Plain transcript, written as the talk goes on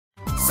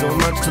so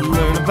much to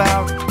learn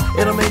about.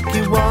 It'll make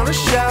you wanna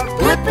shout,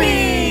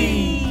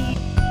 Blippi!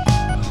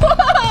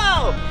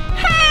 Whoa!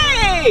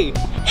 Hey!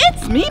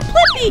 It's me,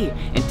 Blippi!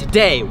 And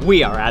today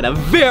we are at a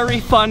very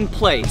fun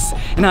place.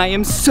 And I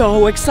am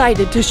so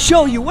excited to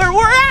show you where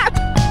we're at!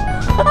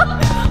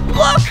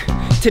 Look!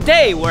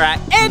 Today we're at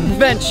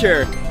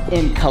Edventure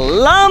in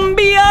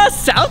Columbia,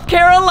 South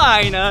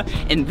Carolina.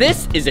 And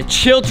this is a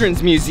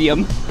children's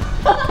museum.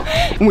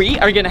 We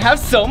are gonna have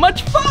so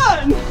much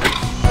fun!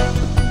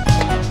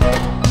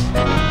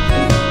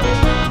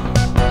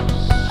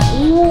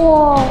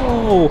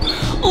 Whoa!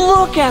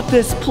 Look at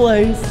this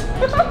place!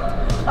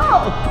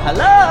 Oh,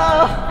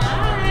 hello!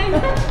 Hi!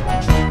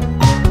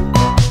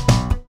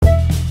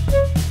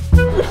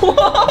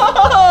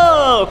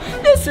 Whoa!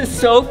 This is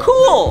so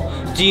cool!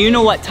 Do you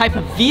know what type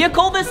of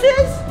vehicle this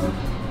is?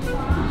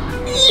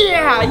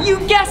 Yeah, you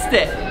guessed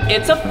it!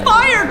 It's a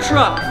fire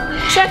truck!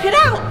 Check it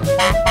out!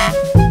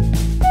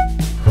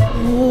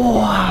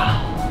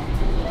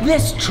 Wow!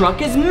 This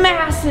truck is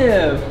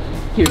massive!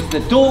 Here's the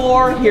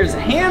door, here's a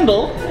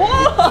handle.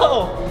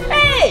 Whoa!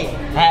 Hey!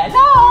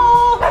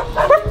 Hello!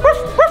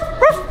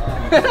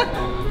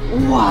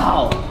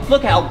 Wow!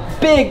 Look how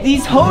big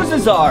these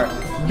hoses are!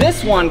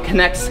 This one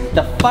connects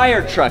the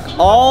fire truck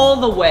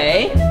all the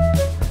way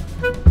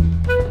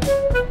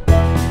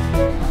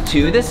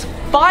to this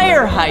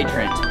fire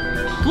hydrant.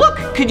 Look,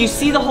 could you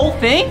see the whole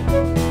thing?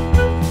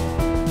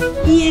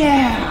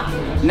 Yeah!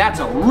 And that's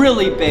a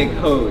really big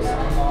hose.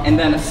 And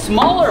then a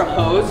smaller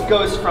hose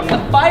goes from the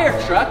fire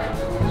truck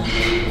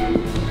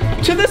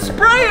to the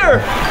sprayer.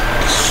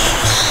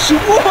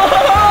 Whoa!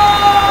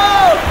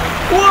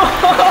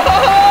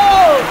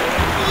 Whoa!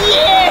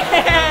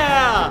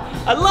 Yeah!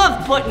 I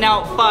love putting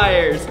out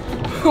fires.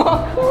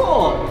 Oh,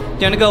 cool. Do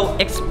you want to go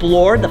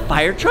explore the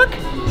fire truck?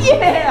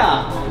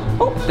 Yeah!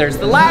 Oh, there's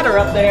the ladder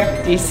up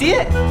there. Do you see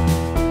it?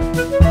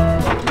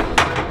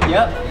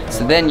 Yep.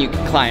 So then you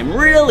can climb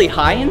really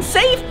high and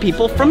save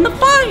people from the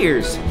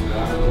fires.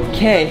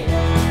 Okay.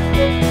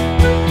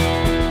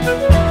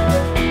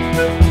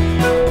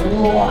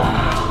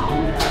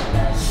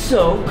 Wow.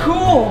 So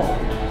cool.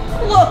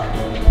 Look,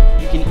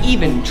 you can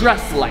even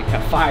dress like a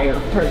firefighter.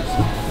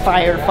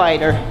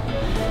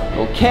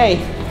 Okay.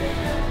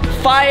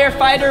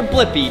 Firefighter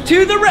Blippi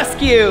to the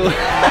rescue.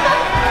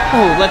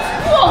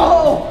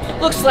 Whoa!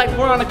 Looks like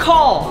we're on a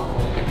call.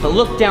 But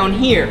look down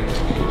here.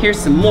 Here's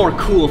some more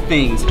cool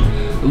things.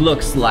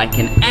 Looks like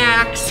an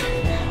axe,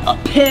 a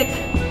pick,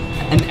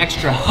 an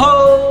extra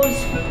hose.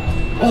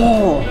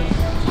 Oh,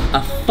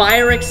 a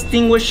fire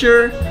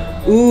extinguisher.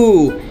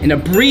 Ooh, and a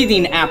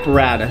breathing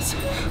apparatus.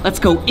 Let's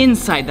go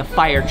inside the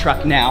fire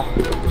truck now.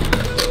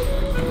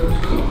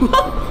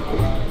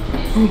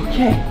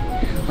 Okay,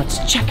 let's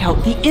check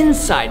out the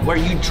inside where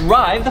you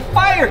drive the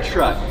fire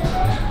truck.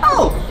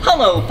 Oh,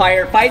 hello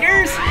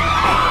firefighters.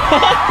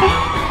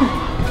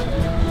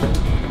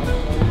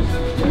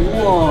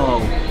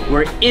 Whoa,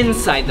 we're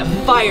inside the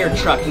fire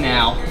truck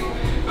now.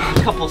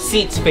 A couple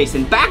seats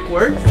facing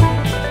backwards.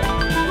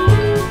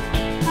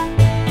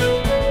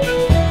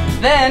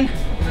 Then,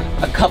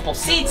 a couple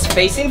seats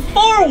facing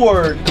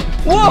forward.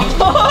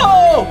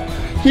 Whoa!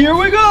 Here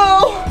we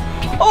go!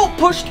 Oh,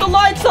 push the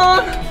lights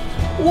on!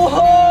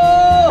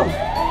 Whoa!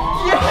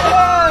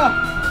 Yeah!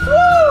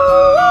 Woo!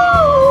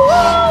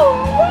 Woo!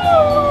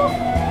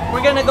 Woo!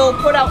 We're gonna go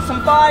put out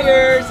some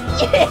fires!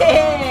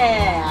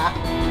 Yeah!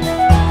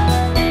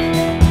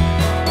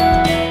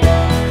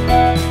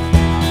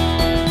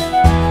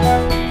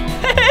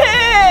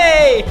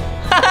 Hey!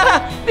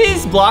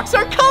 These blocks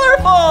are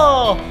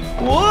colorful!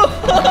 Whoa!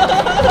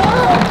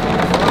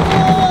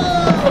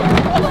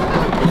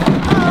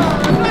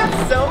 That's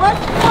so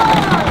much fun!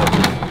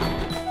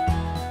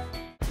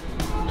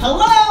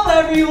 Hello,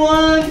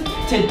 everyone!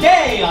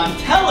 Today on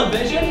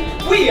television,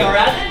 we are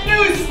at a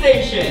news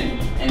station.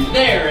 And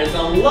there is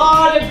a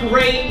lot of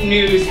great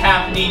news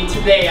happening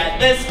today at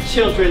this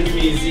children's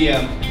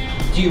museum.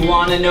 Do you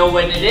want to know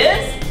what it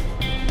is?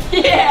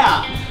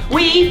 Yeah!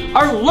 We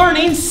are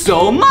learning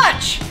so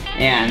much!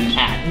 And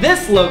at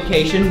this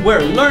location,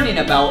 we're learning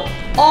about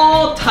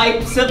all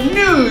types of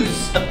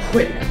news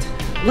equipment,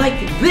 like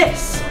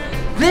this.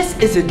 This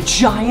is a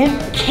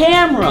giant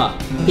camera.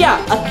 Yeah,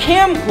 a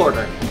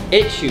camcorder.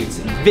 It shoots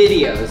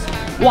videos.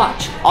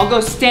 Watch, I'll go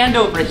stand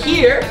over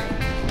here,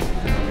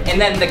 and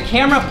then the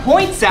camera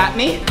points at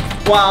me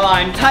while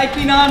I'm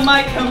typing on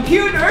my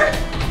computer.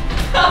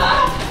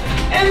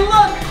 And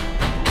look,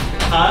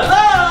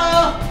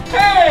 hello,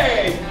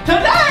 hey,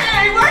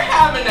 today we're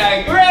having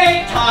a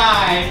great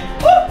time.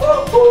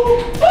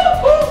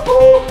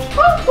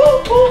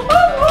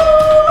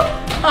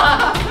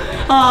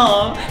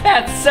 Oh,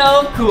 that's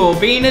so cool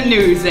being a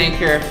news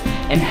anchor,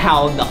 and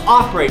how the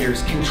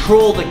operators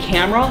control the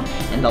camera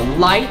and the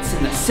lights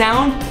and the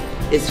sound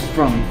is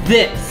from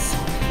this.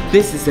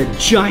 This is a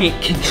giant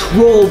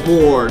control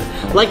board,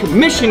 like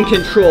mission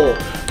control.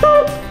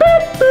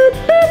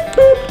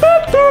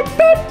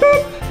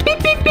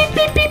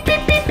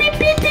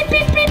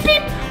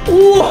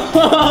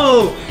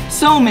 Whoa!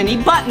 So many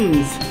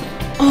buttons.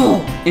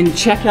 Oh, and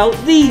check out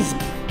these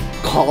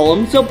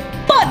columns of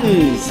buttons.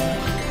 buttons.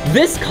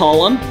 This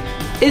column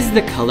is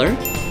the color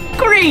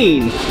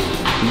green.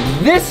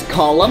 This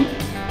column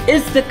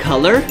is the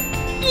color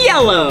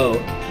yellow.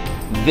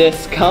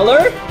 This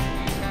color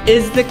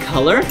is the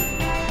color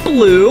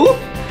blue.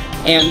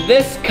 And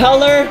this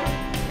color,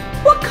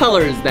 what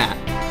color is that?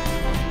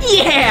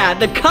 Yeah,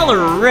 the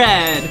color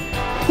red.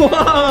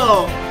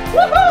 Whoa!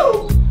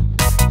 Woohoo!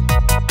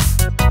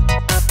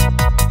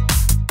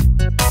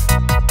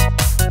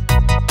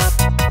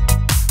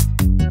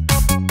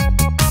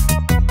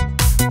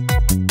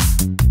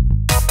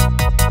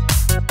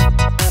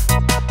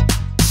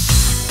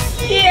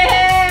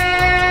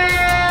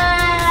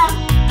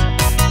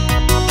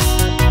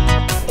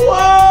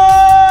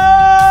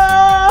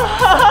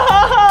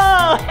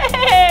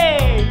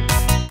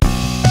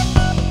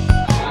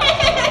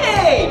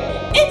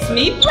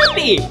 Me,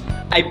 Blippi.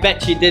 I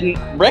bet you didn't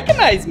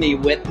recognize me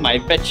with my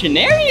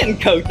veterinarian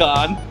coat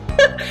on.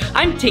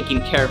 I'm taking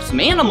care of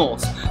some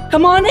animals.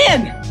 Come on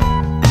in.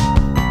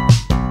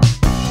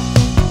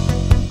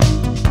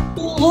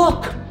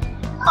 Look.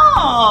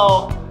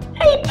 Oh,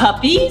 hey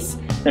puppies.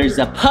 There's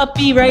a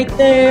puppy right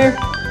there.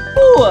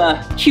 Ooh,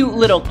 a cute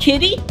little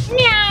kitty.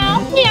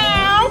 Meow,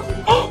 meow.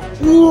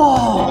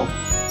 Whoa.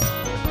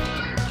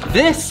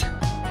 This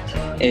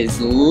is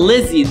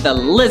Lizzie the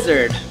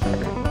lizard.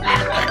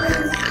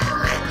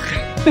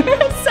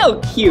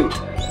 So cute.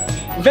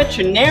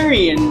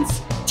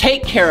 Veterinarians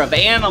take care of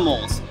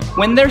animals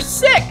when they're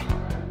sick.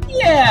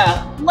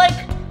 Yeah,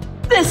 like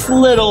this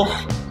little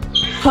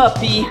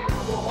puppy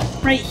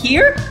right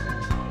here.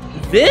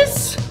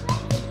 This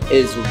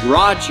is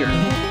Roger.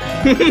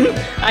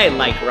 I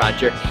like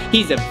Roger.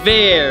 He's a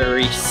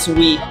very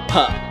sweet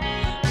pup.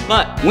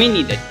 But we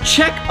need to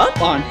check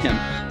up on him.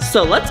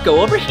 So let's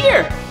go over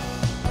here.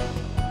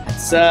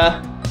 Let's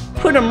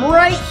put him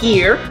right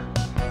here.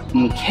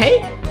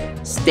 Okay.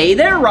 Stay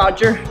there,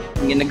 Roger.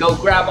 I'm gonna go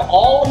grab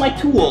all of my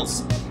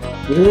tools.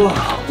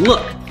 Whoa,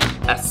 look,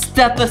 a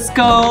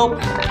stethoscope,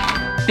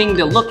 thing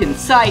to look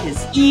inside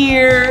his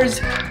ears,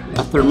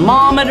 a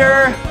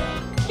thermometer.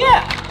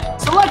 Yeah,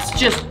 so let's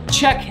just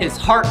check his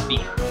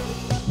heartbeat.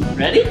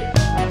 Ready?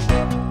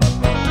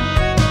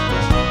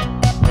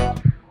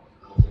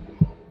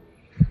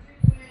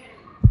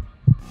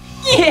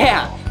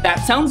 Yeah,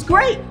 that sounds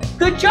great.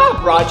 Good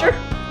job, Roger.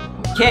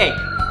 Okay.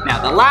 Now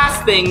the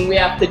last thing we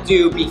have to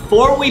do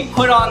before we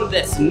put on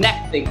this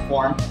neck thing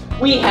for him,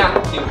 we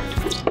have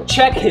to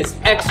check his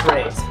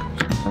x-rays.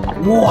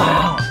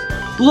 Wow,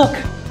 look,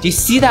 do you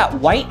see that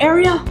white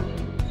area?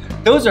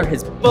 Those are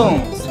his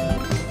bones.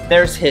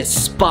 There's his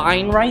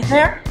spine right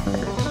there.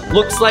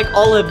 Looks like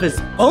all of his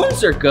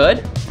bones are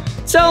good.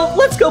 So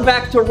let's go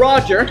back to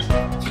Roger.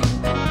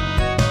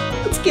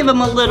 Let's give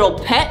him a little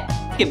pet,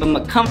 give him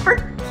a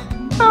comfort.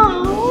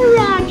 Oh,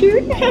 Roger,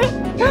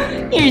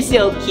 you're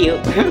so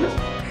cute.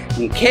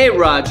 Okay,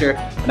 Roger,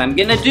 what I'm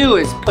gonna do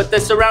is put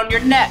this around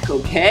your neck,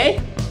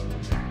 okay?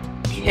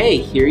 Okay,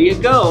 here you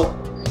go.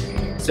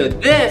 So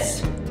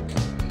this,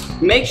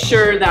 make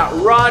sure that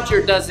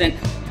Roger doesn't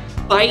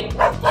bite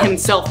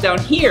himself down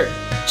here.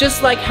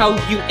 Just like how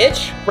you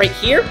itch right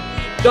here,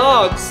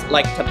 dogs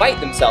like to bite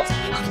themselves,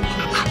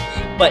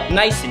 but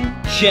nice and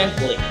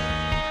gently.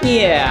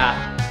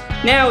 Yeah,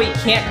 now he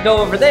can't go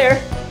over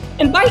there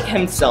and bite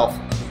himself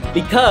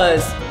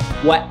because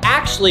what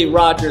actually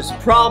Roger's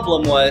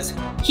problem was,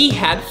 he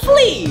had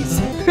fleas.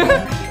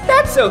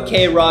 That's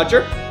okay,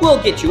 Roger. We'll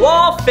get you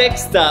all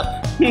fixed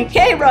up.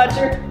 Okay,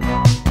 Roger.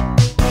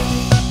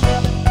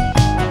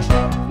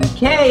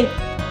 Okay.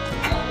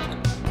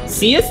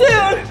 See you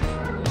soon.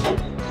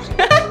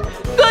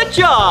 Good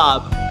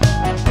job.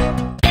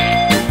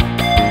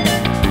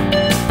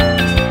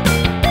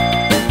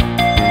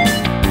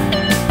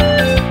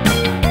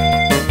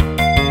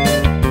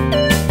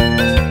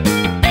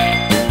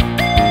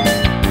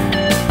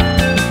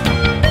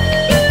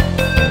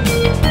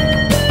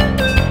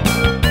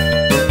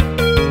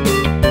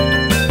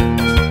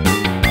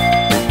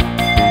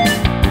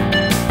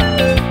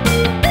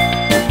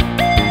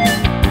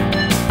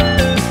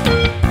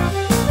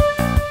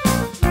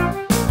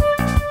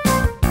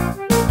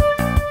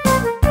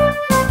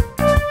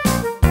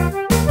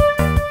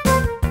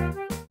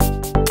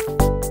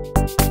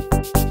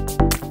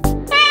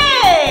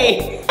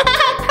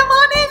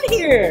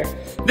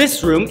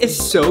 This room is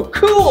so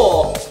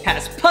cool. It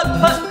has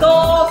putt-putt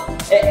golf.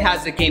 It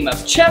has a game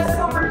of chess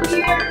over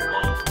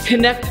here.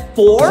 Connect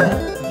 4.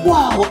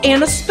 Whoa,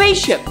 and a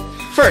spaceship.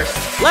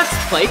 First, let's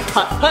play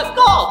putt-putt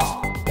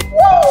golf.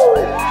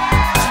 Woo!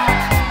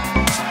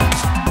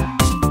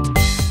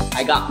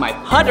 I got my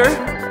putter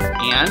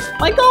and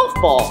my golf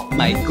ball,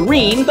 my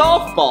green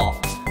golf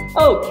ball.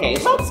 Okay,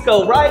 let's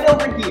go right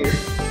over here.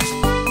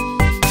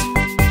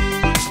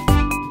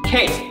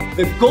 Okay.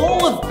 The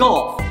goal of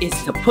golf is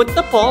to put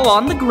the ball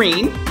on the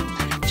green,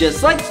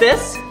 just like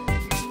this,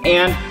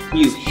 and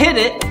you hit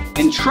it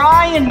and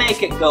try and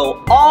make it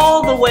go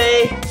all the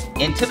way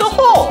into the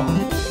hole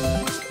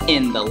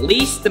in the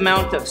least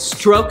amount of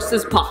strokes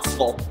as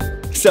possible.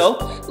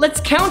 So let's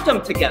count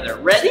them together.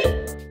 Ready?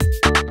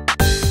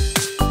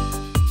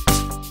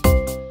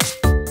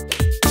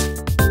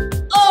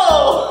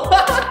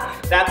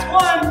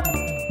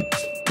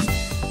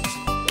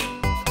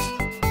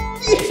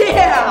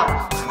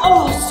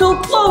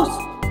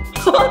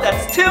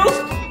 2.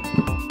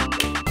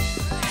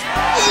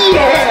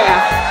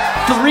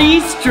 Yeah!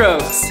 3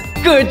 strokes.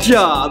 Good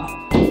job.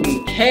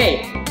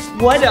 Okay,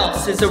 what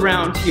else is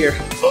around here?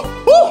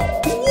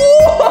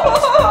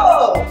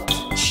 Whoa!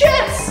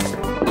 Chess!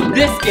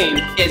 This game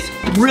is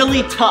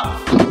really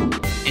tough.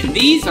 And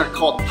these are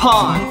called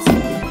pawns.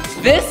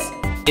 This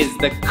is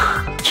the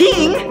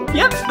king.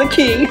 Yep, the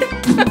king.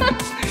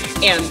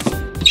 And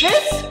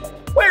this,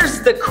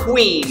 where's the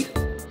queen?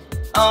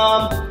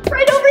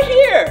 Right over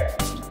here.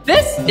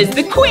 This is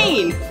the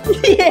queen.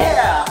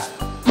 Yeah.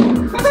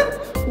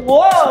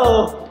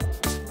 Whoa.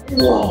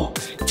 Whoa.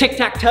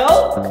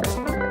 Tic-tac-toe?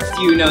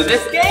 Do you know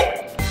this game?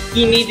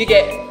 You need to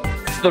get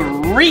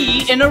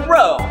 3 in a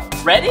row.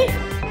 Ready?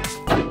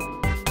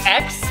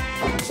 X.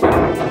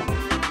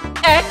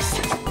 X.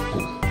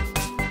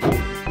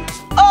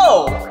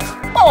 O.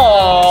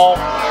 Oh.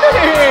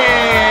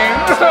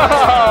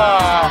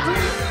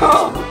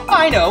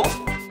 I know.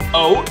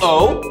 O,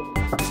 O.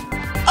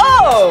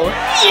 Oh,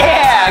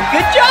 yeah,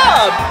 good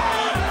job.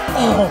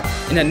 Oh,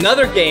 and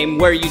another game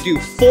where you do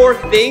 4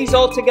 things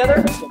all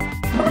together.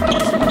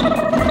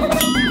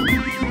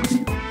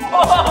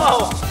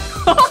 Whoa,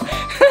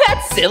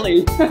 that's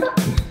silly.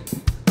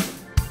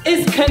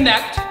 Is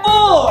Connect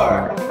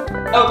 4.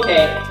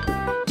 Okay,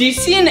 do you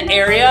see an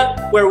area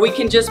where we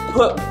can just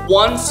put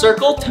 1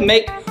 circle to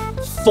make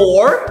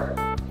 4?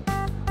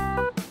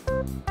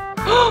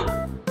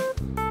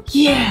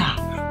 Yeah,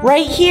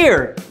 right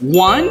here.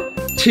 1,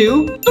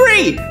 2,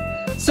 3.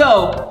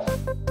 So,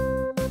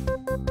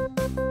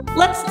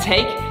 let's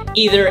take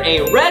either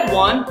a red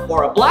one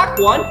or a black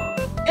one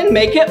and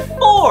make it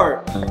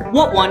 4.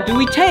 What one do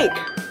we take?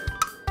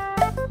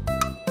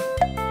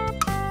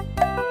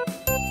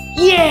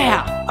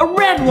 Yeah, a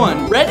red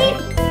one. Ready?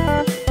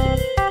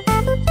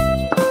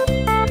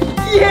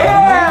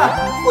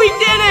 Yeah, we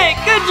did it.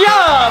 Good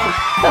job.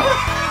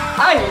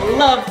 I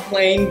love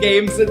playing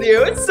games with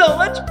you. It's so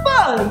much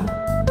fun.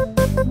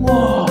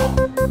 Whoa,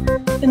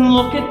 and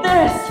look at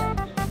this.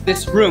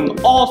 This room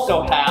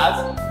also has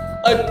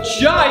a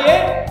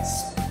giant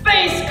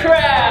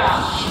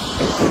spacecraft.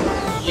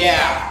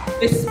 Yeah,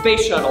 this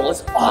space shuttle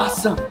is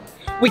awesome.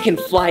 We can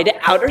fly to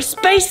outer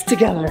space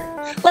together.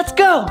 Let's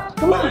go,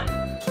 come on.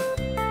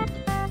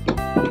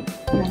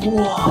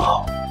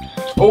 Whoa,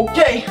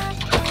 okay,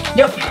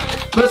 yep,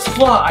 let's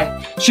fly.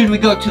 Should we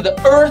go to the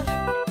Earth?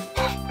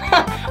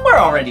 We're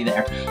already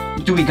there.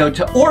 Do we go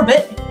to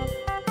orbit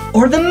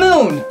or the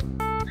moon?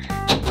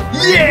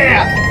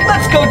 Yeah!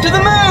 Let's go to the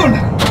moon!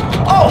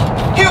 Oh,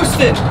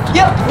 Houston!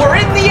 Yep, we're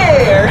in the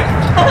air!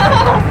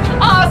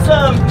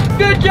 Awesome!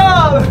 Good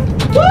job!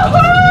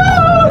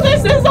 Woohoo!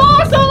 This is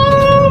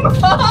awesome!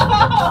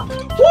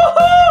 Woohoo!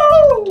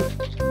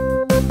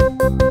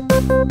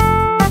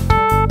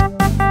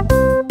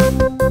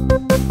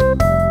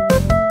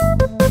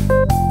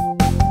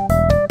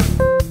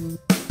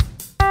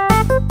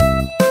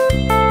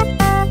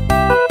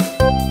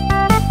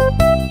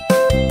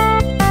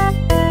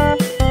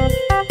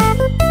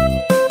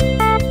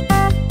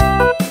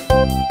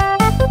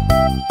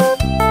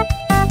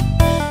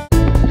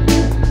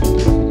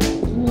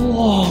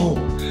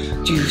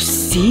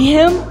 See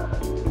him?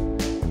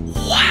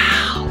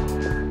 Wow!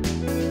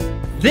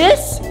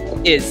 This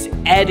is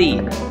Eddie.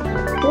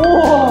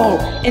 Whoa!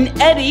 And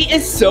Eddie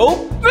is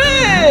so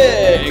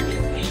big!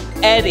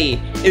 Eddie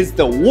is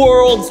the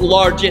world's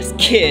largest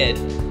kid.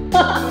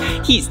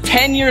 He's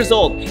 10 years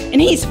old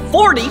and he's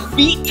 40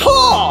 feet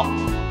tall.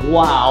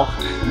 Wow,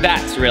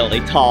 that's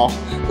really tall.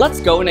 Let's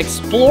go and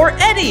explore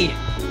Eddie.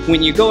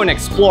 When you go and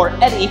explore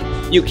Eddie,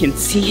 you can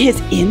see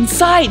his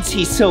insides.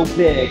 He's so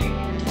big.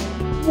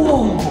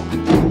 Whoa!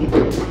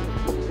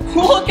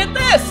 Look at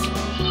this!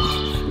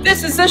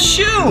 This is a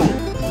shoe!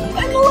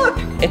 And look,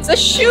 it's a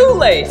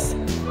shoelace!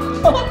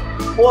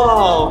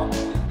 Whoa!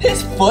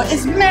 His foot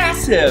is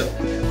massive!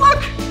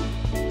 Look!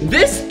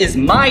 This is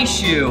my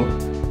shoe!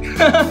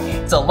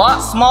 It's a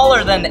lot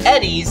smaller than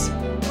Eddie's.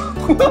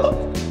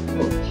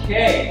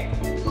 Okay.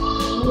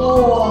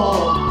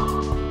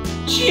 Whoa!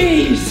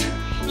 Jeez!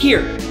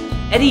 Here,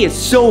 Eddie is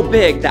so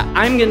big that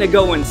I'm gonna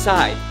go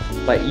inside.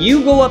 But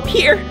you go up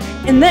here,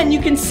 and then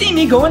you can see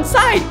me go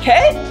inside,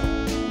 okay?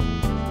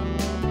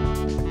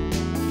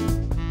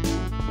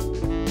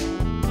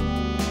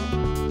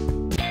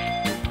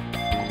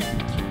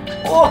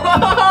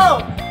 Whoa!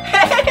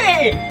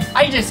 Hey!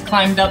 I just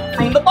climbed up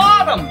from the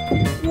bottom.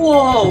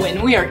 Whoa,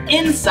 and we are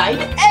inside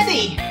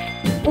Eddie.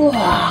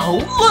 Wow,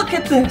 look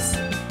at this.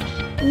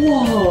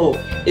 Whoa,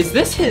 is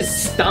this his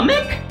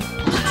stomach?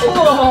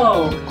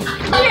 Whoa,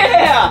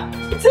 yeah,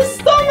 it's his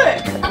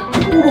stomach.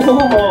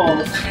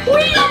 Whoa,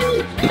 whee!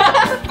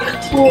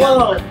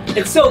 Whoa,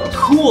 it's so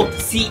cool to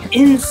see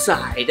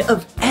inside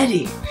of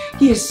Eddie.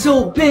 He is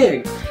so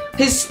big.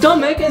 His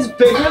stomach is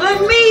bigger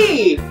than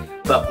me.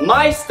 But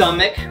my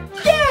stomach,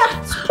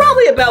 yeah, it's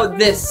probably about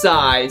this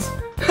size.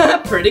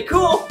 Pretty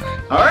cool.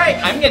 All right,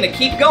 I'm gonna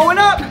keep going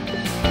up.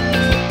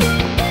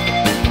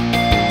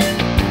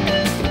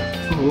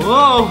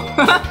 Whoa.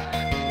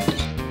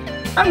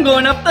 I'm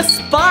going up the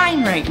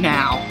spine right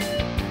now.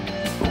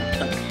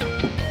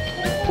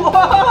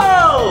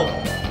 Whoa!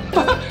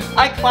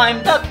 I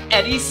climbed up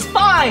Eddie's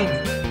spine.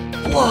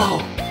 Whoa,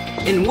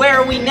 and where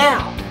are we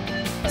now?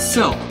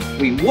 So,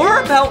 we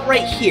were about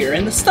right here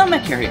in the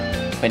stomach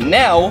area, but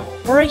now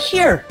we're right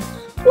here.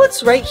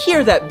 What's right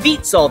here that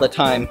beats all the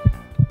time?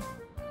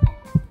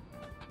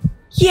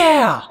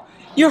 Yeah,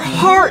 your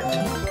heart.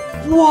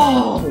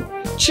 Whoa,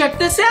 check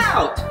this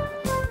out.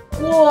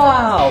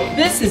 Wow,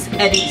 this is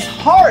Eddie's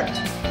heart.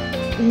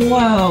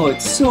 Wow,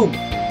 it's so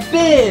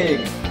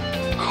big.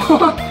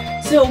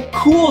 So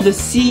cool to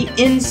see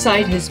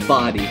inside his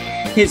body.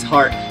 His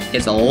heart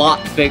is a lot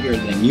bigger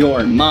than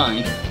your and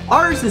mine.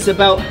 Ours is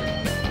about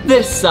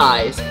this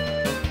size.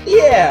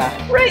 Yeah,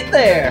 right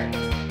there.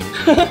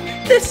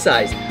 This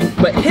size.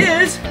 But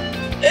his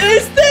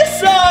is this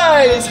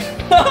size.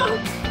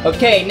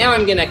 Okay, now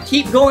I'm gonna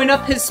keep going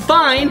up his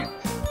spine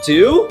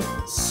to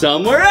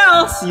somewhere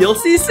else. You'll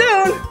see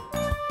soon.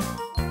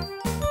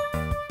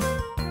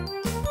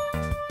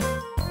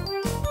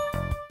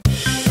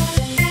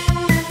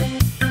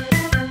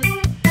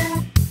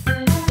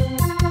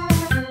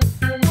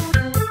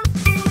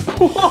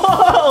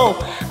 Whoa!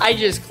 I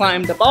just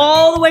climbed up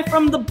all the way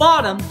from the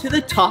bottom to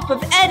the top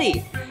of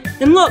Eddie.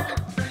 And look,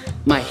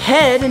 my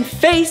head and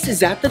face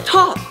is at the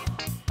top.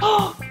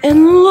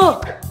 And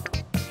look!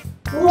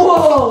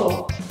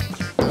 Whoa!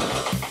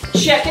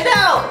 Check it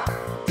out!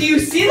 Do you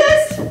see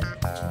this?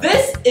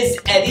 This is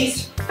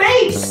Eddie's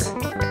face.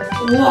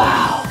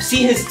 Wow!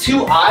 See his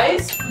two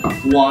eyes?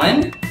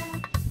 1,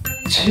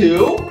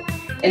 2,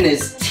 and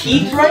his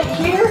teeth right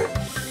here?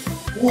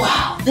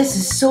 Wow, this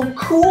is so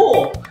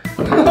cool!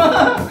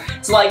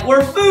 It's like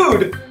we're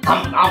food!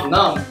 Nom,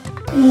 nom.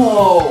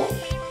 Whoa!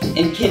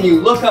 And can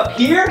you look up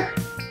here?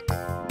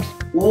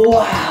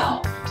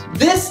 Wow!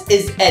 This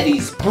is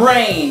Eddie's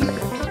brain!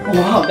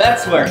 Wow,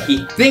 that's where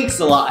he thinks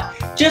a lot.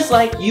 Just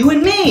like you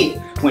and me.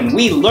 When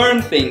we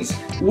learn things,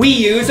 we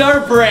use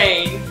our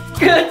brain.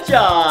 Good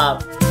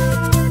job!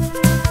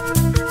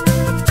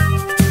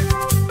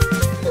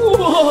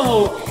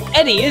 Whoa!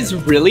 Eddie is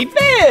really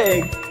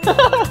big!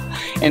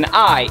 And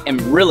I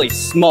am really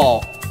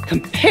small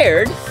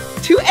compared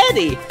to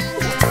Eddie.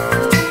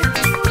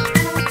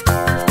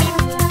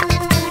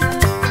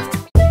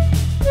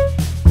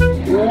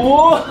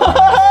 Whoa!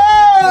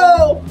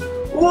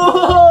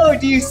 Whoa!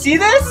 Do you see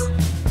this?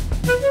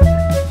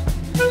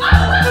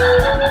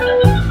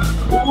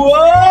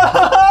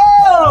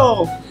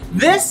 Whoa!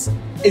 This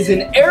is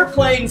an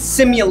airplane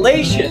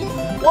simulation.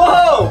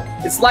 Whoa!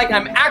 It's like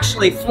I'm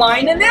actually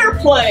flying an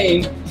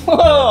airplane.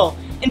 Whoa!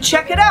 And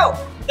check it out.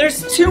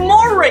 There's 2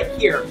 more right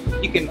here.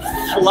 You can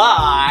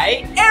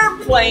fly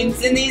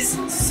airplanes in these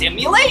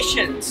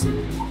simulations.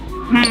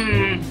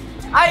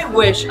 I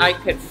wish I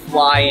could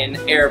fly an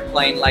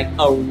airplane like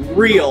a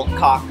real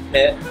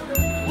cockpit.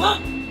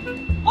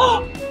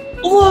 Oh,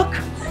 look!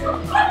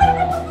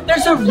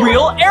 There's a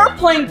real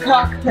airplane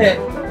cockpit.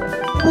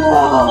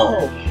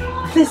 Whoa!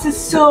 This is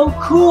so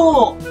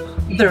cool.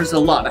 There's a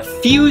lot of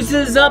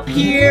fuses up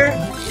here.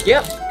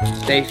 Yep,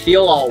 they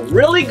feel all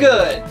really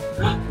good.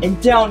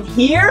 And down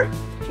here,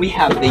 we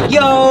have the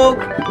yoke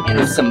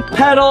and some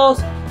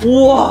pedals.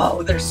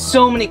 Whoa, there's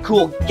so many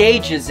cool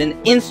gauges and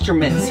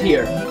instruments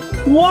here.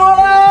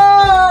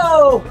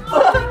 Whoa!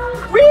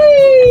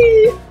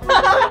 Whee!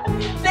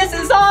 This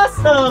is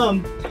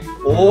awesome!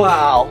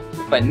 Wow,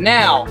 but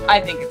now I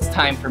think it's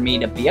time for me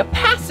to be a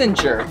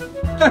passenger.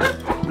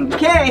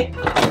 Okay.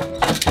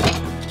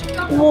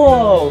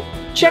 Whoa,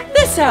 check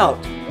this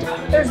out.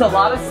 There's a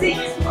lot of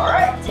seats. All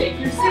right, take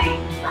your seat.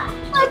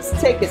 Let's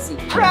take a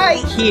seat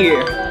right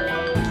here.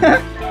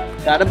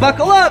 Gotta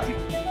buckle up.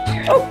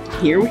 Oh,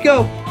 here we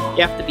go.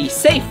 You have to be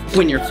safe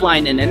when you're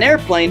flying in an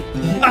airplane.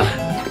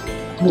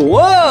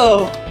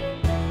 Whoa!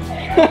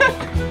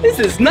 This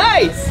is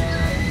nice.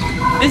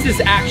 This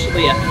is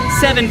actually a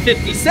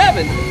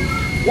 757.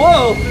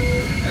 Whoa!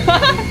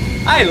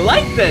 I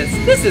like this.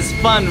 This is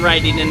fun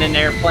riding in an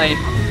airplane.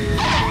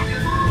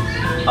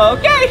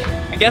 Okay,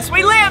 I guess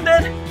we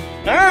landed.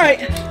 All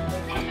right,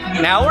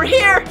 now we're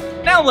here.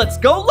 Now let's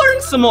go learn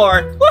some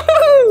more.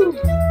 Woohoo!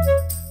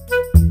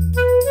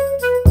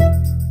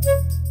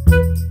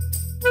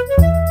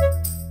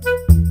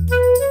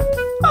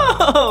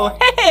 Oh,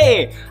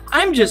 hey!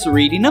 I'm just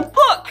reading a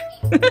book.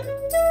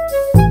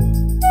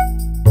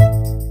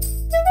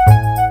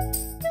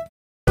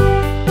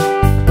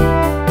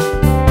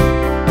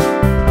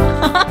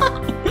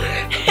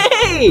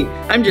 Hey!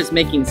 I'm just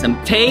making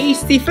some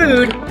tasty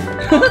food.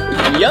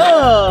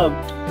 Yum!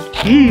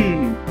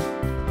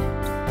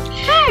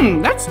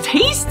 That's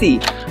tasty.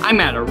 I'm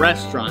at a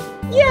restaurant.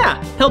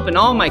 Yeah, helping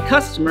all my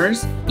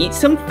customers eat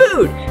some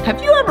food.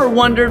 Have you ever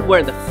wondered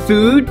where the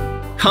food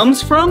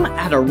comes from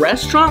at a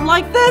restaurant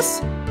like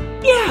this?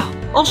 Yeah,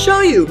 I'll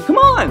show you. Come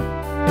on.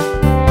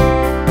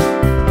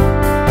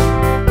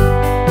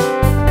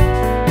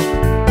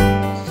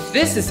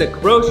 This is a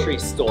grocery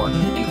store,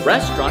 and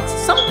restaurants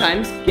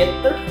sometimes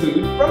get their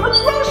food from a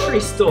grocery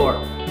store.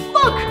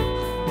 Look,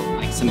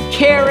 like some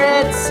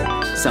carrots,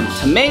 some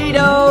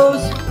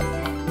tomatoes,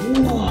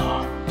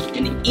 whoa,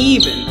 and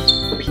even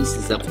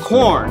pieces of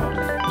corn.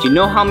 Do you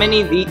know how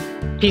many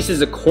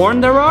pieces of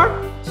corn there are?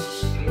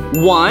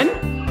 1,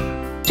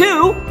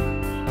 2,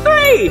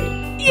 3.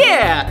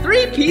 Yeah,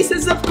 3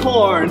 pieces of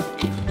corn.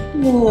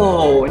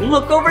 Whoa, and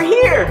look over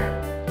here.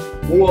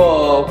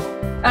 Whoa,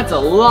 that's a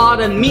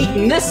lot of meat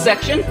in this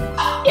section.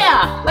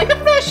 Yeah, like a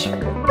fish.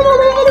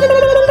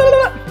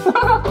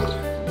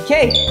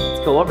 Okay,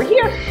 let's go over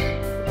here.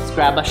 Let's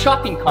grab a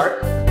shopping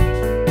cart.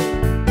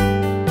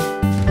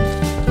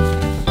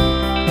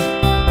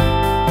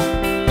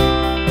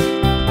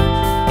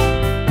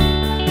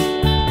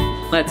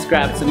 Let's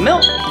grab some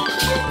milk.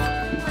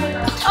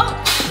 Oh.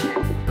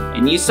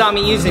 And you saw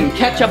me using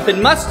ketchup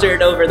and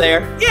mustard over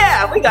there.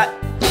 Yeah, we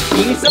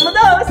need some of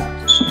those.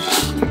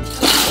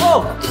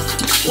 Whoa,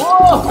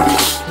 whoa.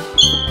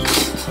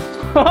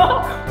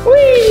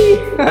 Whee!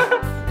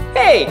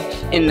 Hey,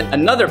 in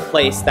another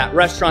place that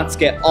restaurants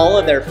get all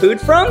of their food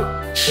from,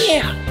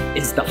 yeah,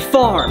 is the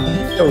farm,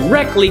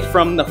 directly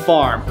from the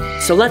farm.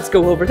 So let's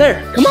go over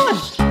there, come on.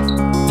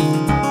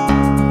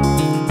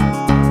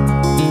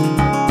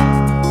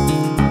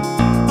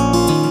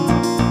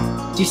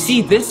 Do you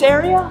see this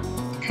area?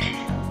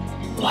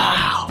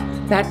 Wow,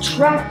 that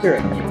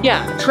tractor.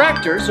 Yeah,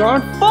 tractors are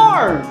on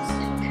farms.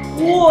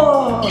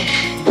 Whoa,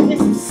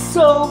 this is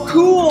so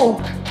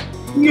cool.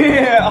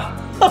 Yeah.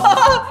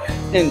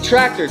 And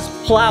tractors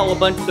plow a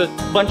bunch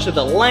of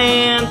the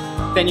land.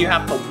 Then you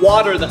have to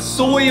water the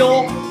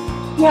soil.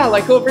 Yeah,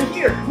 like over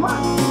here, come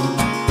on.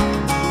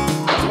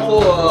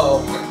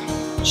 Whoa,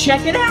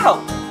 check it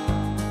out.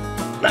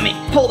 Let me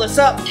pull this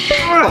up.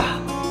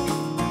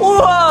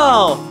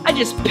 Whoa, I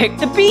just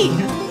picked a beet.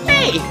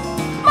 Hey,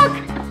 look.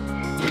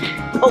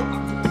 Oh,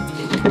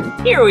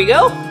 here we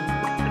go.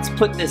 Let's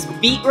put this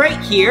beet right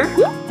here.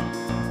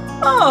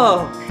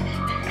 Oh,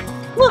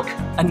 look,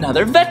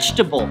 another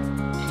vegetable.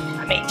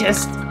 Let me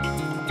just,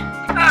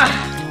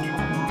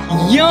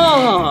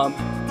 yum.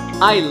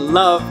 I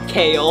love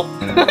kale.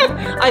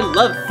 I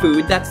love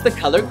food that's the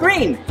color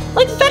green,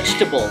 like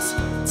vegetables.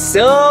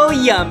 So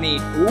yummy.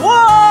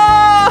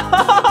 Whoa!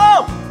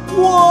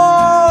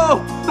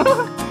 Whoa!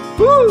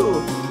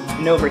 Woo!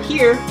 And over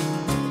here,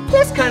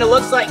 this kind of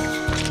looks like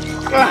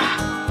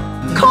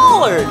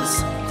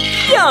collards.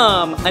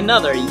 Yum!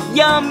 Another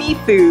yummy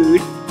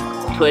food.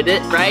 Let's put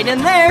it right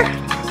in there.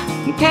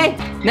 Okay,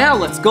 now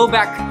let's go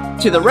back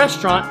to the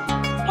restaurant.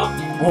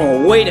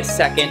 Oh, wait a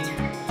second.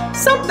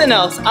 Something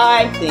else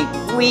I think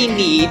we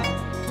need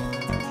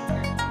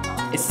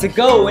is to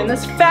go in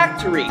this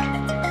factory.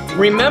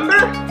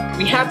 Remember,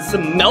 we had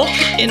some milk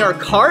in our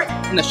cart,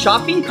 in the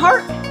shopping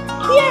cart?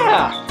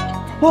 Yeah.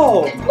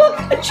 Oh, look,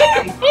 a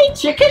chicken. Hey,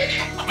 chicken.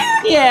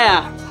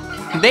 Yeah.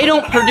 They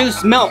don't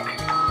produce milk.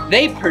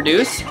 They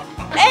produce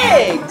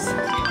eggs.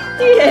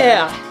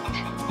 Yeah.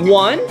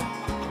 1,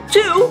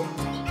 2,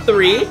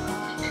 3,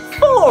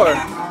 4.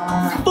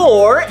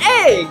 4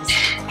 eggs.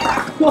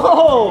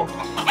 Whoa.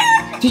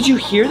 Did you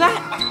hear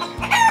that?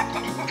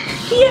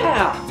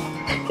 Yeah.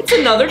 It's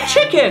another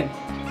chicken.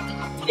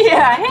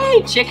 Yeah,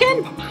 hey,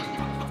 chicken.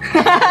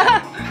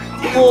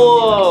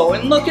 Whoa,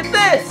 and look at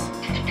this.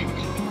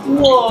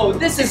 Whoa,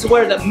 this is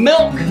where the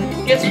milk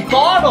gets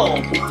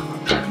bottled.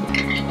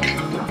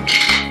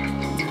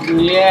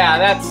 Yeah,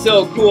 that's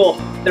so cool.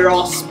 They're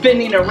all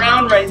spinning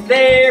around right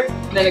there.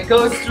 And then it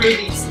goes through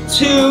these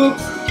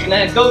tubes. And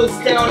then it goes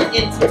down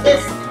into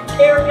this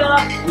area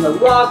in the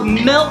raw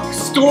milk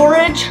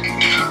storage.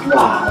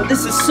 Wow,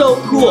 this is so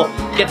cool.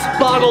 Gets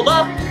bottled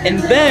up and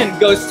then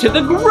goes to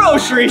the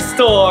grocery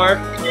store.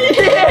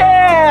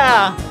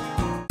 Yeah!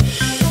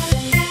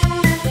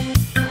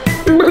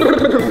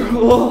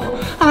 Oh,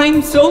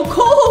 I'm so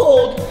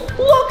cold.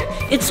 Look,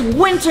 it's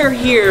winter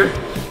here.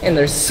 And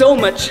there's so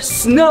much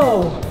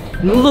snow.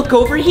 And look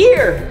over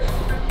here.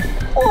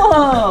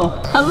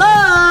 Whoa,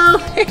 hello.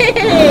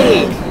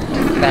 Hey,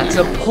 that's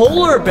a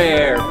polar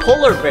bear.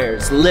 Polar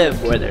bears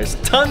live where there's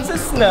tons of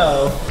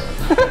snow.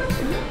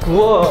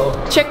 Whoa,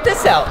 check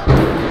this out.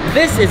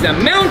 This is a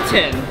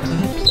mountain.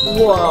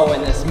 Whoa,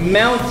 in this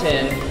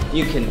mountain,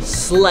 you can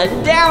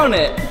sled down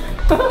it.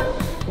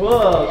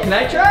 Whoa, can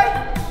I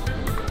try?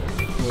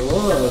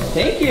 Whoa,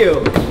 thank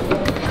you.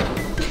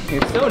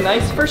 You're so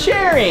nice for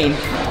sharing.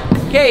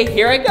 Okay,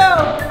 here I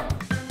go.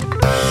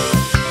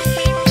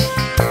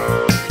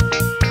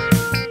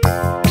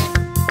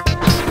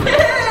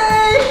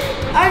 Hey,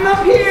 I'm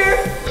up here,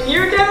 and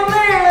you're down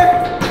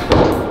there.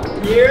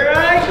 Here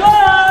I go.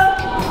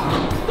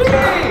 3,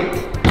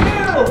 2,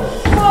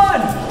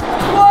 1.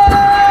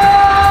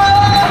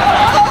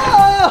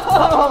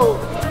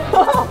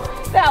 Whoa!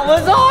 That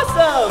was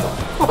awesome.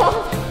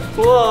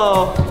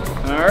 Whoa.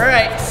 All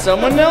right,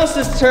 someone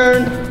else's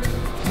turn.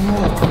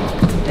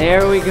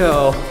 There we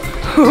go.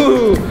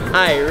 Ooh,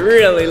 I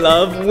really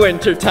love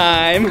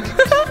wintertime.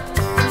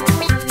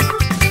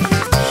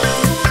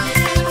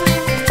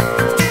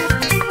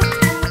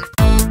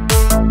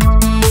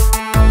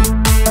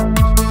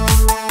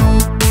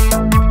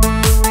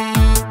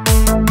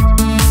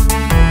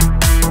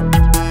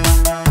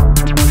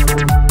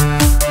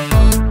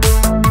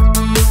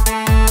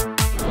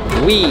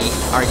 We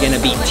are gonna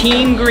be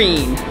Team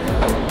Green.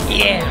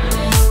 Yeah.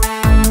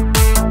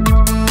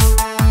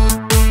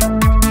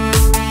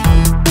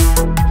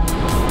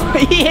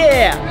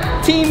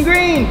 Yeah! Team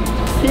Green,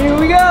 here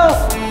we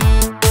go!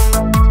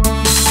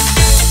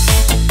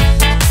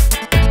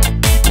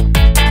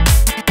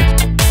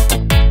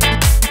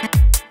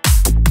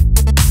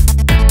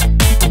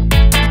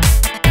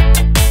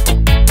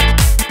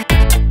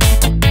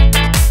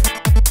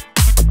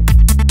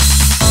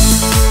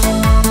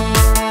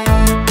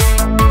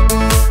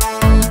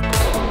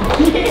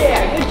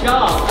 Yeah, good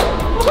job!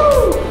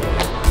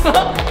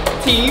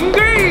 Woohoo! Team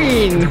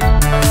Green!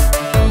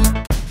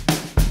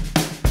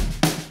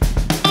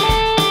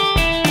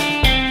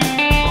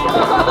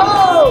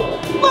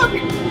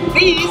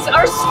 These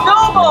are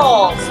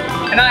snowballs!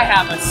 And I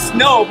have a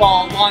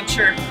snowball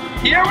launcher.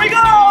 Here we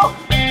go!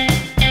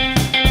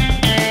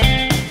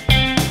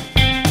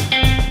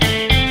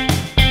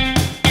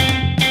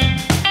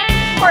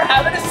 We're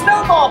having a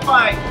snowball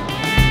fight!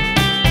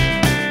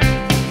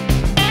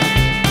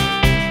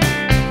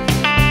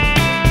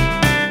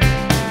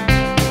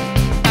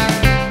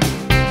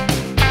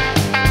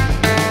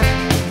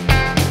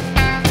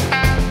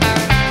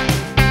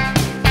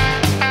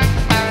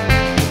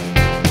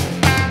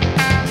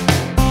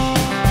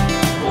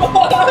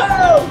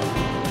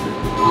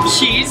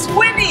 She's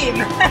winning!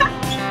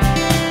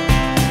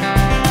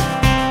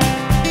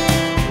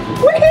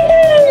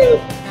 Woohoo!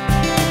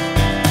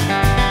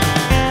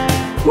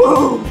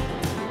 Woo!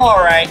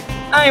 Alright,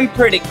 I'm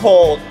pretty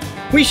cold.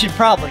 We should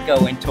probably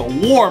go into a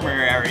warmer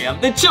area of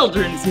the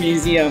Children's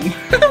Museum.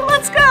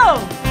 Let's go!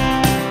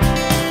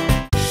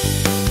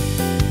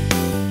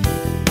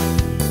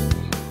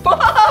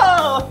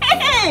 Whoa!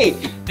 Hey!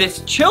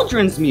 This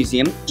Children's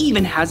Museum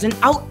even has an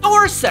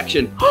outdoor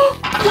section.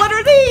 What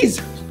are these?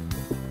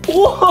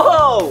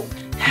 Whoa!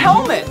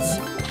 Helmets!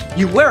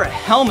 You wear a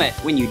helmet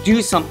when you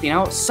do something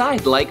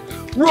outside like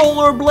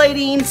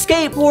rollerblading,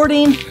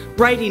 skateboarding,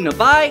 riding a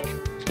bike.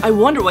 I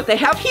wonder what they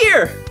have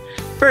here.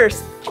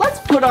 First, let's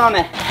put on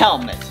a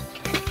helmet.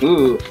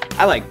 Ooh,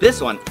 I like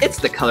this one. It's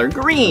the color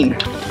green.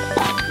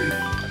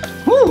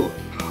 Woo!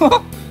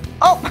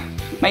 Oh,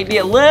 might be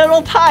a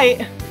little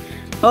tight.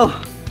 Oh,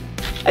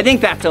 I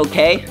think that's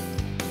okay.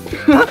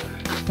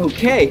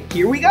 Okay,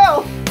 here we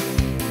go.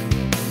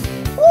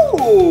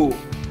 Ooh!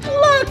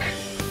 Look!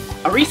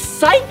 A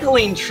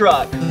recycling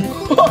truck!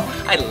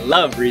 I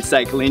love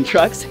recycling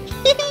trucks.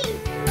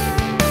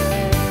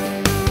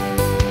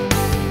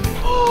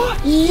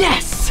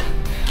 Yes!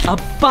 A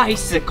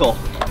bicycle.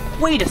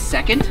 Wait a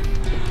second.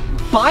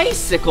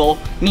 Bicycle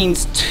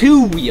means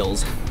two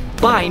wheels.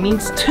 Bi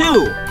means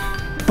two.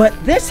 But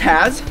this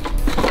has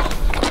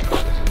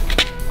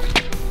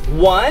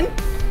 1,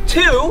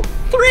 2,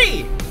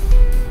 3.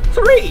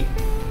 3.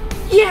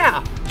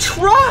 Yeah,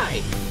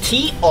 try.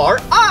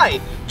 T-R-I.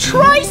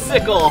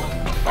 Tricycle!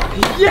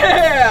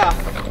 Yeah!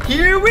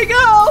 Here we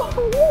go!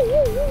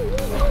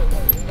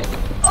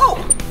 Oh!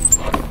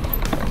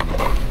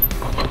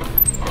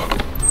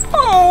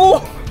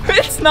 Oh!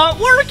 It's not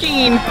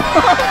working!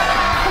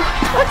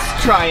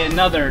 Let's try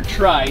another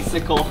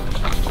tricycle.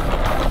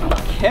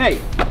 Okay,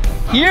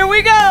 here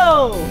we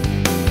go!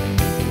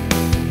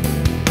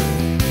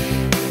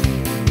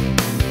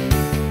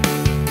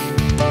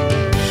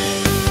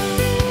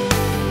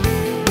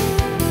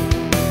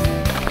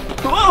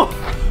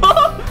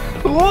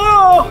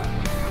 Whoa!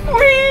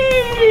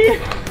 Whee!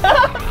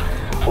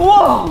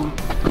 Whoa!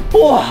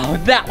 Whoa,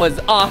 that was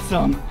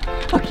awesome.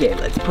 Okay,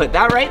 let's put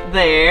that right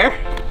there.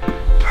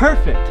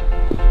 Perfect.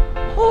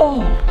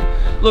 Oh,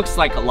 looks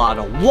like a lot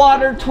of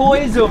water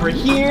toys over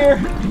here.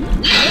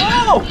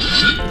 Whoa!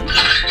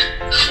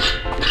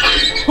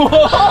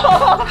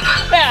 Whoa!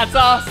 That's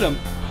awesome.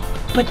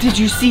 But did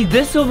you see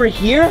this over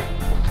here?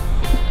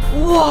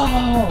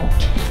 Whoa!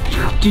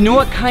 Do you know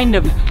what kind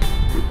of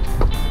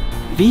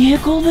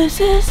vehicle this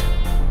is?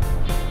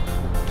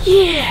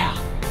 Yeah,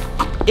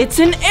 it's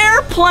an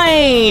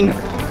airplane.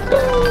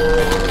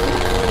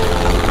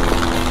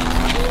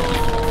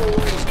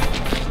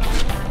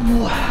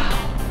 Wow,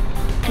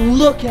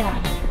 look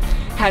at it.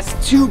 Has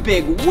two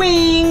big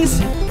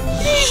wings.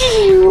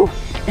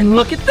 And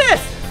look at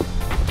this.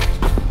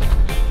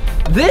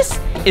 This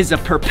is a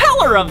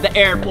propeller of the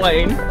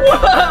airplane.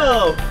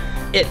 Whoa!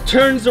 It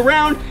turns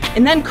around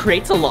and then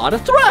creates a lot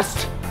of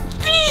thrust.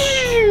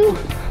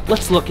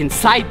 Let's look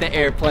inside the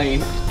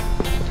airplane.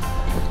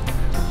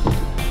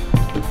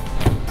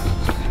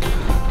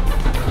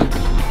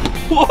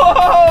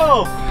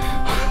 Whoa!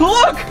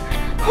 Look!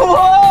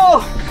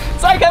 Whoa!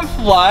 It's like I'm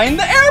flying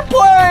the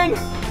airplane!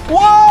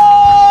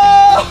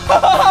 Whoa!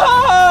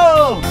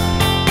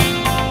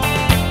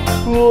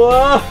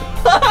 Whoa!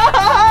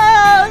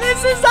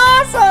 This is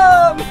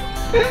awesome!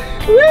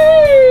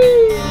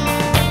 Whee!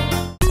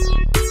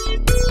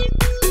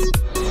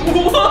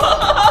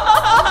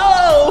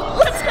 Whoa!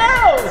 Let's go!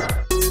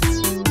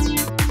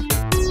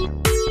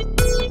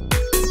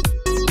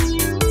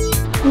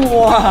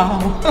 Wow!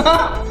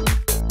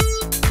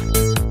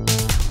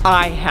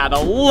 I had a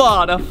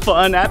lot of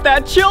fun at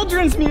that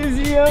Children's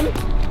Museum.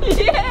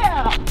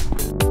 Yeah!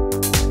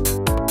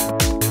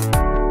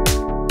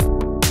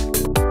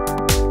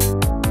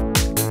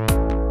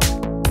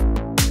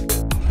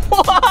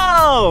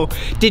 Whoa! Whoa!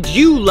 Did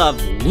you love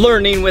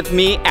learning with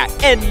me at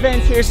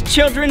Edventure's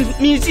Children's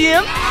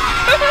Museum?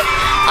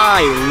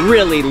 I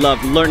really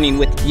loved learning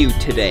with you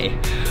today.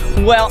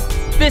 Well,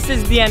 this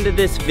is the end of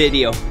this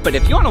video, but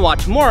if you want to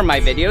watch more of my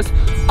videos,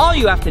 all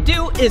you have to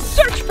do is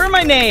search for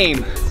my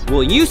name.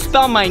 Will you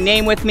spell my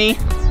name with me?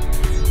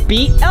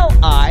 B-L-I-P-P-I.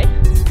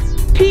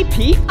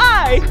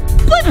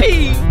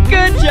 Blippi!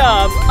 Good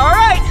job! All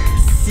right,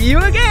 see you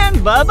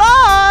again.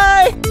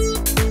 Bye-bye!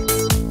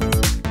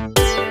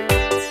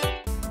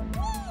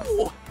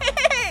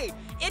 Hey!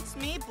 It's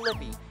me,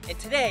 Blippi, and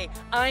today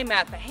I'm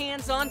at the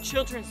Hands-On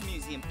Children's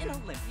Museum in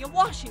Olympia,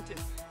 Washington.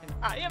 And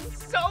I am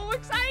so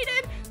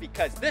excited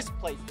because this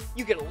place,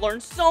 you get to learn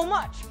so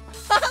much.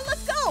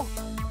 Let's go!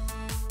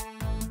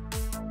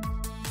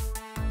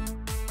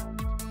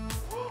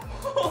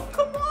 Oh,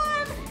 come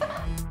on!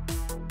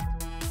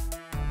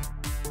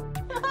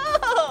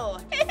 Oh,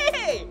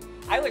 hey!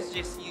 I was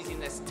just using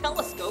this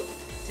telescope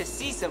to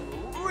see some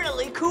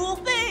really cool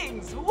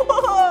things.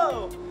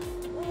 Whoa!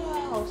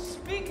 Wow,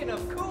 speaking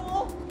of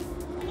cool,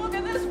 look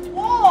at this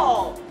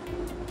wall.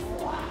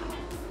 Wow,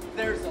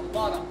 there's a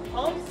lot of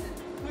pumps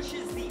that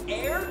pushes the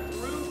air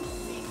through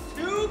these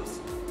tubes.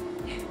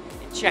 And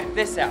check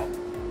this out.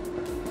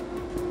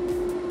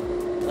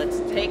 Let's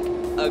take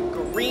a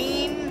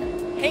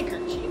green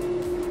handkerchief,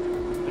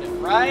 put it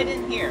right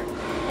in here.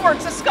 Or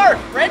it's a scarf,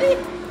 ready?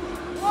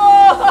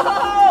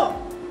 Whoa!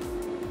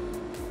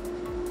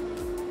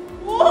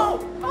 Whoa!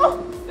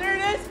 Oh, there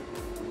it is.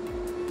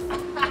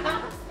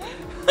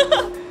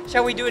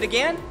 Shall we do it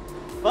again?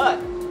 But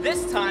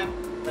this time,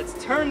 let's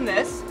turn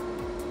this.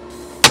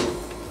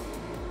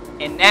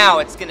 And now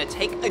it's gonna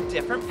take a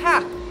different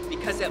path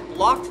because it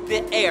blocked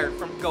the air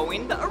from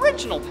going the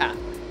original path.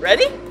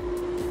 Ready? 3,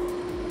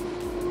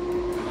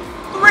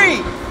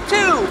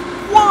 2,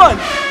 1.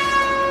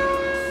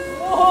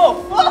 Whoa,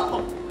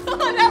 whoa,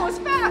 that was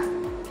fast.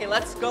 Okay,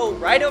 let's go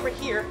right over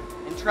here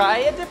and try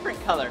a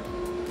different color.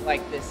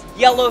 Like this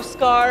yellow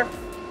scarf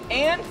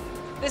and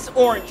this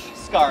orange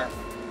scarf.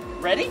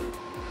 Ready?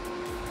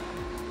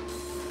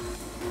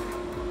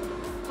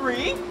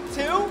 3,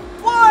 2,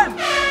 1.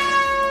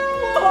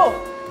 Whoa!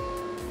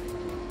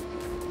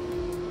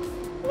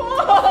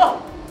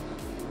 Whoa!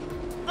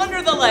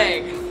 Under the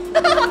leg.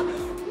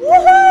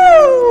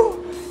 Woohoo!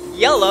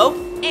 Yellow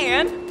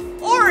and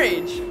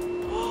orange.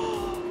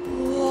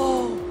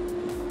 Whoa!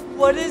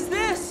 What is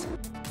this?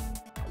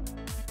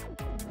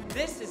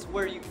 This is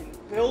where you can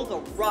build a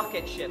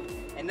rocket ship,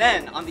 and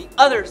then on the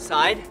other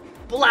side,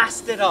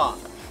 blast it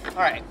off.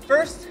 All right,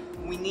 first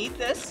we need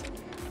this.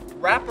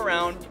 Wrap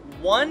around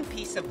one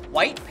piece of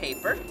white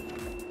paper.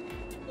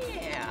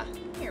 Yeah,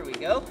 here we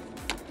go.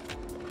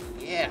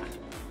 Yeah,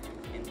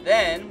 and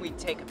then we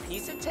take a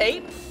piece of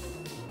tape.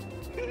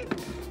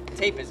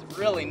 Tape is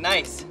really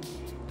nice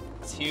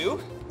to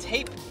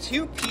tape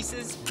two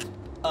pieces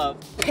of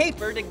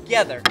paper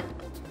together,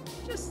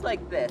 just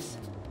like this.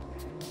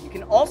 You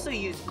can also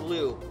use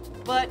glue,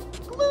 but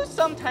glue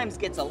sometimes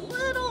gets a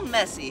little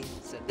messy,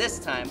 so this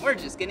time we're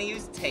just gonna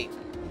use tape.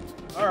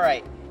 All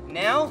right,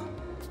 now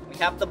we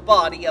have the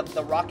body of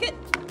the rocket.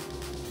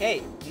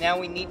 Okay, now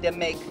we need to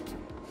make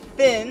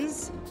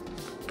fins,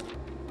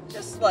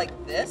 just like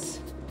this.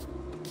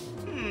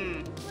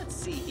 Let's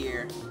see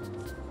here.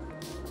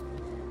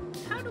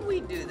 How do we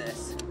do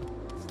this?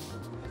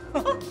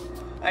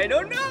 I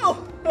don't know.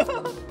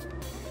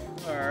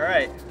 All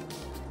right,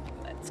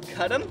 let's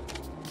cut them.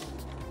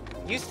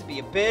 Used to be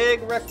a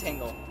big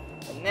rectangle,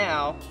 but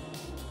now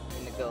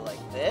I'm gonna go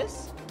like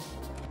this.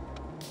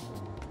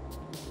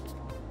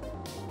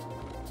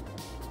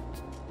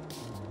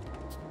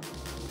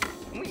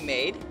 And we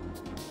made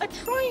a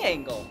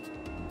triangle.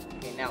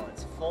 Okay, now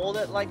let's fold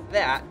it like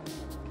that.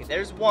 Okay,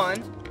 there's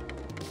one.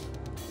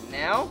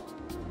 Now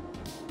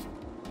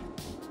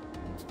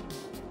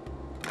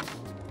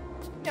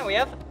we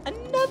have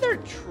another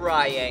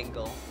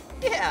triangle.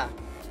 Yeah.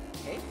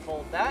 Okay,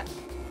 fold that.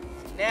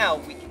 So now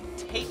we can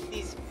tape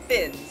these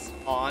fins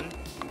on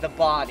the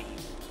body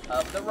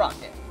of the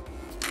rocket.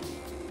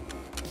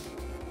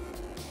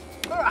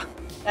 Ah,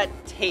 that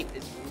tape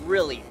is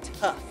really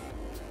tough.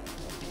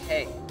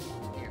 Okay,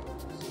 here.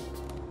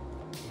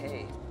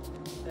 Okay,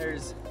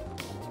 there's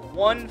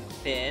one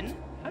fin.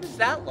 How does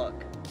that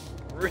look?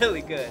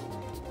 Really good.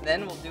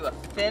 Then we'll do a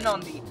fin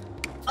on the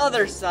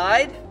other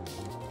side.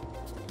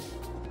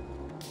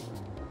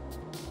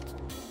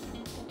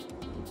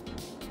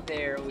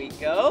 There we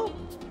go.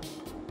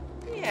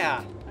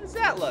 Yeah, how does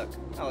that look?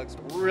 That looks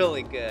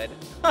really good.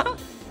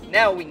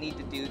 Now we need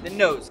to do the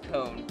nose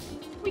cone.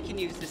 We can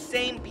use the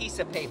same piece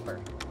of paper.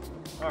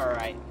 All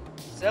right,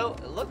 so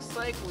it looks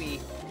like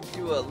we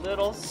do a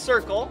little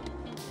circle,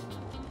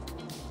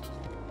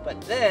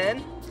 but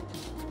then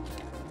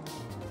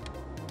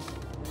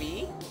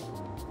we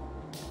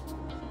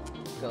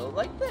go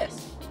like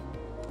this.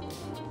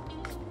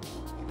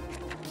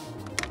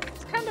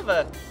 It's kind of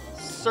a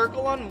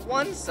circle on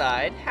one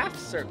side, half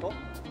circle,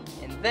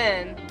 and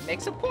then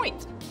makes a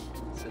point.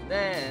 So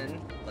then,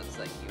 looks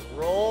like you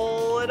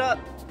roll it up,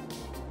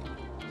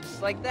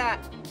 just like that.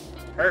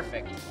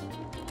 Perfect.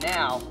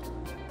 Now,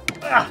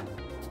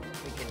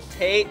 We can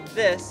tape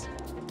this.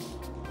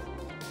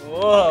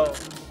 Whoa,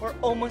 we're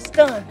almost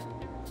done.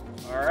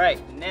 All right,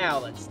 now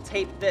let's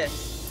tape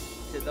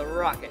this to the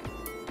rocket.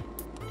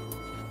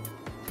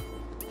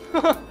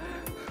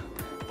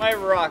 My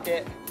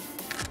rocket.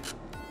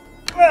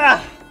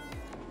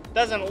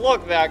 Doesn't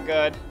look that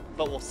good,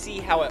 but we'll see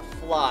how it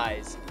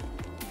flies.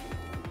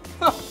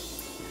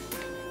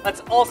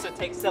 Let's also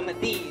take some of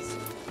these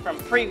from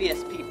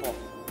previous people,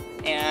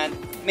 and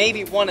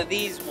maybe one of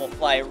these will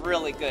fly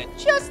really good,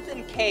 just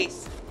in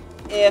case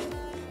if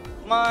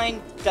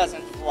mine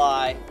doesn't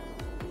fly.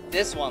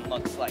 This one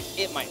looks like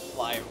it might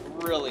fly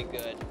really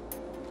good.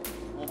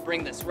 We'll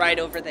bring this right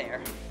over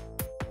there.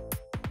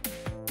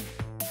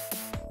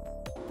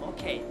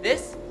 Okay,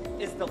 this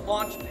is the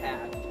launch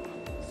pad.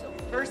 So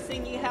first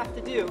thing you have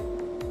to do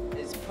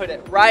is put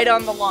it right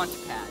on the launch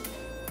pad.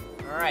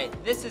 All right,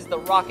 this is the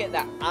rocket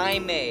that I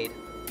made.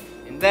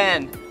 And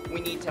then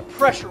we need to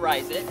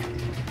pressurize it.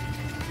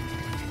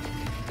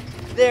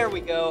 There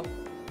we go.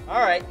 All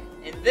right,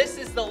 and this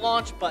is the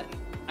launch button.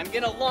 I'm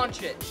gonna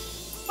launch it.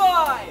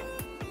 5,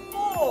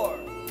 4,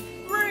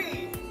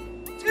 3,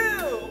 2,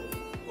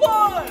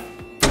 1.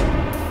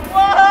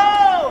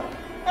 Whoa!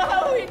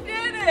 Oh, we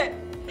did it!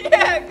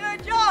 Yeah,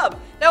 good job!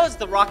 That was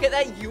the rocket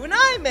that you and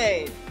I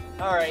made.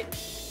 All right,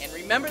 and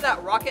remember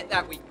that rocket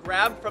that we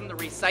grabbed from the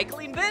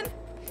recycling bin?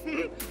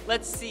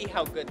 Let's see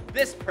how good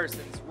this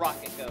person's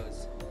rocket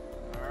goes.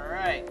 All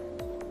right.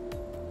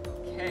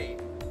 Okay.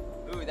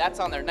 Ooh, that's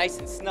on there nice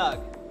and snug.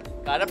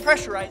 Gotta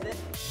pressurize it.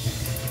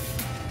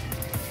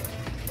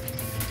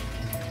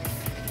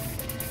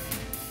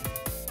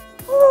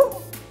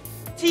 Woo!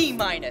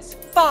 T-minus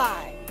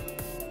 5,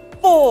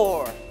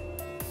 4,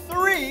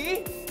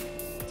 3,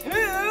 2,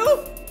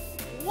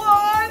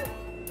 1,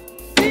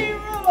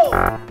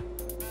 0.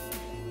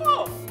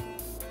 Oh.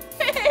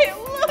 Hey,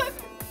 look.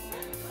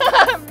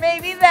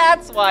 Maybe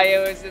that's why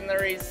it was in the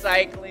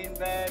recycling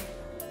bin.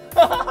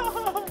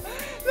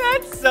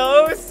 That's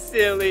so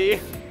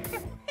silly.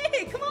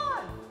 Hey, come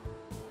on.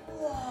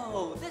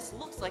 Whoa, this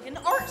looks like an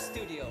art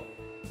studio.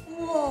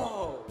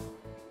 Whoa,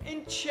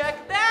 and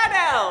check that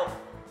out.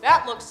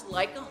 That looks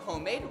like a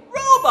homemade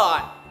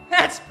robot.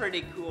 That's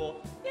pretty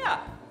cool. Yeah,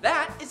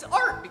 that is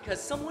art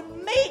because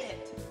someone made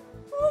it.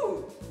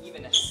 Ooh,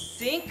 even a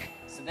sink,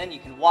 so then you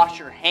can wash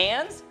your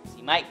hands. So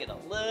you might get a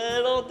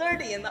little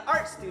dirty in the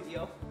art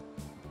studio.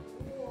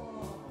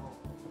 Whoa.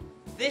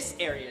 This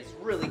area is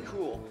really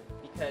cool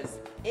because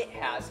it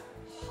has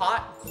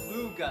hot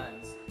glue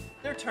guns.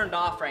 They're turned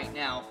off right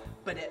now,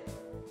 but it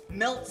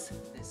melts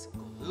this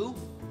glue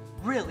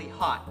really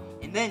hot,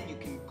 and then you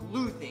can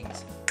glue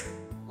things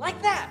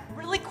like that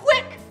really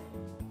quick.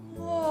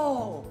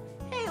 Whoa,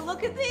 hey,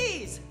 look at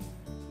these.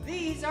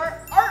 These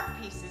are art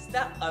pieces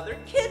that other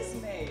kids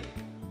made.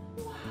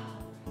 Wow,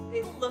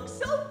 they look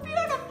so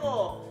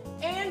beautiful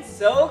and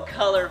so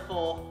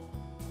colorful.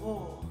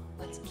 Whoa,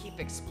 let's keep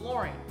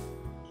exploring.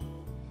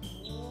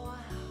 Wow,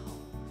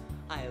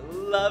 I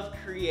love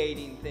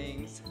creating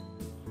things.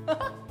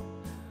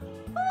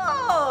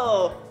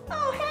 Oh,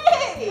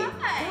 hey!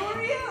 Hi. Who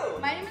are you?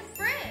 My name is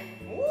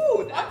Bryn.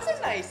 Ooh, that's a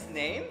nice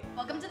name.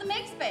 Welcome to the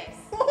Makespace.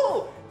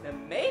 Ooh, the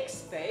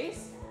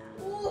Makespace?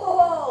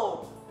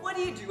 Whoa! What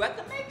do you do at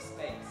the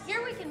Makespace?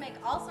 Here we can make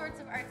all sorts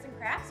of arts and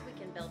crafts. We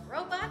can build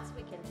robots,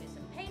 we can do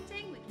some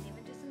painting, we can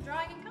even do some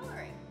drawing and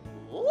coloring.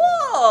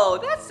 Whoa,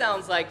 that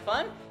sounds like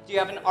fun. Do you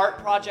have an art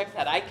project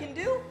that I can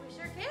do? We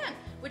sure can.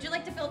 Would you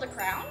like to build a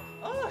crown?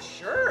 Oh,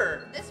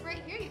 sure. This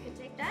right here, you can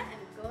take that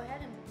and go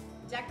ahead and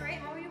decorate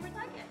how you would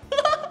like it.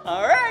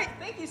 All right,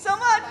 thank you so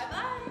much.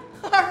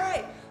 Bye-bye. All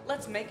right,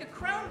 let's make a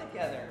crown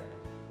together.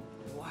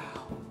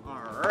 Wow,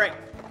 all right.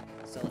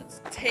 So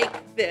let's take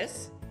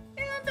this,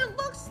 and it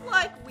looks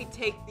like we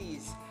take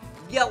these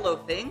yellow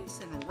things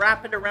and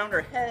wrap it around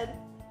her head.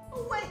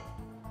 Oh wait,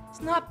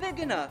 it's not big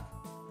enough.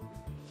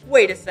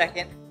 Wait a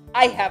second,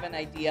 I have an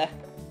idea.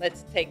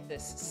 Let's take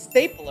this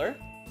stapler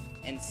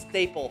and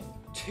staple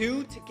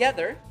 2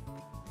 together,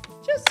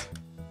 just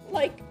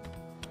like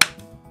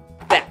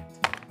that.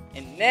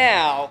 And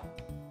now,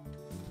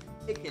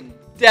 it can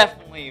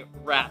definitely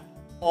wrap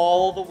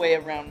all the way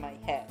around my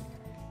head.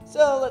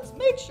 So let's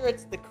make sure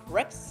it's the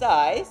correct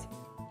size.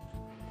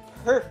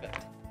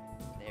 Perfect.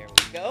 There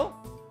we go.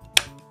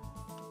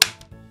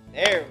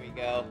 There we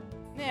go.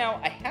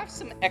 Now I have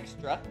some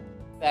extra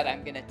that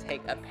I'm gonna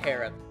take a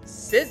pair of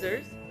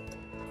scissors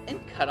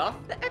and cut off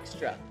the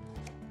extra.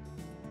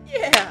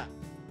 Yeah,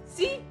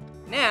 see?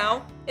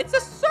 Now it's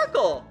a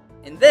circle,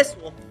 and this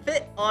will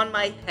fit on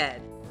my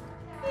head.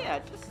 Yeah,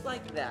 just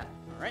like that.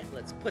 All right,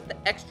 let's put the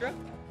extra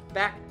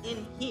back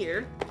in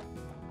here.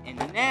 And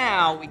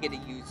now we get to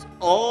use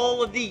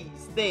all of these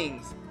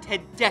things to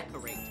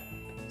decorate.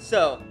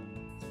 So,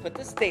 let's put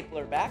the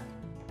stapler back.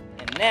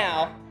 And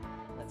now,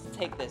 let's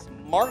take this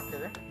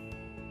marker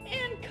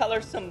and color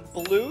some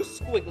blue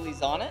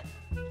squigglies on it.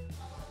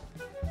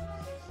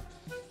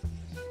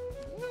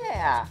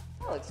 Yeah,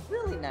 that looks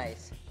really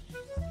nice.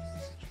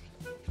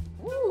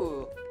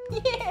 Ooh,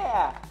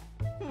 yeah.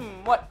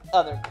 What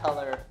other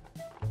color?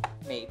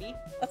 maybe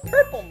a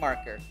purple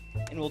marker.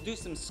 And we'll do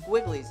some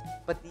squigglies,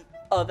 but the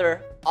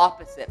other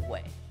opposite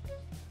way.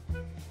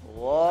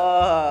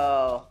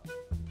 Whoa.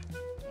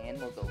 And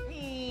we'll go.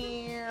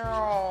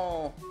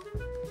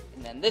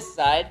 And then this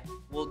side,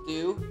 we'll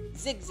do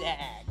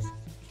zigzags.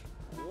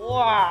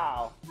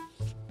 Wow.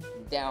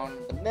 Down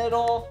the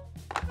middle.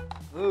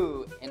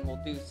 Ooh, and we'll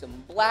do some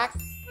black.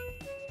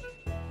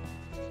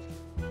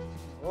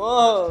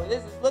 Whoa,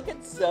 this is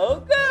looking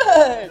so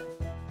good.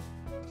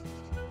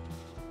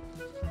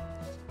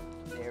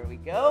 There we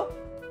go.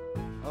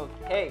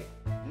 Okay,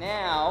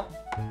 now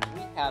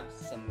we have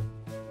some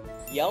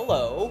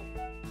yellow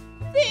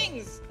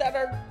things that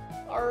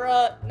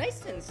are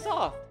nice and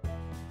soft.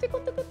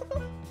 Tickle, tickle,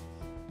 tickle.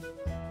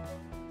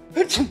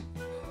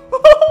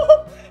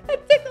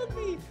 That tickled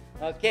me.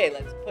 Okay,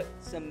 let's put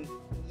some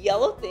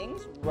yellow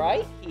things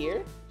right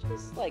here,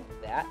 just like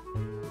that.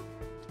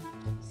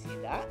 See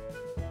that?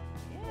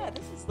 Yeah,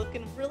 this is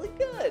looking really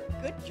good.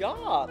 Good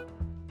job.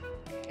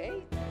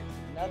 Okay, there's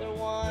another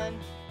one.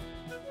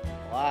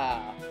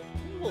 Wow.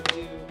 We'll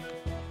do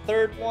a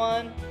third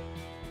one.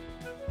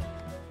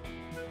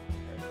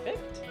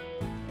 Perfect. There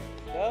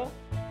we go.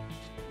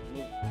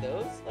 Move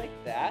those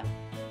like that.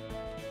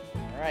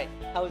 All right,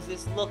 how is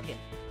this looking?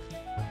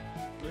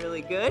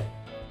 Really good?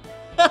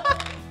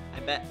 I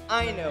bet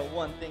I know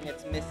one thing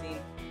it's missing.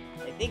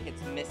 I think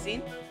it's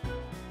missing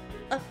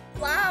a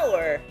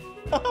flower.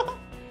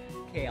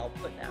 Okay, I'll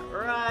put that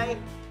right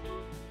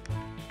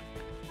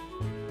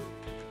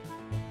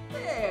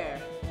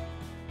there.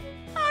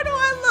 How do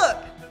I look?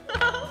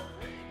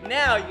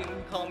 Now you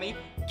can call me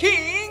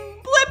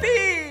King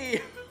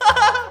Blippi.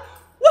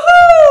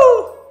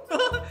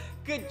 Woohoo!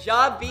 Good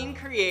job being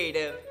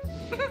creative.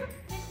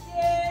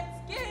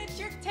 Tickets, get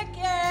your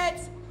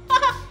tickets.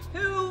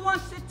 Who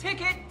wants a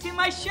ticket to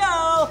my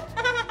show?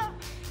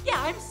 Yeah,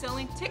 I'm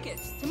selling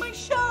tickets to my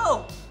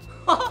show.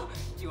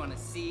 Do you want to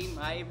see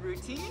my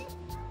routine?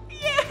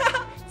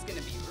 Yeah, it's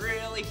gonna be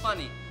really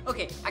funny.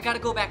 Okay, I gotta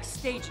go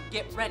backstage and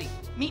get ready.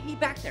 Meet me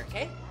back there,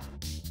 okay?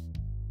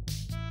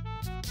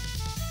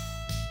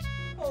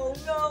 Oh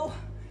no,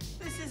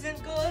 this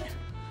isn't good.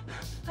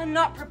 I'm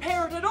not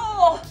prepared at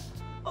all.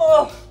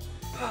 Oh,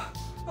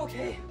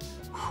 okay.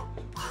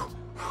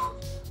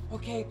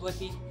 Okay,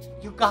 Blippi,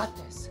 you got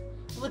this.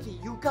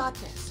 Blippi, you got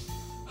this.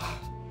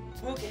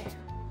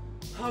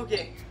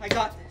 Okay, I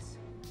got this.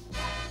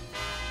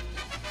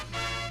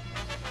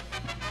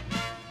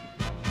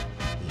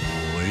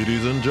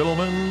 Ladies and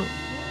gentlemen,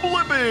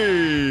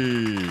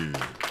 Blippi!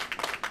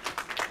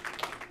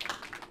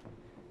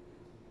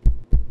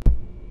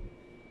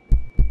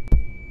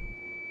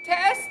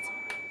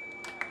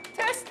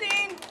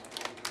 Testing.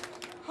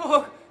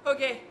 Oh,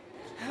 okay.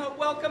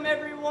 Welcome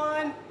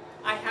everyone.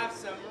 I have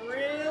some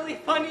really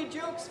funny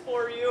jokes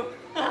for you.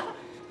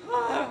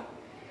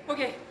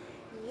 Okay,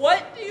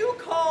 what do you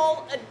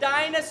call a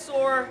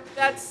dinosaur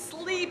that's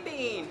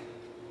sleeping?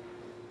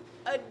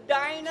 A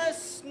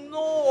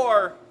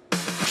dinosaur.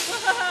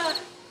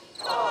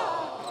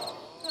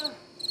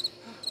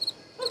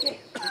 Okay,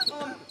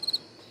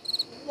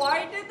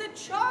 why did the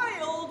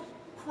child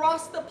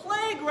cross the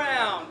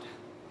playground?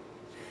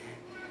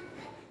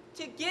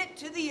 To get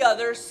to the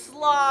other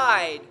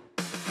slide.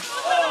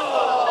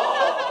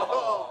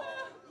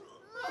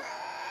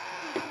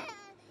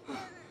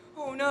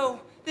 Oh no,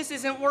 this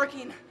isn't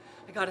working.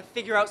 I gotta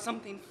figure out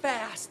something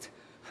fast.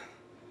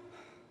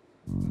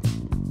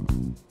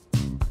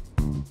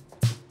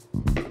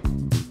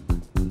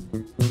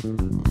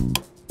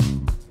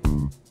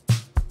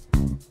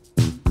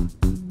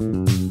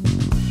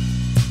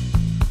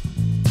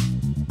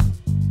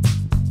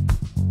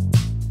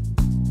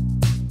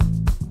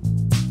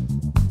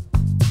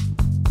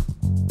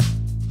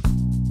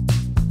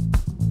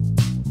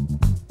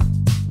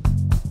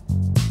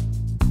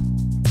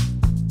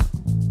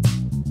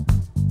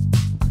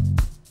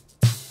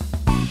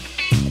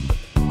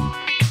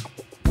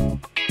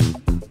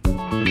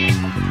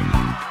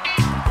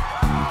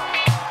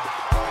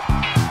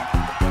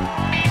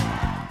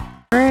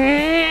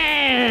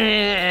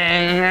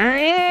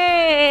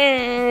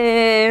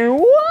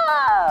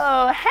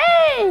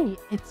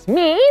 It's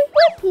me,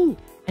 Blippi,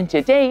 and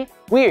today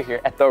we're here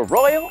at the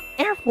Royal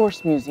Air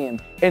Force Museum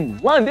in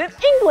London,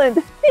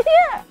 England.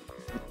 Yeah!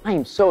 I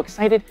am so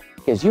excited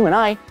because you and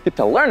I get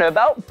to learn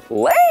about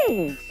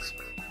planes.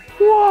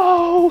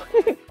 Whoa!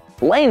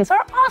 Planes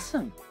are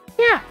awesome.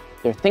 Yeah,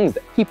 they're things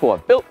that people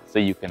have built so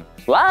you can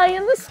fly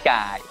in the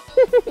sky.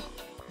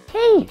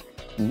 Hey,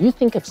 can you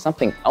think of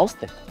something else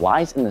that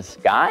flies in the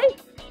sky?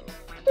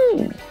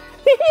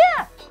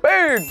 Yeah,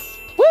 birds.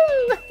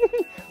 Woo!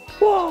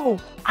 Whoa,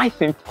 I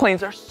think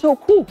planes are so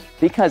cool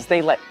because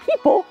they let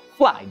people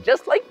fly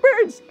just like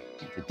birds.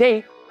 And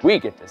today, we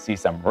get to see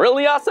some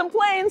really awesome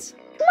planes.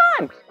 Come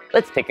on,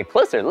 let's take a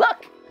closer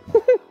look.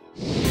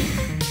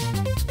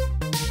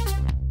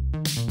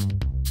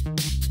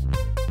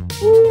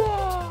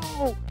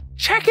 Whoa,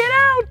 check it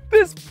out.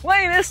 This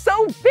plane is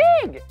so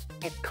big.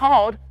 It's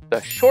called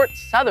the Short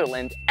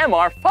Sutherland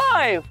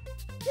MR5.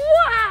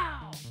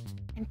 Wow,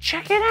 and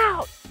check it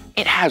out.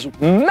 it has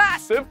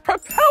massive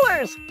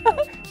propellers.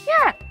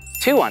 Yeah,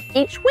 2 on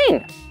each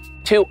wing.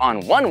 2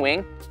 on one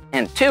wing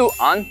and 2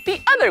 on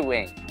the other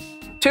wing.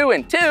 2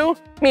 and 2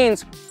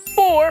 means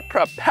 4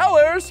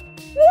 propellers.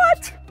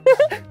 What?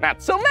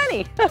 Not so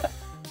many.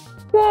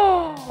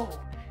 Whoa.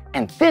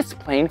 And this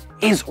plane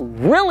is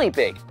really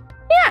big.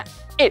 Yeah,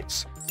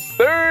 it's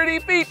 30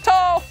 feet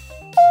tall.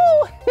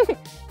 Ooh.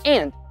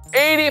 And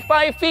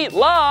 85 feet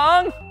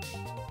long.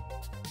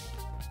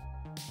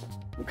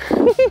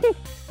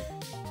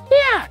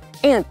 Yeah,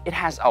 and it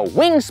has a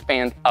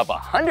wingspan of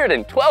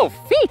 112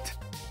 feet.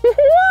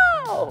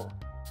 Whoa!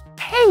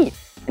 Hey,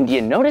 and do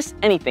you notice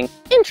anything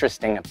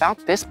interesting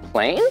about this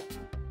plane?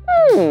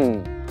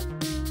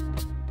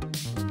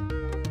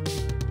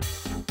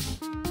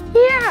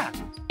 Yeah,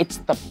 it's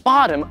the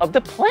bottom of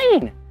the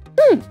plane.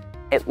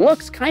 It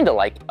looks kind of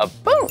like a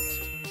boat.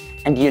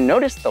 And do you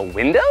notice the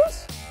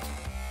windows?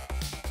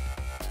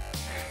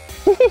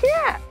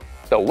 Yeah,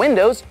 the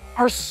windows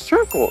are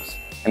circles.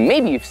 And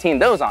maybe you've seen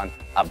those on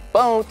a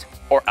boat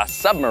or a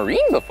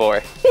submarine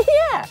before.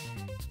 Yeah,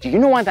 do you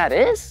know why that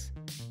is?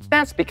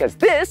 That's because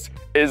this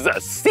is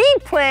a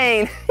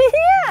seaplane.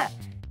 Yeah,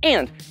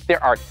 and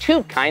there are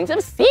 2 kinds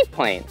of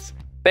seaplanes.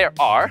 There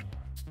are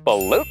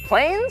float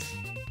planes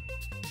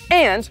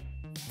and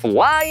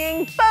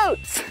flying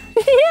boats.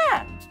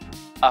 Yeah,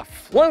 a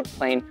float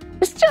plane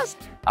is just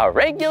a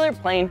regular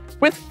plane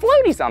with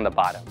floaties on the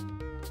bottom.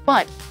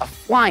 But a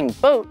flying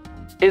boat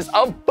is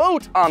a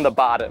boat on the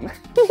bottom.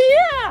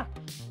 Yeah!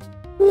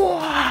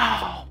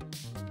 Wow!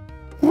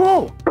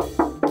 Whoa!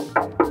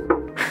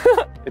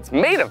 It's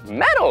made of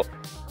metal.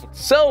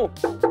 It's so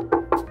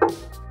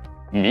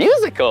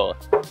musical.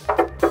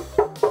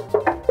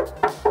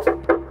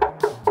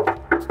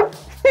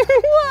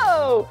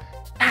 Whoa!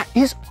 That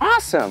is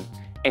awesome.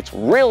 It's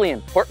really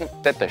important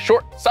that the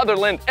short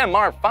Sutherland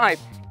MR5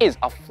 is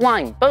a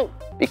flying boat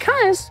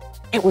because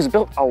it was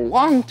built a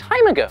long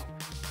time ago.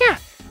 Yeah,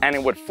 and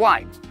it would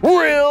fly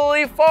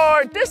really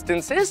far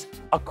distances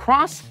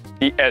across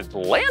the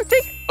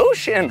Atlantic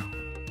Ocean.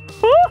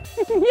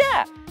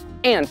 Yeah,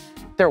 and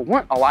there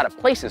weren't a lot of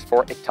places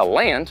for it to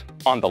land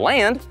on the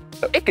land,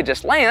 so it could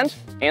just land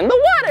in the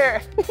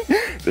water.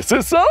 This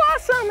is so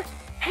awesome.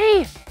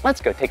 Hey, let's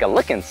go take a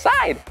look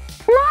inside.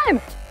 Come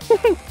on.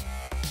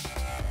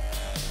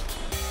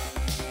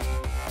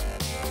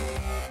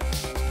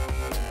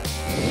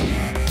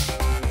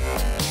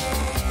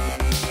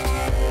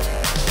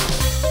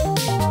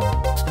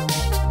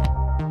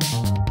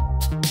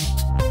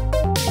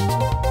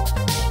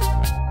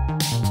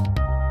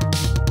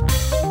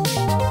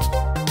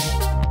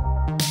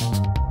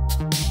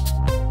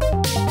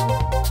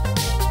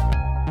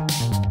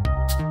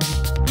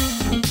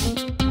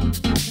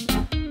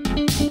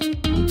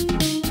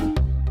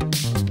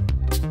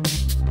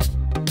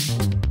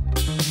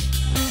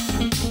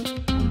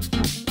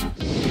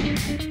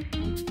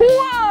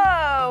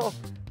 Whoa!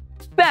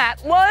 That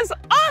was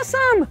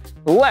awesome!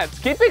 Let's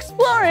keep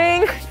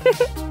exploring!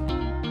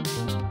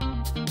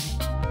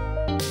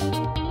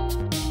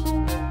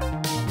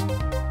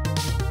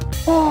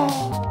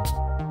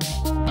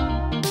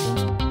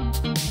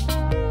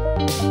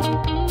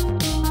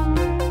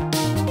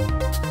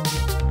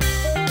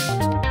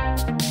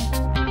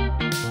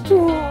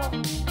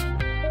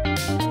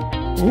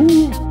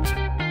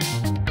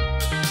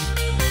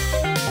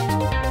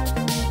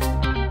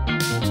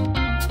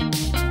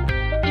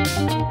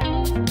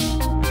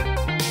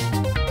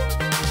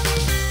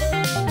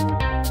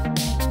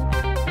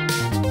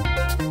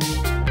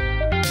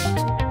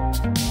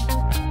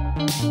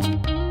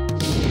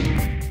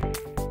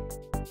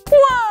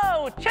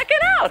 Whoa, check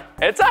it out!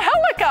 It's a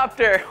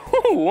helicopter!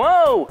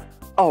 Whoa,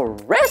 a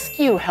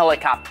rescue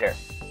helicopter.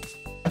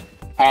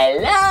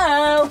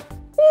 Hello!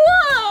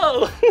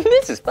 Whoa,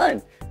 this is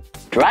fun.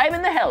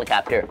 Driving the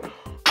helicopter.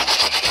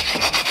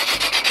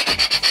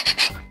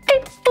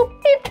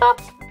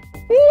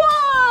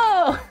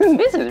 Whoa,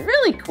 this is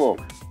really cool.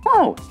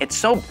 Whoa, it's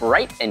so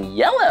bright and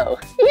yellow.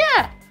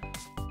 Yeah.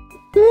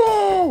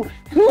 Whoa,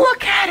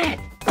 look at it.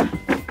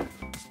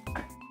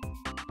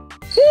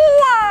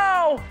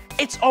 Wow,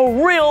 it's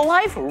a real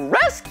life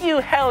rescue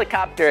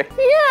helicopter.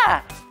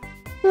 Yeah.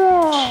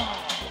 Whoa,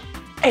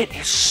 it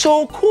is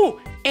so cool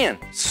and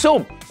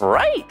so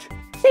bright.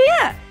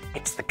 Yeah,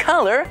 it's the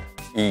color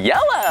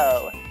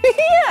yellow.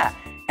 Yeah,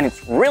 and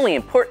it's really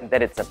important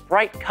that it's a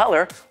bright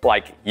color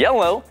like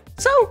yellow,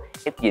 so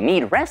if you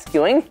need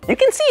rescuing, you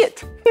can see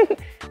it.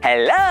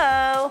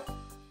 Hello.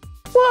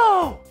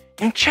 Whoa,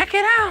 and check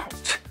it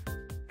out.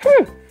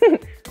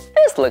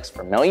 This looks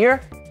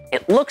familiar.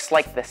 It looks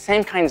like the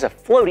same kinds of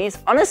floaties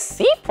on a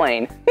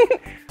seaplane.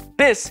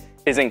 This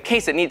is in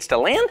case it needs to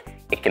land,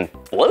 it can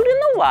float in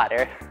the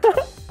water.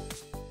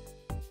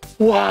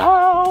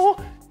 Wow,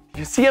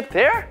 you see up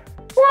there?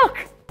 Look,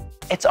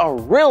 it's a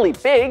really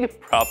big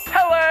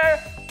propeller.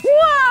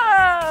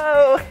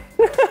 Whoa!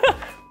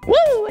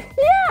 Woo,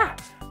 yeah!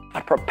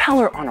 A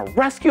propeller on a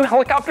rescue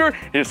helicopter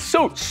is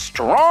so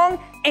strong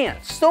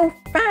and so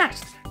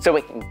fast, so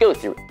it can go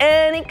through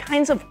any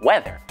kinds of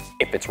weather.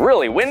 If it's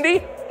really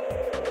windy,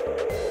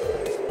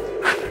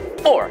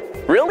 or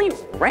really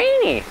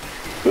rainy.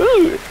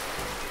 Ooh.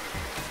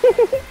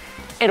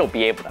 It'll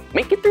be able to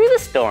make it through the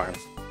storm.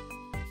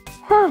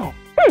 Wow,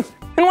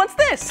 and what's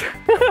this?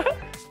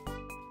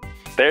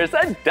 There's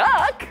a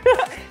duck.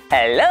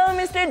 Hello,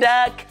 Mr.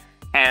 Duck.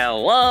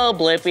 Hello,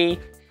 Blippi.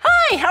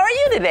 Hi, how are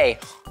you today?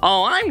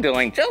 Oh, I'm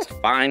doing just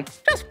fine,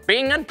 just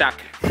being a duck.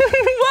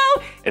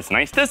 Well, it's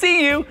nice to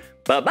see you.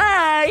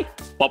 Bye-bye.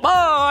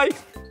 Bye-bye.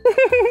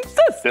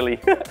 So silly.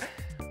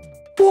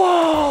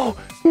 Whoa,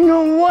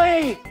 no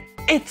way.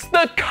 It's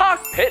the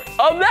cockpit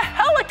of the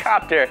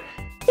helicopter.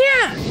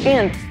 Yeah,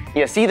 and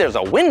you see there's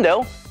a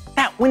window.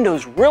 That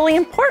window's really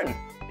important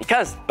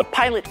because the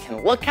pilot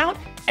can look out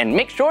and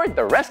make sure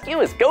the rescue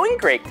is going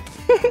great.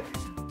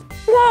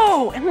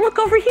 Whoa, and look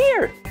over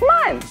here. Come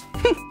on.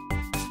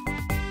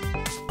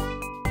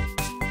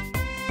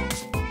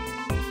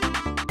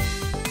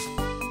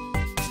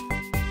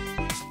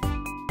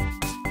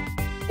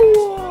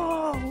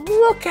 Whoa,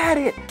 look at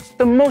it.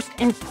 The most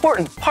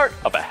important part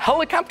of a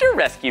helicopter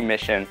rescue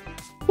mission.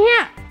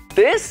 Yeah,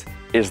 this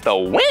is the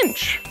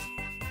winch.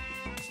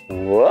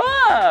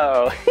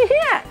 Whoa,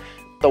 yeah.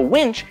 The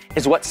winch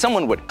is what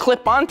someone would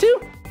clip onto.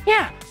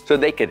 Yeah, so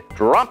they could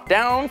drop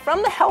down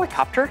from the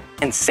helicopter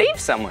and save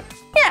someone.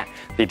 Yeah,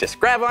 they just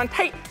grab on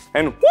tight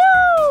and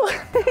whoa,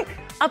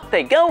 up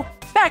they go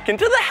back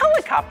into the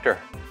helicopter.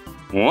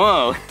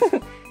 Whoa,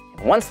 and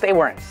once they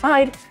were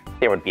inside,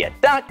 there would be a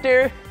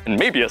doctor and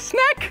maybe a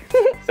snack,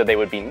 so they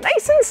would be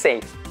nice and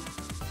safe.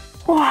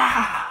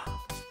 Wow,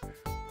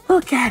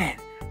 look at it.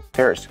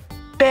 There's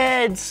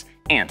beds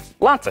and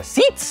lots of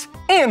seats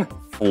and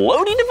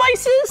floaty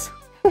devices.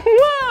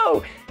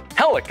 Whoa,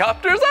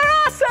 helicopters are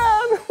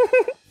awesome.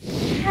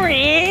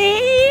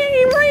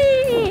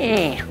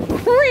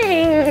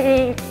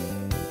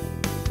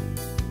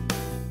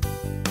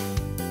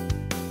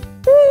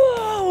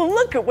 Whoa,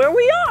 look at where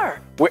we are.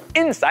 We're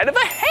inside of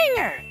a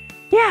hangar.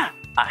 Yeah,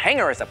 a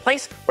hangar is a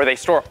place where they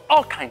store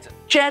all kinds of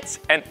jets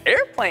and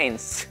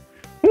airplanes.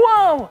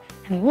 Whoa,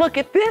 and look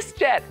at this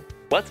jet.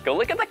 Let's go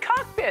look at the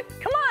cockpit.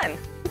 Come on.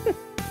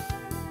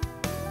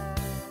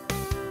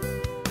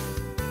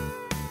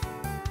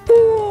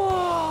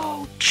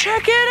 Whoa,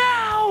 check it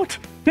out.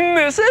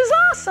 This is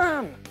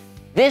awesome.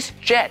 This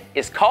jet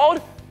is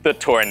called the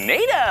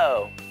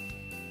Tornado.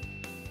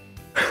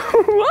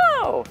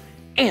 Whoa,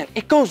 and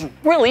it goes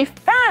really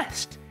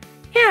fast.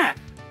 Yeah,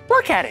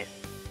 look at it.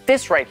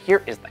 This right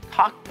here is the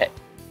cockpit.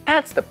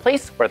 That's the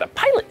place where the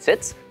pilot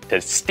sits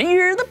to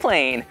steer the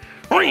plane.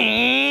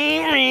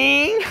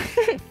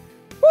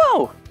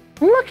 Whoa,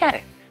 look at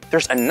it.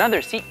 There's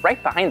another seat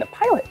right behind the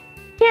pilot.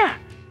 Yeah,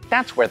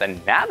 that's where the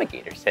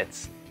navigator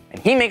sits. And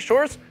he makes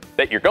sure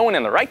that you're going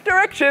in the right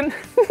direction.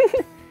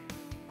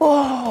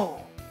 Whoa,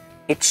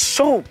 it's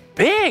so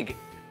big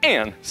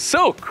and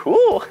so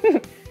cool.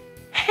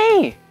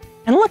 Hey,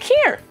 and look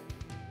here. It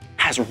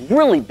has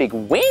really big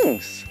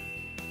wings.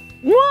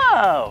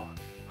 Whoa,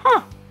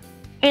 huh.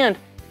 And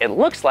it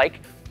looks like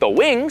the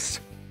wings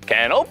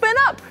can open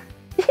up.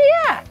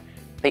 Yeah,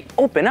 they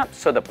open up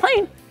so the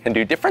plane can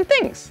do different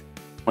things.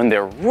 When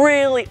they're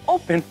really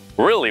open,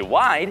 really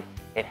wide,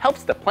 it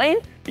helps the plane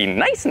be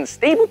nice and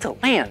stable to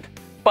land.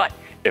 But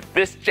if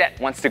this jet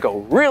wants to go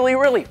really,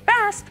 really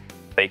fast,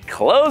 they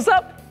close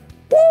up,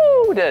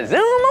 woo, to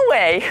zoom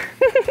away.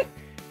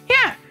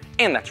 Yeah,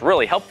 and that's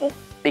really helpful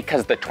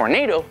because the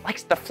Tornado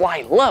likes to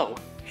fly low.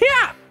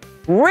 Yeah,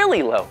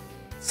 really low,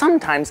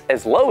 sometimes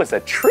as low as a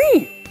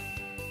tree.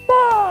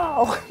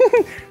 Whoa.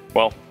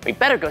 Well, we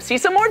better go see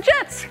some more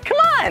jets. Come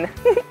on.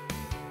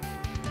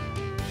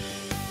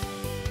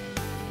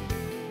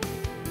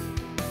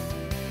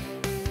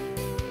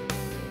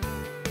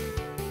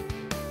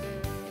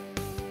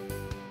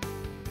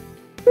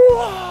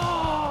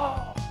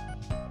 Whoa!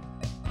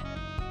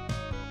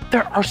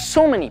 There are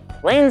so many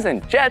planes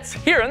and jets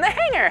here in the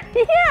hangar.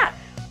 Yeah!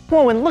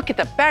 Whoa, and look at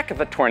the back of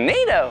the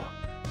Tornado.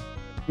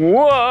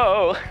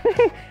 Whoa!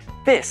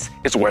 This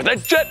is where the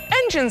jet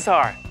engines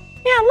are.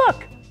 Yeah,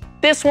 look.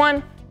 This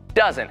one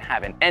doesn't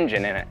have an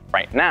engine in it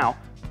right now.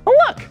 Oh,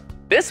 look,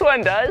 this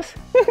one does.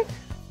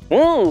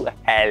 Ooh,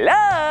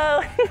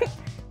 hello.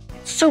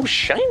 It's so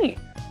shiny.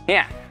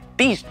 Yeah,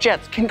 these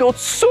jets can go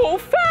so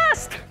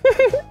fast.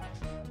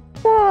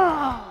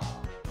 Whoa.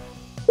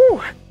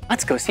 Ooh,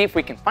 let's go see if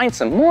we can find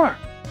some more.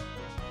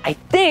 I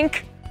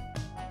think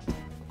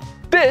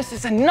this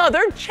is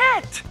another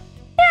jet.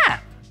 Yeah,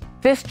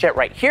 this jet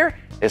right here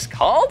is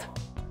called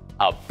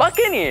a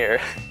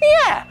Buccaneer.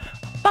 Yeah,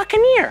 a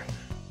Buccaneer.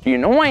 Do you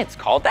know why it's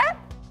called that?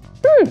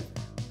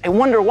 I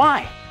wonder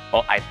why.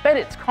 Well, I bet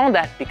it's called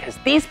that because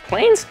these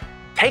planes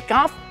take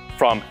off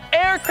from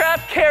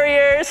aircraft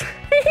carriers.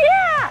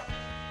 Yeah!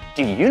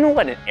 Do you know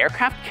what an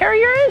aircraft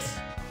carrier is?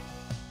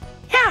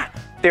 Yeah,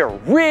 they're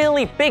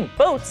really big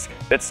boats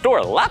that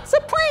store lots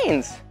of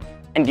planes.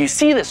 And do you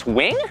see this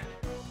wing?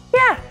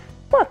 Yeah,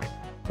 look,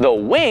 the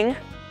wing,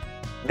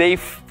 they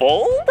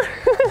fold.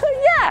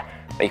 Yeah,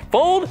 they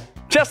fold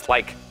just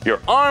like your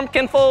arm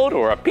can fold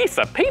or a piece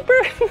of paper.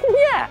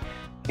 Yeah,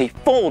 they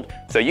fold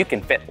so you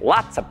can fit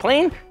lots of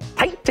plane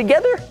tight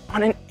together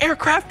on an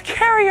aircraft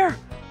carrier.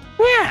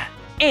 Yeah,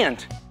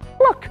 and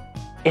look,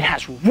 it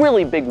has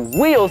really big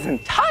wheels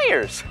and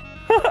tires.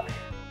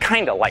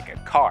 Kinda like a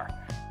car,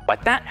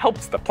 but that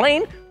helps the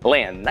plane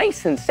land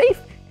nice and safe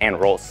and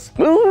roll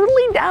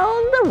smoothly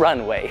down the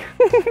runway.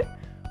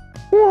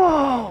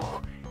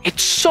 Whoa,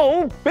 it's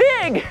so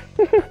big.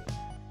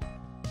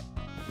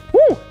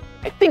 Woo,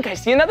 I think I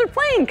see another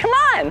plane, come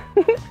on.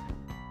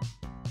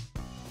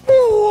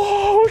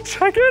 Whoa,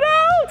 check it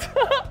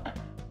out.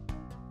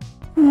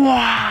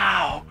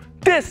 Wow,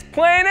 this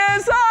plane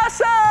is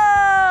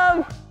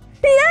awesome.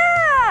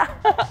 Yeah.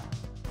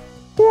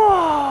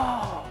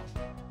 Whoa.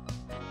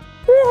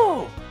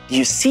 Whoa, do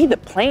you see the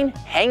plane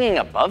hanging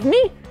above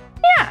me?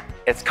 Yeah,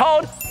 it's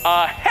called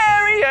a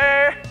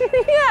Harrier.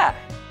 Yeah,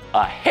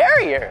 a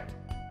Harrier.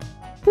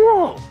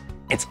 Whoa,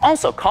 it's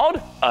also called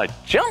a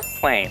jump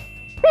plane.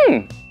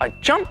 A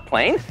jump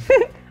plane?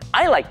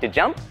 I like to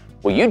jump.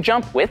 Will you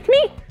jump with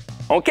me?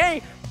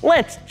 Okay,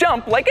 let's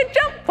jump like a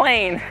jump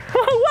plane.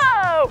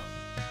 Whoa!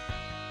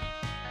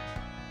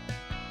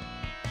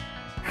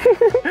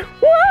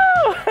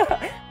 Whoa!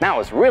 That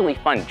was really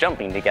fun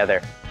jumping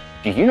together.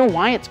 Do you know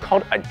why it's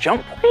called a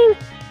jump plane?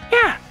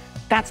 Yeah,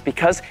 that's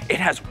because it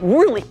has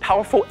really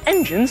powerful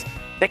engines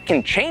that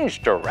can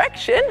change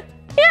direction.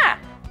 Yeah,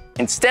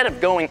 instead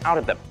of going out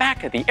of the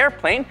back of the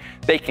airplane,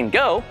 they can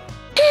go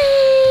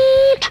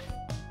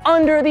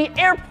under the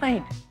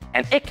airplane,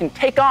 and it can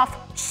take off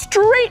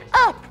straight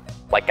up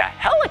like a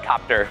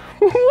helicopter.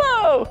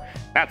 Whoa,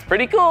 that's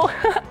pretty cool.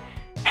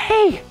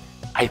 Hey,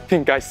 I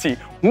think I see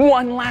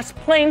one last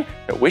plane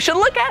that we should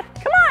look at.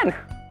 Come on.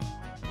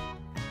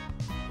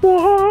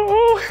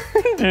 Whoa,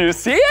 do you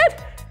see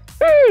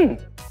it?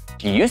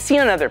 Do you see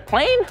another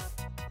plane?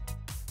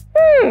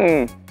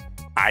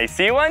 I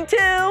see one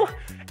too.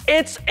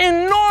 It's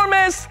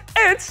enormous,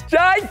 it's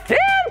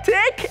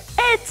gigantic.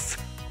 It's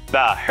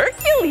the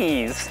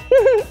Hercules.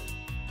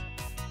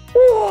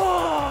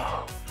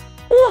 Whoa,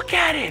 look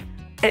at it.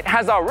 It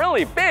has a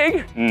really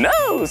big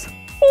nose.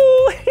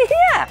 Ooh,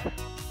 yeah,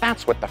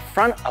 that's what the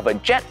front of a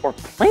jet or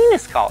plane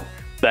is called,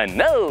 the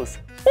nose.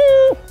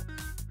 Ooh.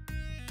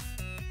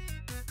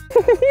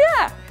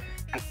 Yeah,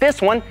 and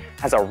this one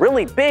has a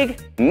really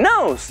big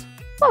nose.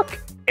 Look,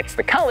 it's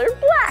the color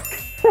black.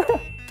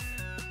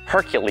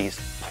 Hercules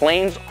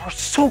planes are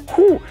so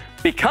cool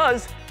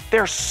because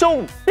they're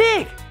so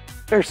big.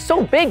 They're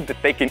so big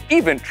that they can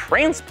even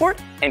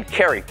transport and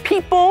carry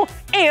people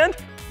and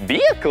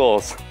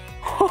vehicles.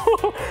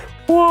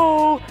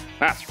 Whoa,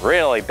 that's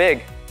really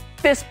big.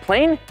 This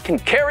plane can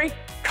carry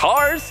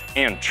cars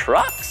and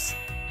trucks.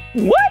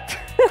 What?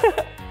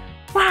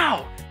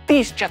 Wow.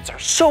 These jets are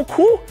so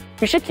cool,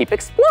 we should keep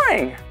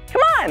exploring.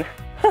 Come on.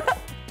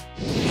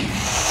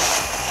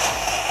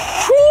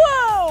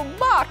 Whoa,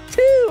 Mach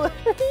 2.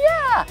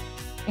 Yeah,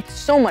 it's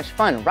so much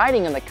fun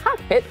riding in the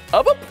cockpit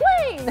of a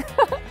plane.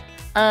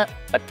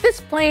 But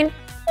this plane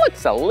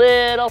looks a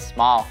little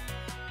small.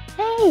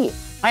 Hey,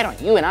 why don't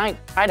you and I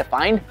try to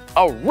find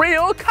a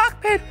real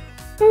cockpit?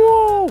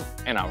 Whoa,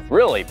 and a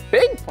really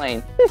big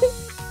plane.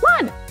 Come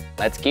on,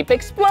 let's keep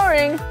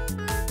exploring.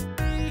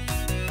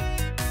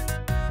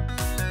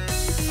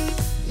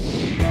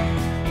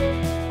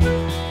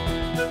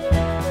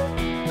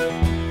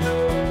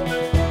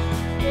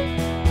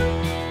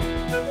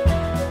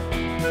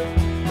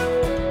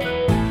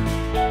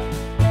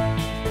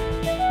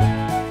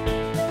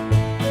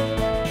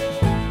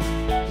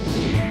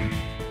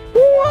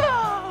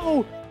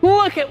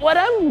 Look at what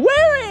I'm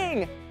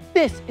wearing!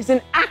 This is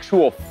an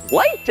actual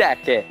flight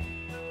jacket.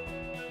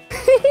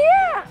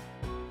 Yeah!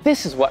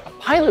 This is what a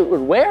pilot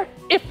would wear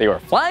if they were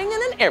flying in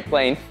an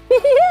airplane.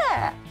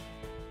 Yeah!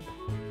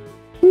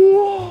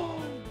 Whoa!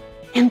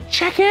 And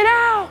check it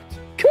out!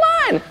 Come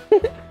on!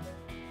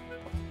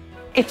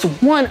 It's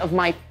one of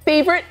my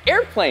favorite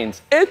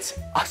airplanes. It's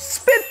a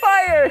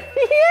Spitfire!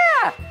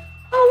 Yeah!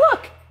 Oh,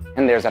 look!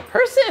 And there's a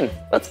person.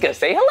 Let's go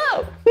say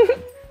hello.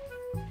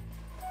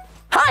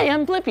 Hi,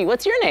 I'm Blippi.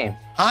 What's your name?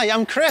 Hi,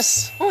 I'm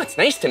Chris. Oh, it's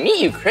nice to meet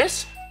you,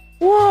 Chris.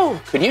 Whoa,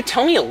 could you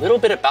tell me a little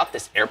bit about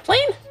this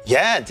airplane?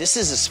 Yeah, this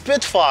is a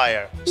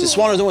Spitfire. This is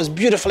one of the most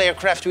beautiful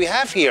aircraft we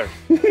have here.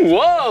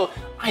 Whoa,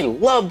 I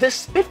love this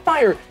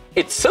Spitfire.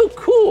 It's so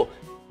cool.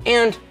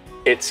 And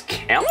it's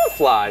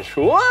camouflage.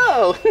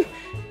 Whoa.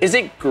 Is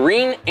it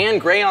green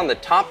and gray on the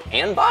top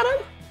and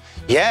bottom?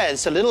 Yeah,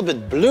 it's a little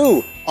bit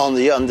blue on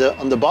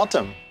the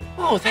bottom.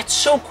 Oh, that's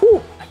so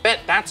cool. I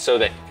bet that's so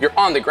that if you're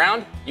on the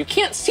ground, you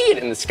can't see it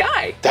in the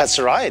sky. That's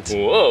right.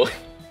 Whoa,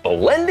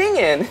 blending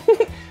in.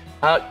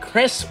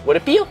 Chris, would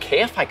it be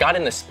okay if I got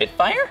in the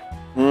Spitfire?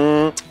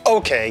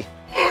 Okay.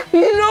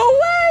 No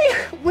way!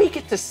 We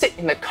get to sit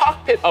in the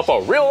cockpit of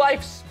a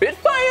real-life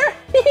Spitfire?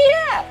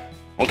 Yeah!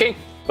 Okay,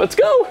 let's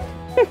go.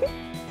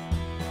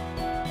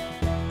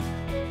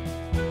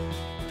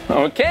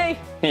 Okay,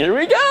 here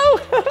we go.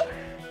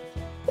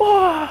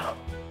 Whoa.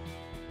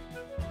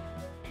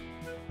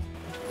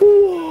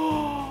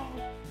 Whoa.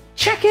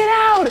 Check it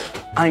out.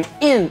 I'm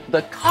in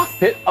the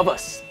cockpit of a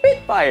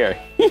Spitfire.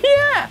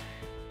 Yeah,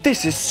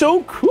 this is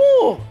so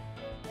cool.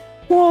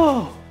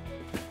 Whoa.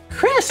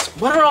 Chris,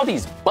 what are all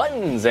these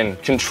buttons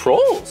and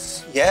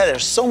controls? Yeah,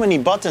 there's so many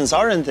buttons,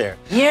 aren't there?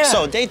 Yeah.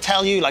 So they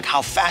tell you like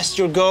how fast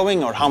you're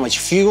going or how much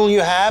fuel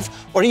you have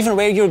or even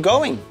where you're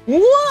going.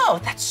 Whoa,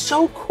 that's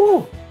so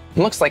cool.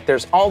 It looks like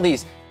there's all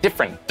these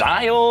different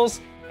dials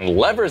and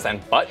levers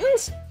and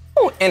buttons.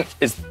 Oh, and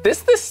is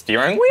this the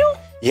steering wheel?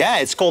 Yeah,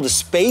 it's called a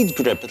spade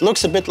grip. It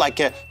looks a bit like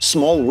a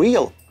small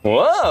wheel.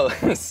 Whoa,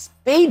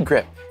 spade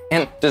grip.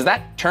 And does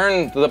that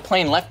turn the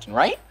plane left and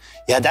right?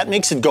 Yeah, that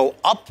makes it go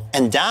up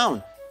and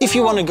down. If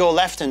you want to go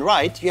left and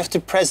right, you have to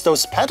press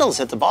those pedals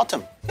at the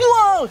bottom.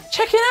 Whoa,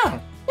 check it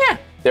out. Yeah,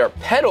 there are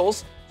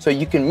pedals so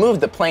you can move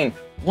the plane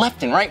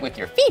left and right with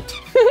your feet.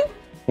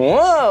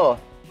 Whoa.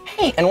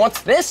 Hey, and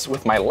what's this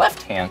with my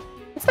left hand?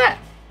 What's that?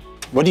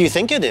 What do you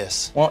think it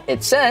is? Well,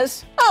 it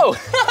says, oh,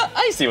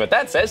 I see what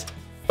that says,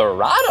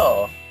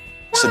 throttle.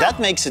 So that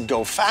makes it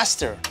go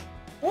faster.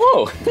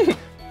 Whoa,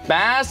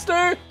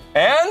 faster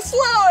and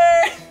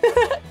slower.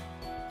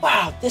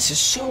 Wow, this is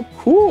so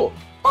cool.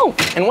 Oh,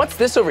 and what's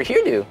this over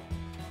here do?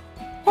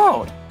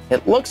 Oh,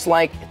 it looks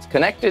like it's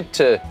connected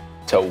to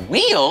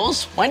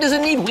wheels. Why does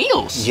it need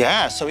wheels?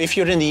 Yeah, so if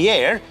you're in the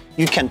air,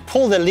 you can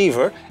pull the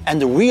lever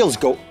and the wheels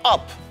go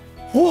up.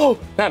 Whoa,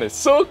 that is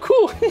so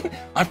cool.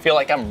 I feel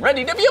like I'm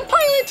ready to be a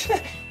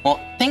pilot. Well,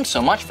 thanks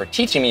so much for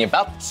teaching me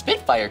about the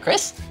Spitfire,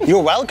 Chris.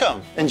 You're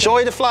welcome.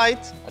 Enjoy the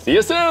flight. I'll see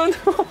you soon.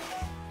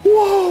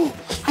 Whoa,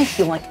 I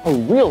feel like a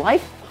real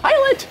life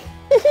pilot.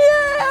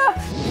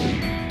 Yeah.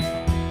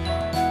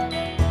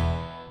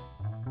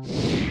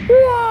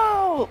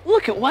 Whoa,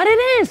 look at what it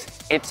is.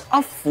 It's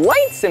a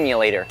flight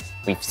simulator.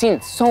 We've seen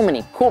so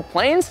many cool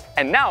planes,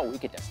 and now we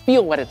get to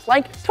feel what it's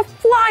like to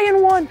fly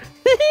in one.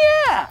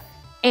 Yeah.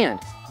 And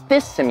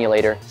this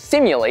simulator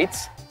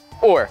simulates,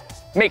 or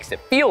makes it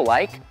feel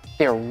like,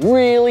 they're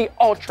really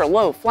ultra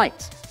low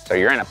flights. So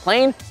you're in a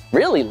plane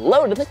really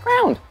low to the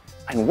ground.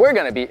 And we're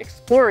gonna be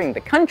exploring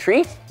the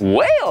country,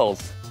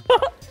 Wales.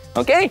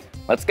 Okay,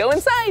 let's go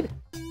inside.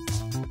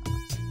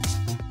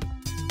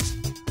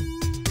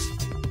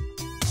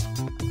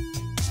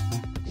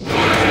 Here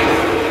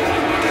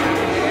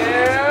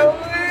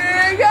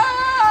we go!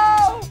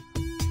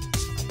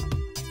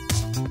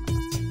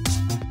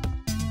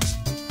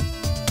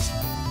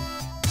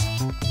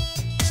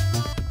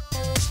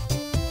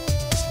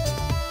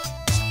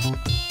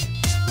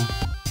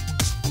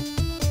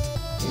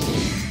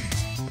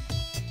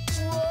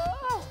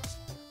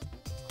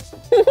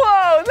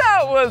 Whoa,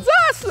 that was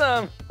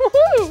awesome!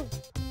 Woohoo!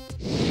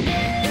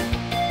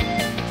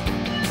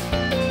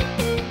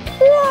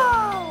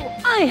 Whoa!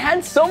 I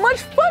had so much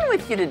fun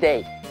with you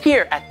today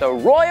here at the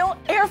Royal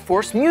Air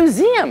Force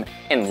Museum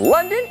in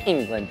London,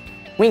 England.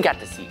 We got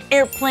to see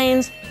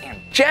airplanes and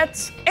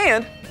jets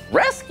and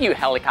rescue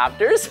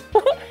helicopters.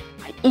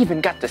 I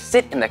even got to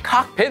sit in the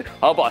cockpit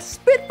of a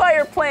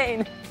Spitfire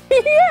plane.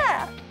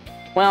 Yeah!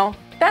 Well,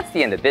 that's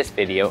the end of this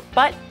video,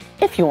 but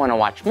if you want to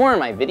watch more of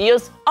my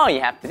videos, all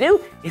you have to do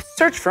is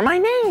search for my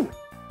name.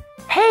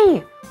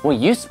 Hey, will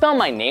you spell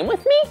my name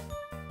with me?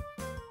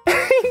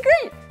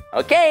 Great.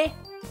 Okay.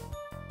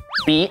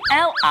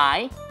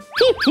 B-L-I-P-P-I,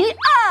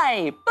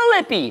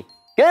 Blippi.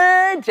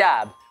 Good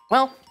job.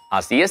 Well,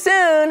 I'll see you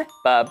soon.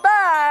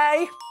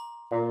 Bye-bye.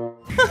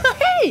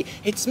 Hey,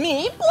 it's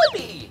me,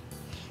 Blippi.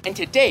 And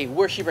today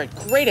we're here at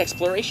Great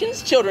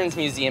Explorations Children's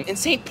Museum in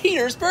St.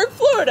 Petersburg,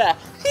 Florida.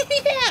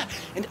 Yeah,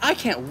 and I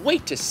can't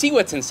wait to see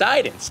what's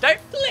inside and start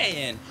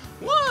playing.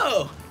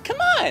 Whoa, come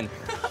on.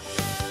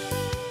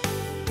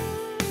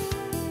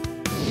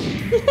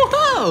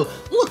 Whoa,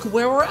 look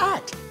where we're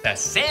at. The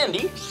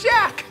Sandy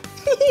Shack.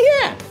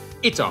 Yeah,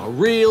 it's a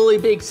really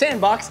big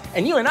sandbox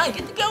and you and I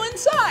get to go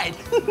inside.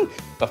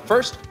 But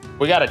first,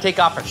 we gotta take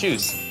off our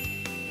shoes.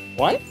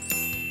 1,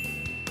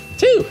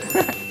 2.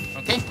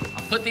 Okay,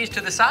 I'll put these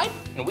to the side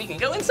and we can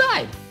go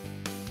inside.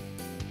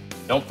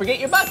 Don't forget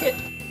your bucket.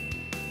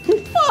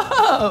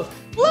 Whoa,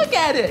 look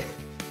at it.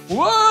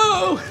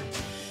 Whoa,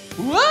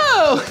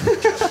 whoa.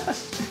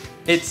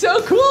 It's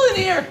so cool in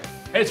here.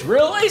 It's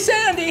really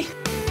sandy.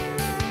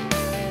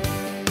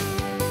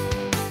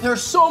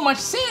 There's so much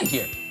sand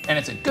here, and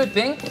it's a good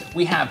thing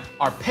we have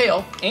our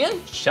pail and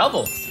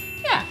shovels.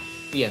 Yeah,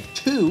 we have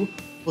 2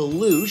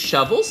 blue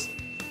shovels.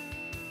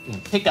 We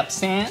can pick up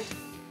sand.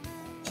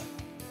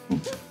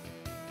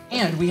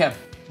 And we have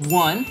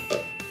 1,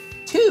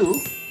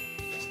 2,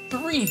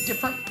 3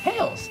 different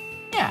pails.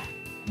 Yeah,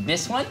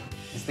 this one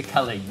is the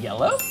color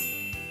yellow.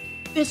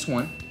 This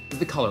one is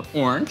the color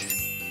orange.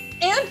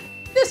 And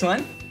this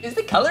one is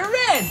the color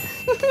red.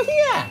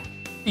 Yeah,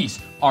 these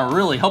are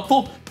really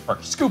helpful for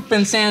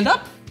scooping sand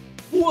up.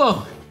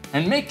 Whoa,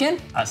 and making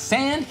a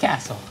sand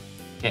castle.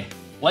 Okay,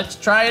 let's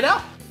try it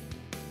out.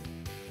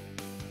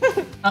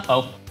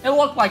 Uh-oh, it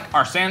looked like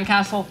our sand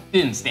castle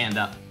didn't stand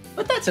up,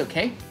 but that's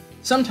okay.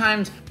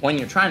 Sometimes when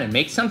you're trying to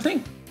make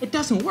something, it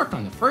doesn't work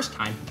on the first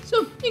time,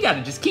 so you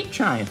gotta just keep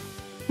trying.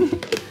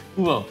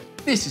 Whoa,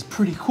 this is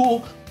pretty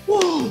cool.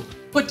 Whoa,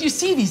 but do you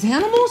see these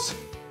animals?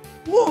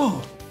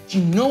 Whoa, do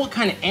you know what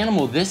kind of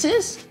animal this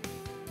is?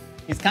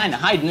 He's kind of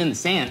hiding in the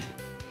sand.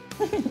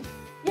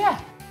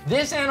 Yeah,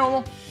 this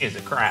animal is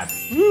a crab.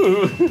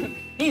 Ooh.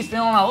 he's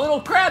feeling a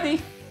little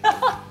crabby.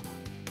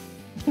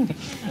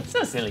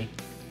 So silly.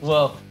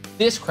 Well,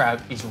 this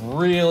crab is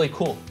really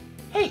cool.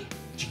 Hey,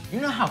 do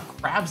you know how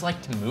crabs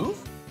like to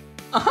move?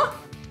 Uh-huh.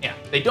 Yeah,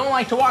 they don't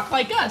like to walk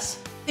like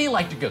us. They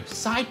like to go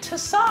side to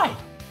side.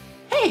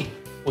 Hey,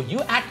 will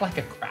you act like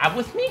a crab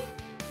with me?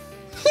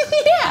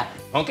 Yeah.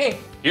 Okay,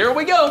 here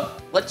we go.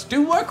 Let's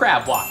do our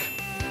crab walk.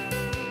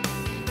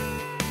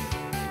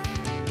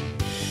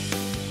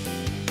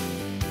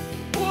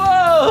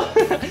 Whoa!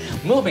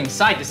 Moving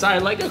side to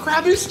side like a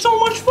crab is so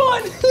much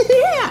fun.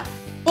 Yeah.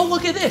 But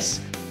look at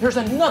this. There's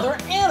another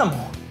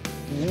animal.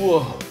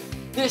 Whoa.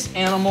 This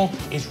animal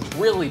is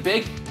really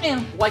big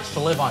and likes to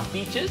live on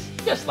beaches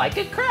just like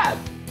a crab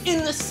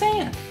in the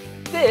sand.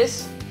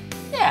 This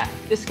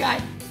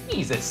guy,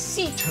 he's a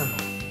sea turtle.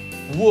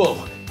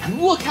 Whoa, and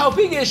look how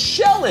big his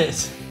shell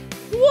is.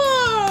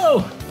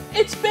 Whoa,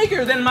 it's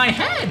bigger than my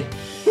head.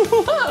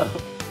 Whoa,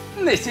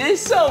 this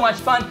is so much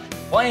fun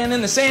playing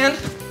in the sand.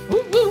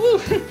 Woo, woo,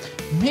 woo.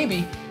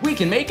 Maybe we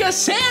can make a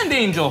sand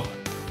angel.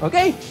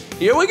 Okay,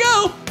 here we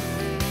go.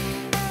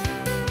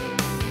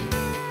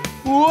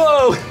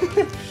 Whoa,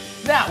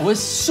 that was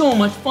so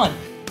much fun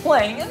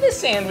playing in the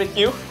sand with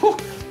you. Whew.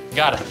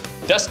 Gotta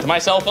dust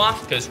myself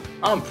off because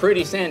I'm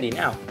pretty sandy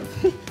now.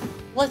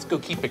 Let's go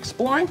keep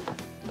exploring,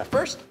 but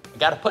first, we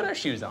gotta put our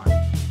shoes on.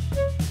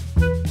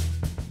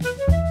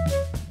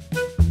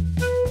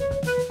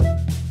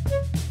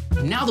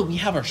 Now that we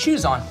have our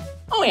shoes on,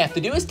 all we have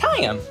to do is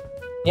tie them.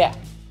 Yeah,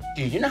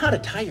 do you know how to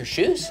tie your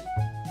shoes?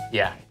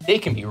 Yeah, they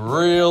can be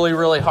really,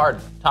 really hard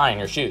tying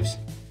your shoes,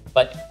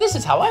 but this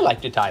is how I like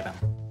to tie them.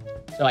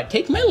 So I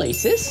take my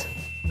laces,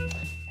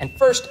 and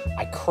first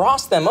I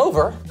cross them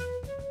over,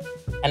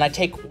 and I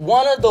take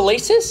one of the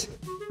laces,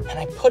 and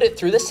I put it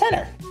through the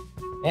center.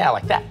 Yeah,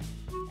 like that.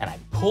 And I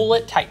pull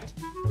it tight.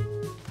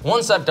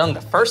 Once I've done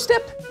the first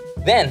step,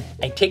 then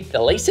I take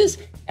the laces,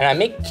 and I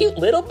make cute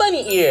little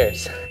bunny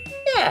ears.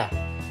 Yeah,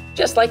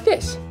 just like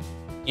this.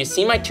 You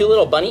see my two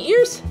little bunny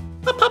ears?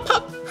 Hop, hop,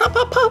 hop, hop,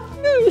 hop, hop.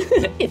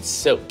 It's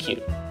so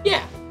cute,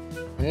 yeah.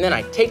 And then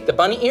I take the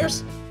bunny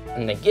ears,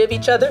 and they give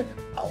each other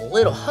a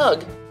little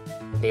hug.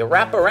 They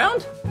wrap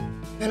around,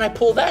 and then I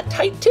pull that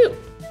tight too.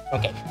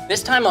 Okay,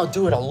 this time I'll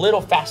do it a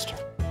little faster.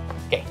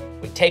 Okay,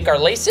 we take our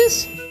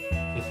laces,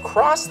 we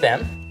cross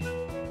them,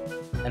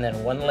 and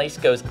then one lace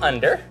goes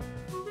under.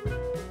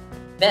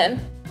 Then,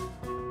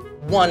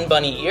 one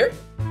bunny ear,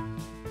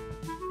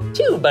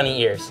 two bunny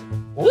ears.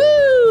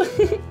 Woo!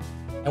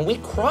 And we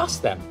cross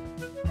them.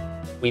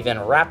 We then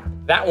wrap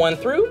that one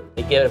through,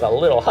 they give it a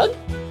little hug,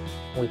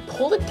 and we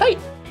pull it tight.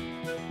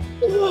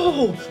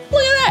 Whoa, look at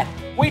that!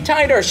 We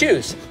tied our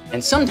shoes.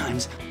 And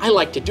sometimes I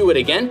like to do it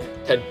again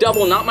to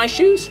double knot my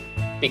shoes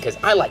because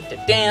I like to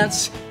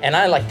dance and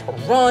I like to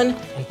run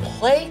and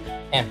play.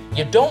 And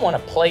you don't want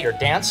to play or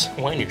dance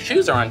when your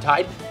shoes are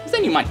untied because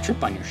then you might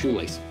trip on your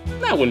shoelace.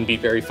 That wouldn't be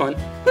very fun.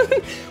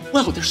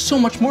 Well, there's so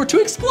much more to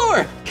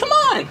explore. Come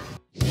on.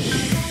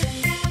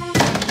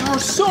 There are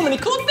so many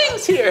cool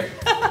things here.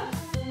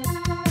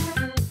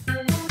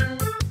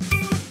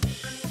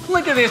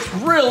 Look at this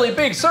really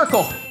big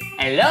circle.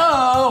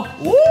 Hello.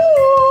 Woo!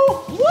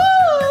 Woo!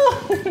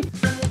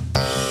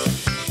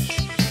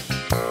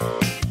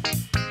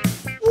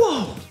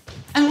 Whoa,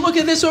 and look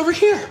at this over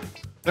here.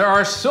 There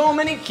are so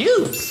many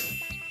cubes.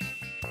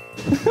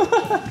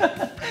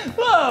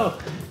 Whoa,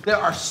 there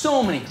are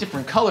so many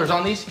different colors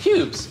on these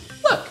cubes.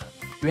 Look,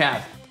 you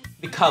have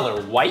the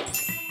color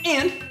white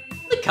and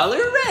the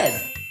color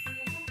red,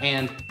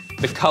 and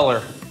the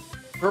color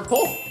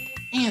purple,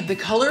 and the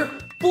color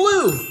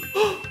blue.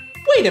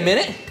 Wait a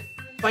minute,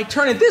 if I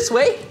turn it this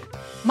way,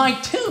 my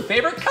two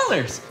favorite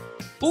colors,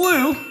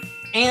 blue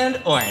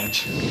and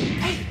orange.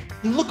 Hey,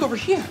 look over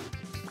here.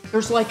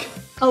 There's like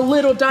a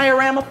little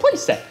diorama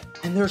playset,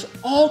 and there's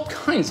all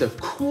kinds of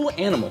cool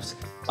animals,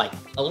 like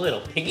a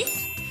little piggy.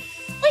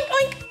 Oink,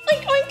 oink,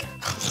 oink,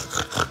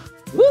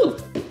 oink. Woo,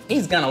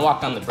 he's gonna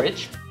walk on the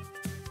bridge.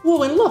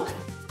 Whoa, and look,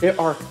 there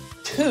are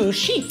two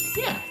sheep.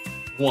 Yeah,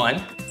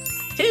 1,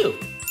 2.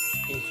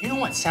 And you know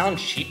what sound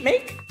sheep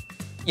make?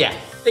 Yeah,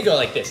 they go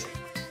like this.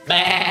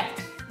 Bah,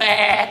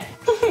 bah.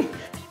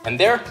 And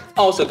they're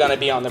also gonna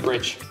be on the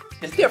bridge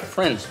because they're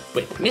friends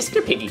with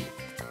Mr. Piggy.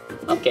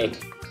 Okay,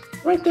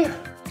 right there.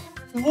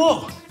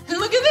 Whoa, and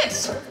look at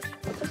this.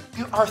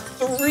 There are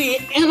 3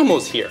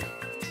 animals here.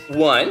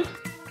 1,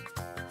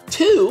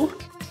 2,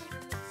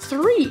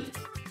 3.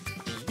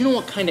 Do you know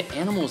what kind of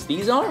animals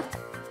these are?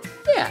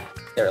 Yeah,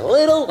 they're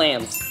little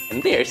lambs,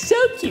 and they're so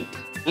cute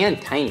and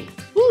tiny.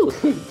 Woo.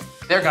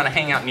 They're gonna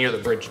hang out near the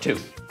bridge too.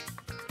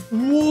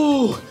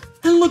 Whoa,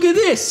 and look at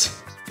this.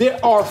 There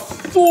are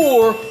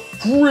 4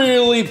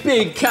 really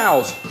big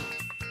cows.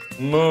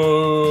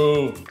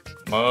 Moo,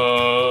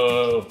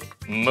 moo,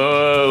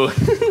 moo.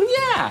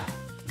 Yeah.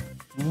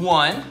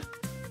 1,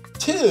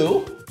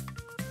 2,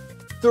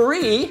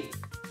 3,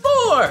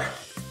 4.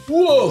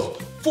 Whoa,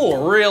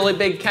 4 really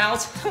big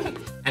cows.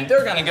 And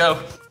they're gonna go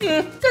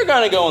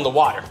in the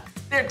water.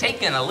 They're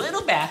taking a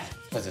little bath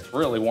because it's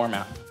really warm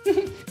out.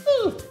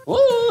 Woo,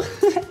 woo,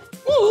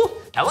 woo.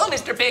 Hello,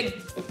 Mr.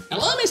 Pig.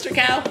 Hello, Mr.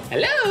 Cow.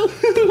 Hello.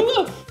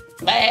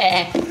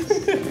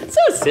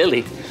 So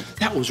silly.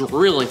 That was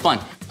really fun,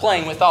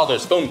 playing with all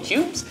those foam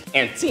cubes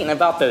and seeing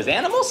about those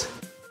animals.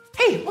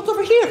 Hey, look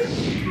over here.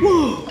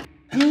 Whoa,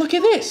 and look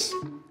at this.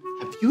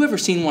 Have you ever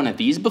seen one of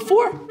these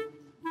before?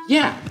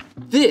 Yeah,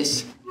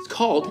 this is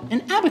called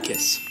an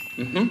abacus.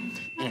 And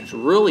it's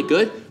really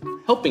good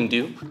helping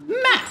do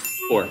math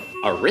or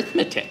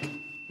arithmetic.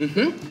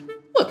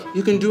 Look,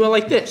 you can do it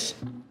like this.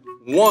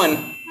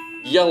 1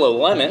 yellow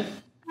lemon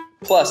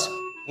plus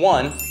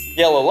 1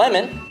 yellow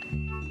lemon.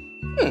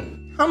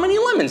 How many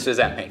lemons does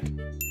that make?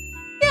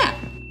 Yeah,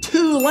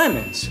 2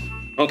 lemons.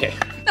 Okay,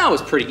 that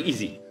was pretty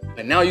easy.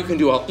 But now you can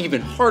do an even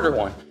harder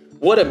one.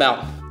 What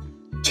about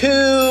 2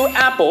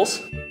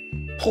 apples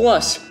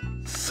plus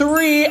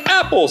 3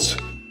 apples?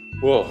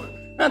 Whoa,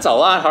 that's a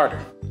lot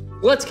harder.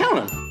 Let's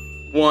count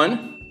them.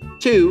 1,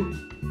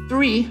 2,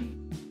 3,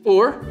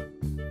 4,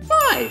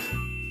 5.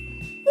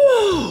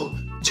 Whoa,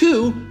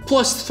 2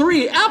 plus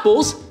 3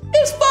 apples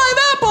is 5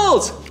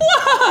 apples.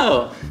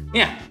 Whoa!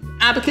 Yeah,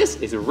 abacus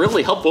is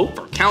really helpful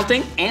for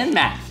counting and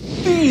math.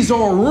 These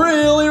are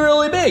really,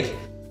 really big.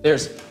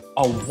 There's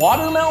a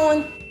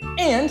watermelon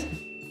and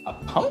a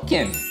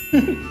pumpkin.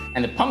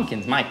 And the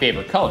pumpkin's my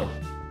favorite color,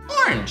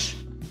 orange.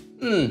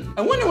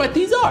 I wonder what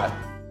these are.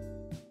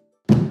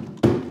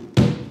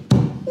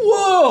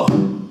 Whoa!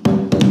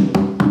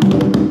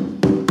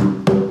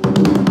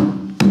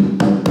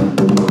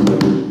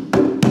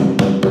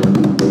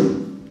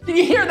 Did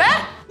you hear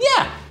that?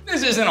 Yeah,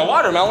 this isn't a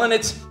watermelon,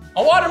 it's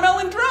a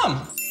watermelon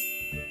drum.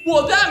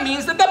 Well, that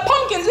means that the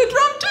pumpkin's a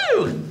drum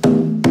too.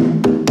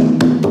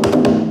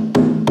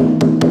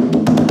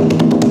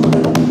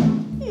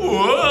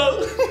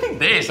 Whoa,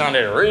 they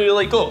sounded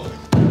really cool.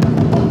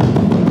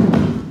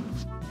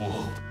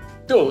 Whoa,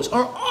 those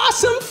are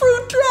awesome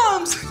fruit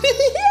drums.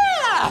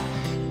 Yeah.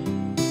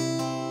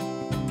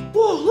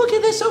 Whoa, look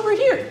at this over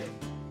here.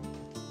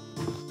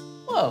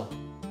 Whoa,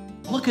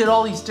 look at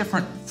all these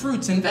different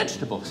fruits and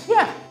vegetables.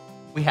 Yeah,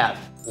 we have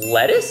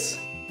lettuce,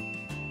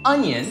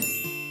 onion,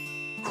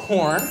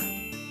 corn,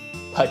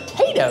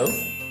 potato,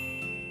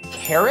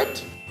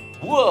 carrot,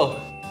 whoa,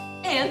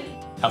 and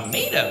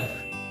tomato.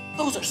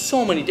 Those are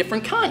so many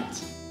different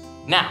kinds.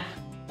 Now,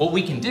 what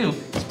we can do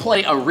is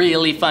play a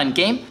really fun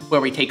game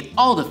where we take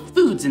all the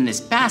foods in this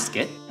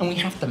basket and we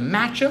have to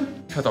match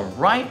them to the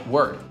right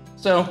word.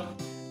 So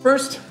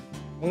first,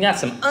 we got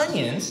some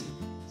onions.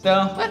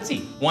 So let's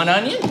see, 1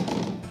 onion,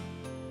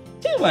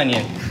 2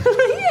 onion.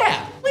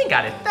 Yeah, we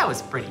got it. That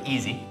was pretty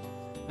easy.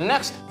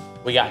 Next,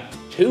 we got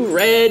 2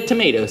 red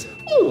tomatoes.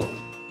 Ooh,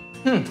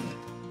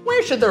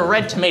 where should the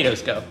red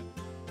tomatoes go?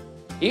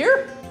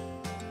 Here?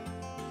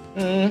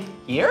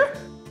 Here?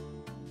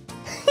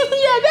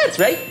 Yeah, that's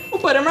right.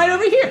 We'll put them right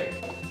over here.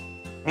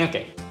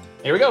 Okay,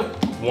 here we go.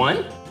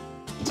 1,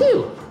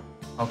 2.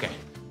 Okay,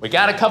 we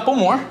got a couple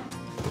more.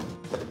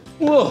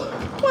 Whoa,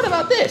 what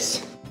about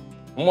this?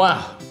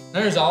 Wow,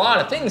 there's a lot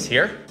of things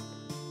here.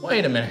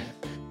 Wait a minute,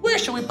 where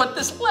should we put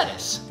this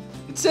lettuce?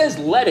 It says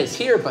lettuce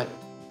here, but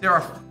there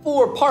are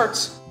 4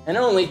 parts and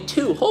only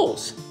 2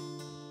 holes.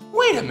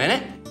 Wait a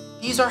minute,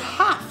 these are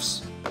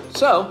halves.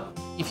 So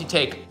if you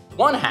take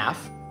 1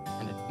 half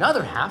and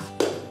another half,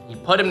 you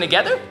put them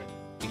together,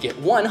 you get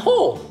 1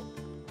 whole.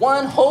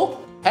 1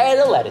 whole head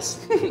of lettuce.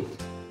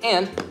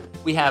 And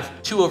we have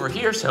 2 over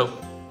here, so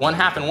 1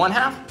 half and 1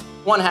 half,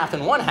 1 half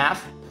and 1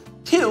 half,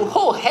 2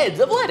 whole heads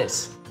of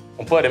lettuce.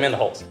 We'll put them in the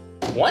holes.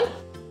 1,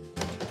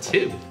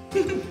 2.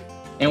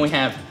 And we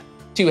have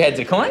 2 heads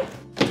of corn.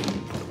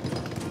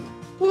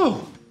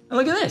 Whoa, and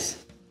look at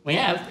this. We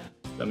have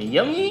some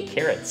yummy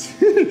carrots.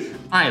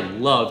 I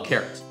love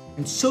carrots,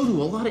 and so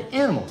do a lot of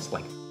animals,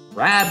 like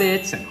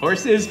rabbits and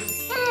horses.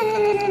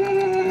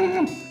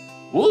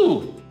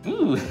 Woo,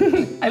 ooh,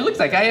 it looks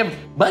like I have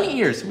bunny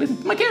ears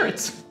with my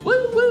carrots.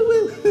 Woo, woo,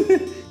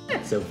 woo.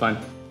 That's so fun.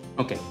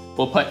 Okay,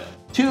 we'll put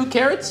 2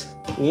 carrots,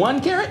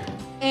 1 carrot,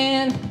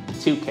 and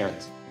 2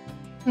 carrots.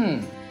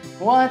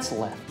 What's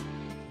left?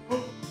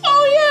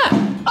 Oh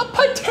yeah, a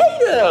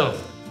potato.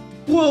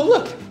 Whoa,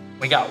 look,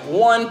 we got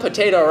 1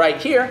 potato right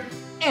here,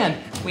 and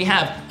we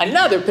have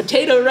another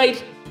potato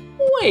right.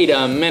 Wait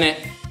a minute,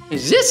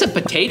 is this a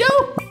potato?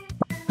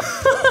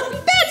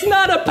 That's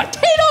not a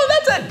potato,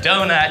 that's a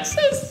donut.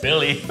 So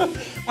silly.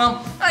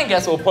 Well, I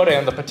guess we'll put it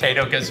in the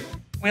potato because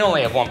we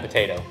only have 1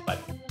 potato, but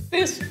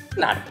this is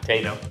not a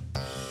potato.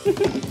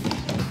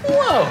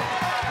 Whoa,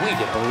 we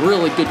did a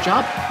really good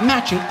job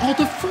matching all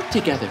the fruit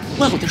together.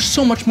 Well, there's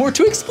so much more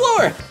to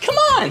explore. Come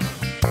on.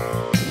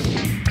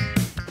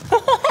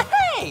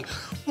 Hey,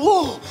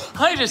 whoa,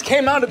 I just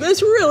came out of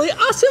this really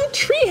awesome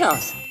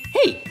treehouse.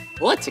 Hey,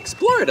 let's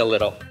explore it a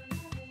little.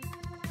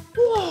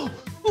 Whoa,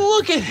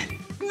 look at it.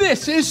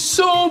 This is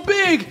so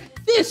big.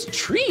 This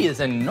tree is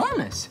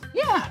enormous.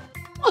 Yeah,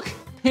 look,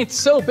 it's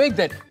so big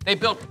that they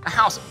built a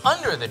house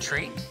under the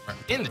tree, or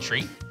in the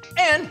tree,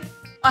 and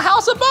a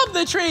house above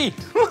the tree.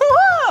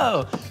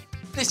 Whoa!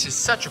 This is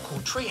such a cool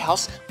tree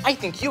house. I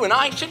think you and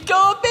I should go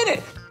up in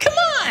it. Come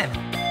on!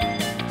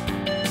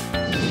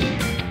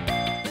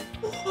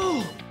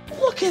 Whoa,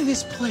 look Look at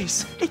this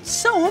place. It's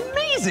so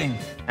amazing.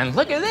 And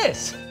look at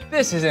this.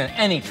 This isn't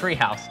any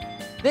treehouse.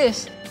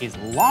 This is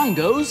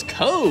Longo's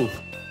Cove.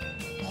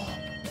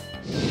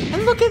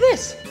 And look at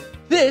this.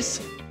 This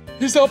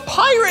is a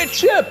pirate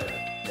ship.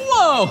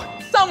 Whoa,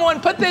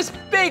 someone put this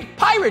big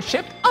pirate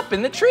ship up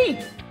in the tree.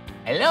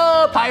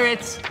 Hello,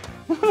 pirates.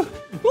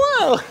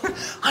 Whoa,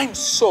 I'm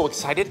so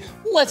excited.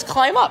 Let's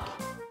climb up.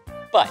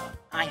 But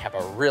I have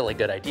a really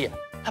good idea.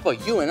 How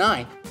about you and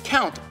I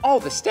count all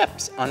the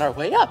steps on our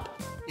way up?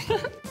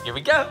 Here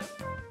we go.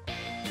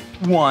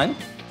 1,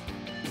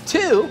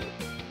 2,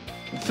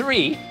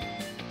 3,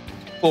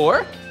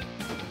 4,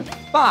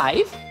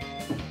 5,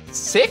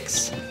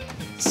 6,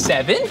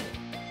 7.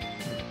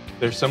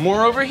 There's some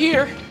more over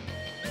here.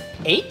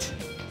 8,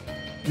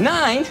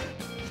 9,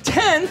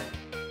 10,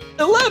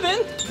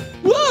 11,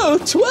 whoa,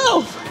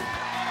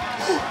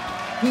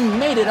 12. We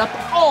made it up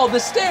all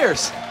the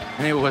stairs,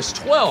 and it was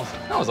 12.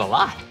 That was a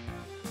lot.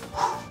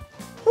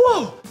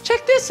 Whoa,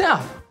 check this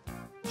out.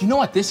 Do you know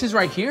what this is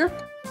right here?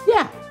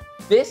 Yeah,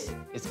 this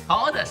is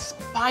called a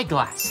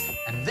spyglass,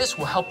 and this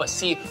will help us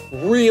see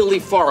really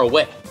far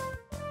away.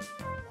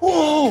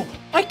 Whoa,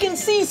 I can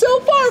see so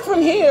far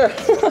from here.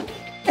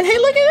 And hey,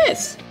 look at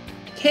this.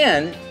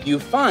 Can you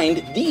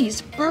find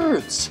these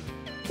birds?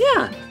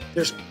 Yeah,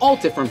 there's all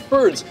different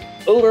birds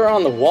over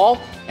on the wall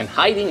and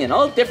hiding in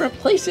all different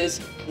places,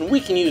 and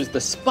we can use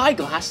the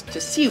spyglass to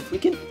see if we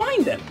can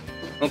find them.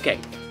 Okay,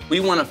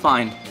 we want to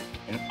find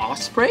an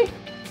osprey,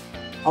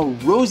 a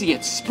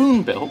roseate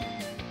spoonbill,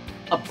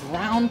 a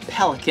brown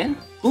pelican,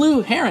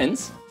 blue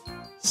herons,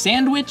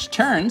 sandwich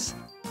terns,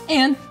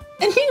 and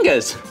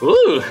anhingas.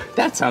 Ooh,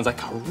 that sounds like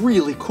a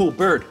really cool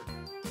bird.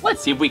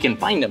 Let's see if we can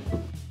find him.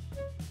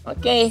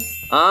 Okay,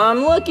 I'm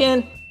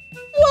looking.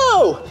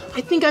 Whoa,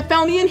 I think I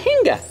found the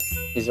anhinga.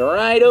 He's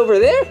right over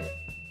there.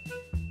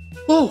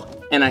 Whoa,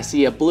 and I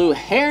see a blue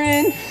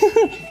heron.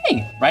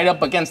 Hey, right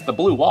up against the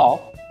blue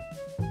wall.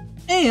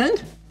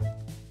 And,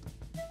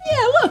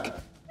 yeah, look,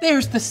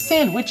 there's the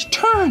sandwich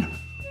tern.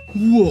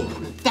 Whoa,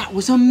 that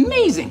was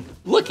amazing.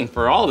 Looking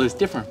for all those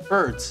different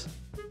birds.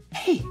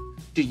 Hey,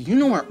 do you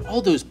know where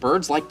all those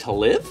birds like to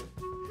live?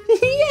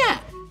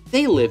 Yeah,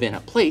 they live in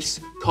a place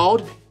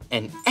called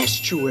an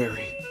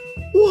estuary.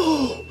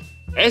 Whoa,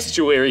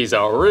 estuary is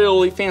a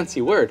really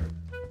fancy word,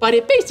 but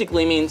it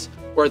basically means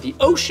where the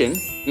ocean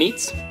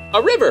meets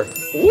a river.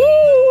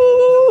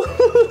 Woo!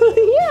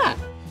 Yeah.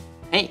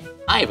 Hey,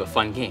 I have a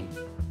fun game.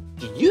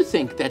 Do you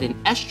think that an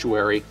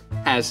estuary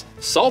has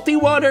salty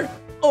water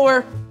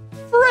or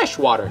fresh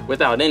water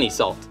without any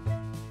salt?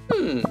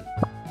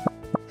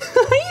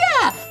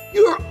 Yeah,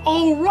 you're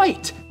all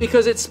right,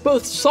 because it's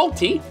both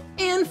salty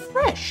and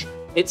fresh.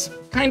 It's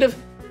kind of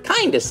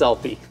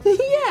salty.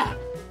 Yeah,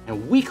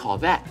 and we call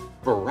that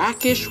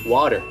brackish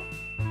water.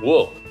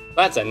 Whoa,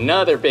 that's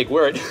another big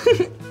word.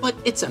 But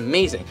it's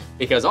amazing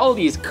because all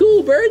these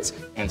cool birds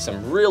and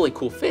some really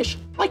cool fish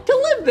like to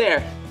live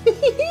there.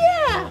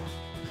 Yeah.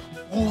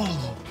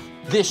 Whoa,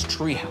 this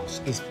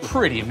treehouse is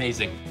pretty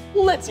amazing.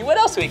 Let's see what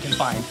else we can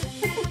find.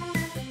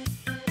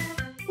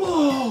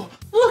 Whoa,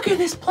 look at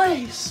this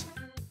place.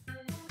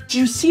 Do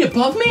you see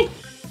above me?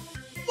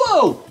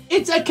 Whoa,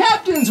 it's a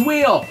captain's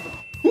wheel.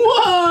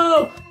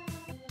 Whoa,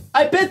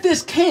 I bet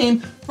this came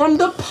from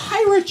the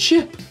pirate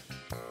ship.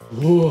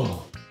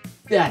 Whoa,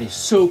 that is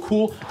so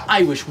cool.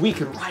 I wish we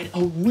could ride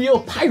a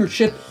real pirate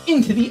ship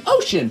into the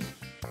ocean.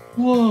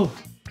 Whoa,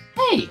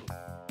 hey,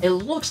 it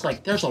looks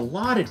like there's a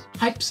lot of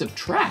types of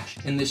trash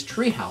in this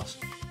treehouse.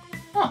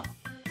 Huh,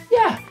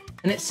 yeah,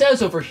 and it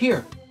says over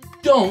here,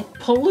 don't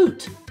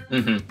pollute.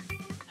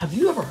 Have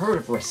you ever heard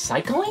of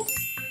recycling?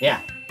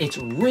 Yeah, it's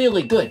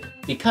really good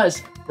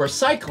because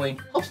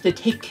recycling helps to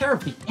take care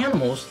of the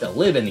animals that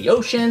live in the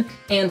ocean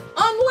and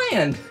on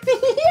land.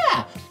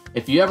 Yeah,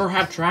 if you ever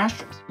have trash,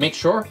 make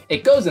sure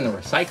it goes in the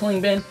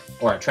recycling bin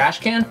or a trash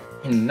can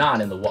and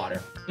not in the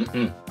water.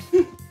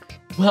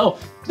 Well,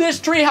 this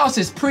treehouse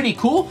is pretty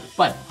cool,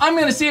 but I'm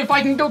gonna see if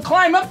I can go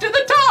climb up to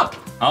the top.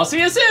 I'll see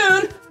you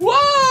soon.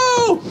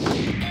 Whoa!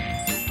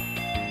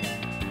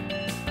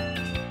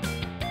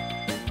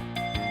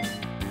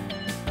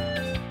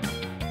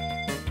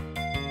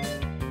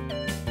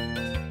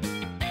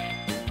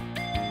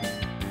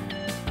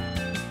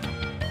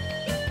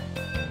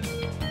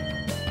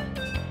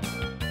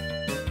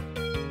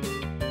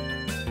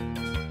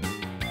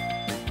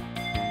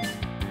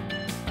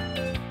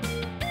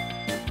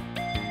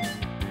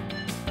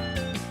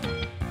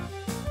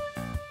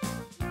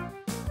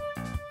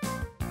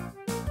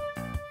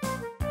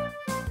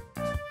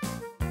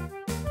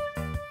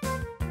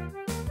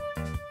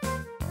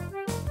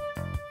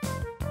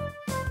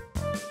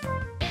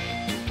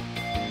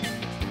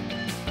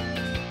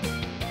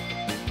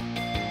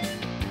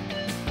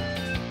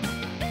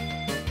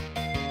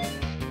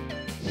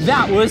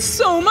 That was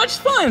so much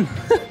fun,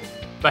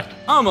 but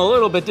I'm a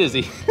little bit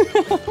dizzy.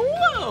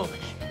 Whoa,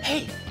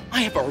 hey,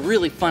 I have a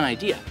really fun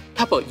idea.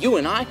 How about you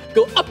and I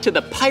go up to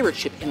the pirate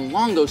ship in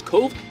Longo's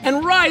Cove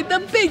and ride the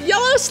big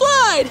yellow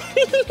slide?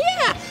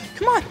 Yeah,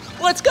 come on,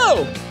 let's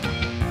go.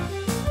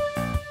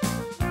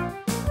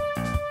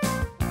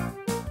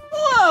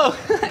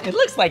 it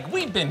looks like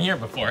we've been here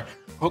before.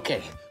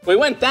 Okay, we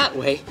went that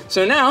way,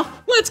 so now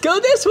let's go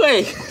this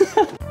way.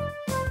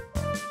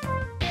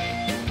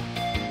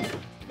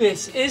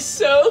 This is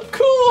so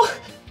cool.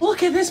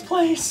 Look at this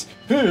place.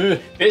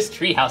 This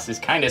treehouse is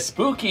kind of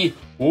spooky.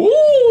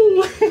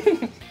 Ooh.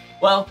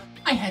 Well,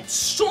 I had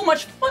so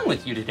much fun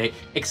with you today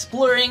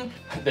exploring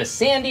the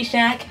Sandy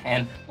Shack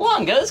and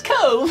Longo's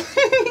Cove.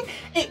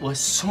 It was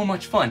so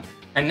much fun.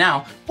 And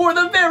now, for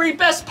the very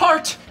best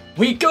part,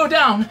 we go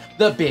down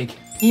the big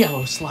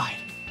yellow slide.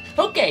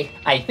 Okay,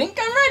 I think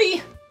I'm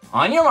ready.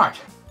 On your mark,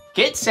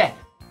 get set,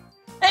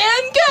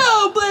 and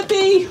go,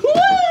 Blippi!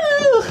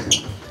 Woo!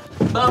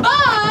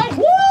 Bye-bye!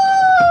 Woo!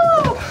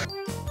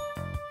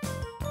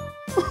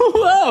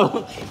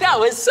 Whoa, that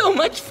was so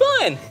much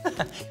fun.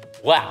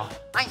 Wow,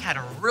 I had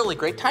a really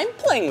great time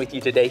playing with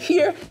you today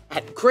here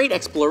at Great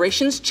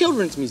Explorations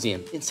Children's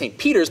Museum in St.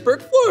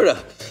 Petersburg,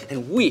 Florida.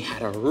 And we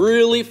had a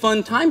really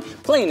fun time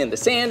playing in the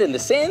sand in the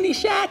Sandy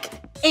Shack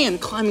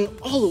and climbing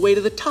all the way to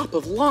the top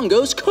of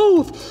Longo's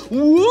Cove.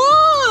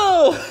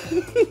 Whoa!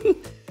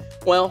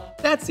 Well,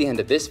 that's the end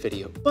of this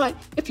video, but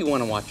if you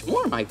want to watch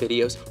more of my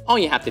videos, all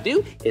you have to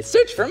do is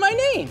search for my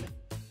name.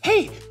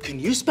 Hey, can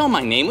you spell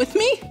my name with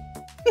me?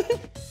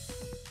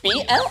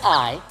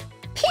 B-L-I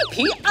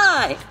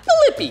P-P-I,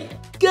 Blippi.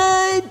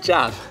 Good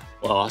job.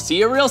 Well, I'll see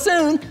you real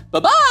soon.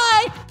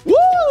 Bye-bye.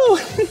 Woo!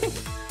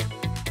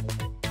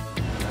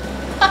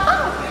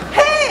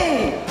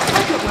 Hey,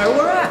 look at where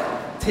we're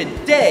at.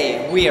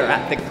 Today, we are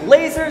at the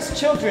Glazer's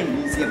Children's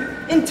Museum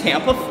in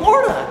Tampa,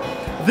 Florida.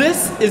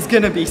 This is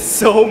gonna be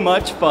so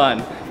much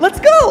fun. Let's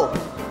go.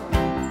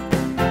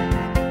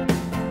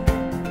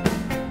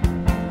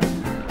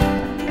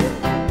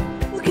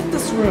 Look at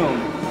this room.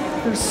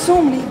 There's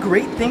so many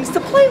great things to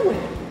play with.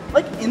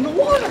 Like in the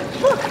water,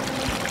 look.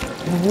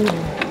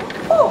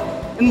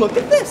 Oh, and look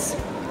at this.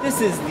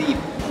 This is the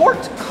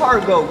port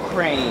cargo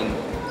crane.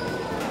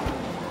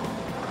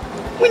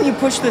 When you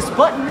push this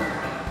button,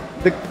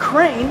 the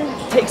crane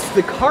takes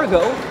the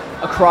cargo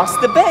across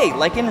the bay,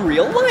 like in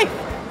real life.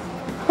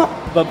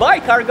 Bye-bye,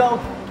 cargo.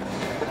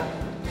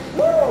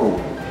 Whoa,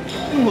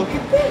 and look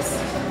at this.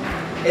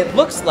 It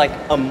looks like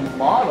a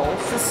model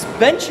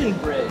suspension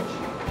bridge.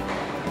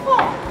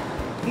 Oh,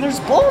 and there's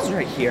balls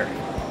right here.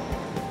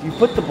 You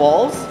put the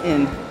balls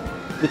in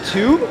the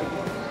tube.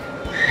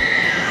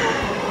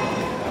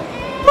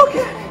 Look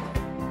at it.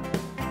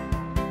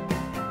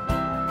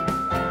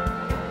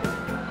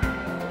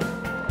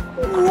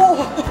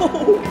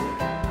 Whoa!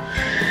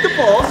 The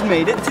balls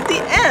made it to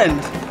the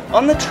end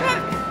on the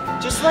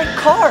track, just like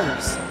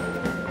cars.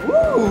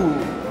 Woo!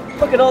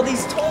 Look at all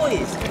these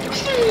toys.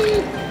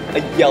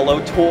 A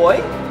yellow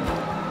toy,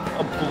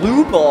 a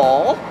blue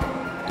ball,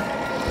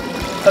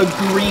 a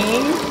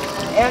green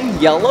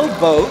and yellow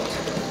boat,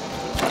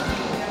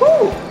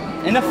 woo,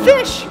 and a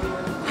fish.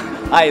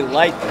 I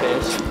like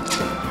fish.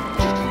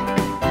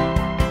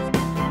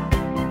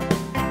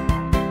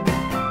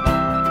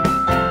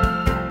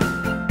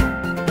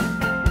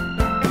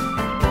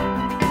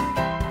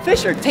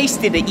 Fish are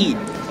tasty to eat,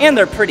 and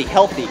they're pretty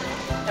healthy.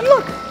 And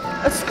look,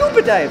 a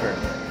scuba diver.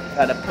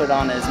 Gotta put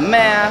on his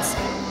mask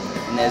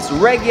and his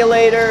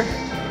regulator,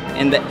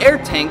 and the air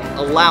tank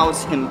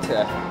allows him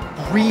to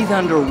breathe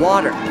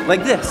underwater,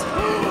 like this.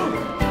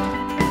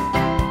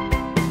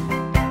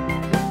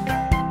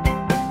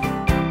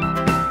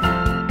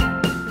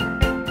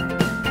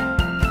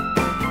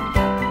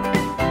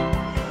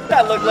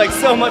 That looked like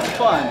so much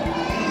fun.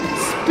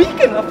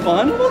 Speaking of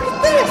fun, look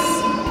at this.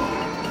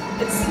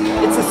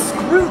 It's a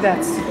screw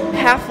that's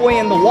halfway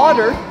in the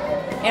water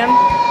and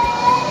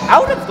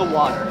out of the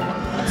water.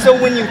 So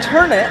when you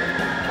turn it,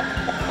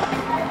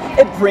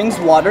 it brings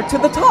water to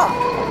the top.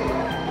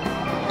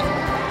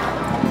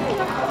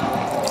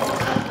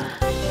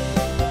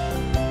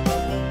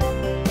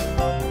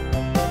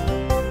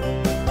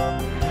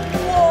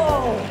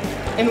 Whoa!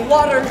 And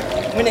water,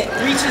 when it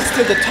reaches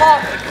to the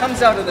top, it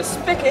comes out of the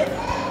spigot,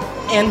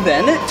 and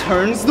then it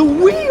turns the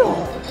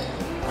wheel.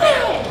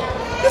 Wow!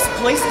 This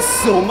place is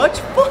so much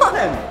fun!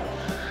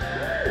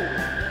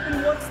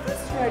 And what's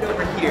this right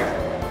over here?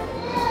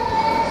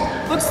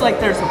 Looks like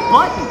there's a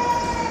button.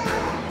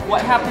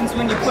 What happens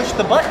when you push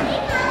the button?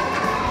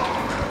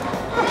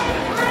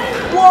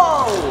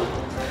 Whoa!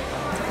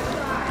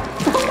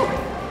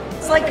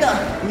 It's like a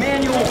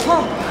manual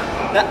pump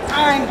that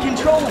I'm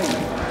controlling.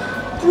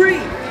 3,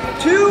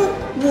 2,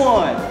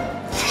 1.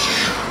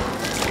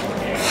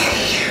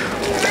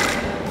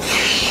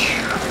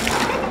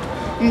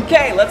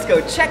 Okay, let's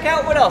go check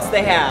out what else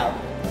they have.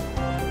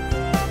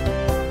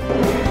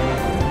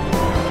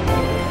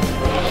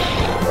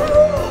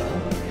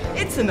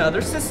 It's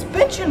another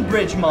suspension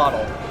bridge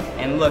model.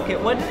 And look at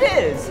what it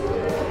is.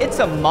 It's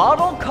a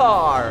model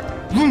car.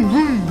 Vroom,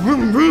 vroom,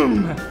 vroom,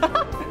 vroom.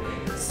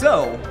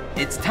 So,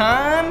 it's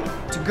time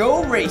to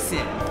go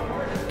racing.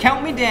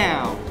 Count me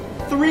down.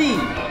 3,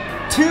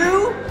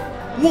 2,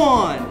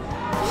 1.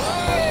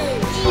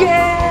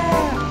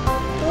 Yeah!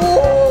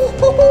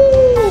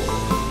 Woo-hoo-hoo!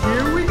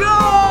 Here we go!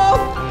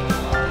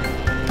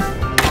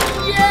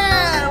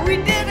 Yeah, we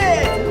did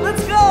it!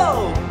 Let's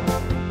go!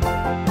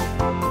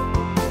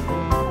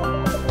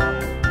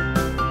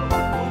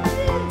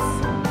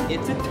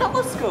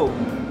 telescope.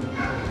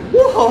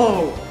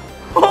 Whoa!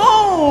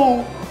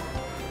 Oh!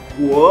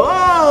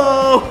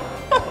 Whoa!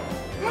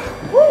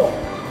 Whoa!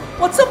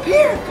 What's up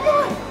here? Come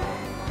on!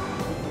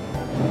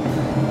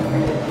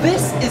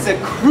 This is a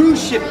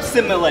cruise ship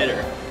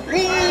simulator.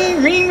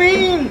 Ring, ring,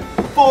 ring!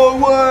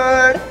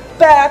 Forward,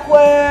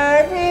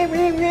 backward, ring,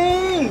 ring,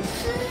 ring!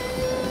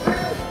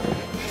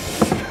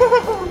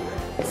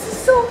 This is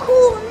so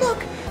cool, and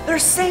look,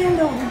 there's sand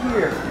over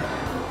here.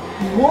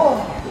 Whoa!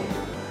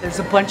 There's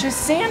a bunch of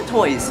sand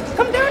toys.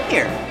 Come down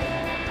here.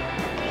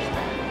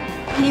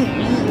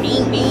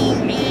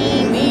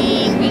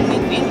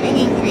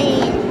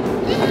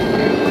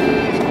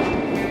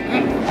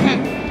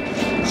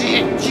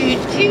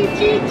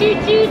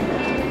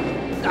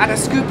 Gotta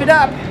scoop it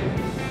up.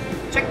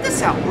 Check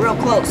this out real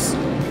close.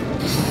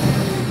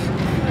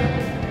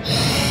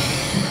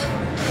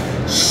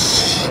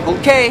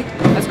 Okay,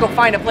 let's go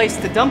find a place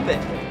to dump it.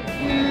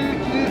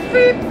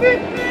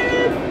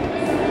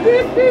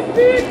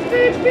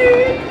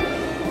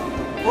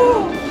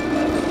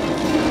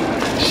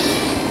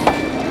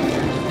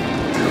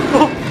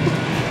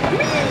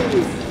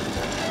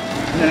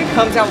 And then it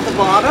comes out the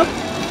bottom,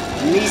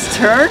 and these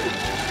turn.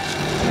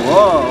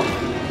 Whoa.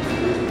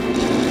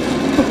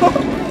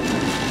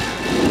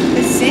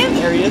 This sand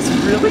area is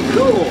really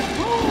cool.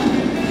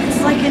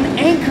 It's like an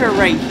anchor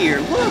right here,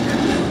 look.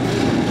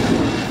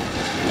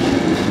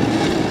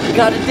 You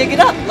gotta dig it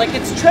up like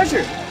it's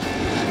treasure.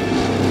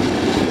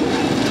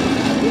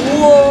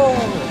 Whoa!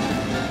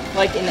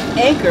 Like an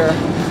anchor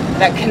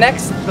that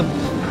connects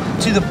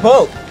to the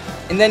boat.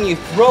 And then you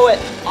throw it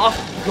off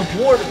the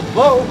board of the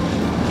boat,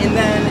 and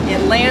then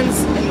it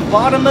lands in the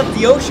bottom of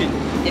the ocean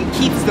and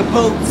keeps the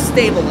boat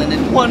stable and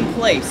in one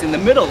place in the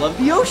middle of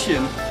the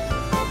ocean.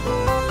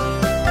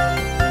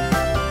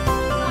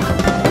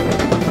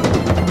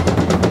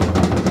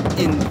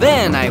 And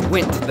then I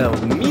went to the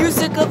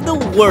Music of the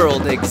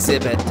World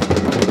exhibit.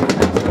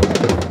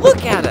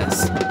 Look at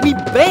us! We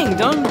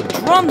banged on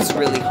drums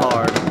really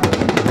hard.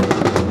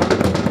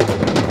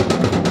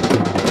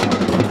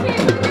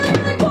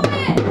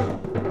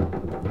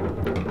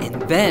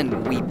 And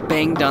then we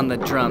banged on the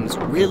drums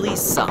really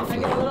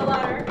softly. A little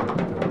louder.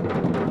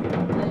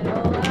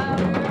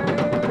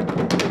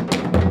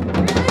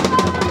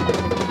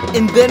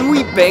 And then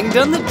we banged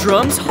on the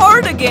drums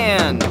hard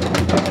again.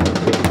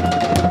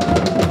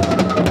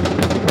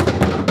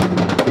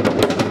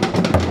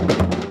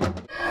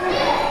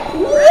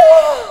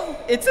 Whoa!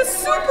 It's a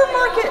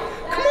supermarket.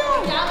 Come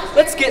on,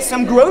 let's get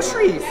some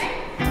groceries.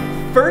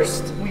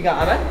 First, we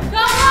gotta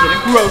get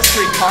a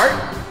grocery cart.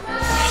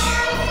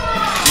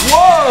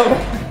 Whoa!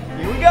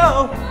 Here we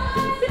go.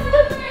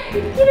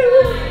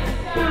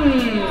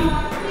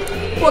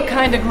 What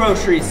kind of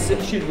groceries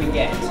should we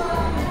get?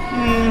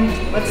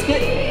 Let's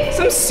get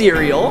some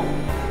cereal.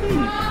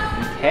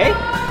 Okay.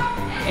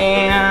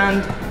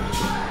 And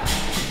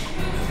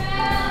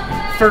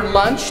for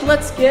lunch,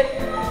 let's get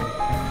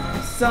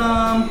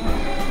some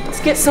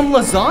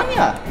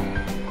lasagna.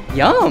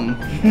 Yum.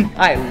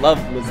 I love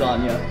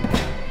lasagna.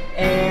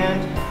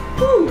 And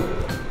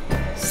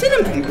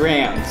cinnamon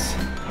grams.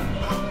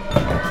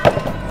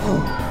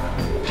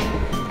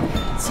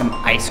 Some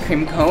ice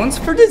cream cones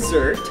for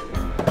dessert.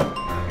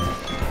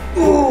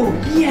 Ooh,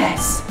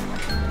 yes.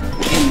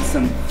 And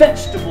some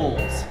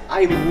vegetables.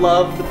 I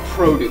love the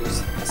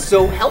produce. It's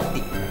so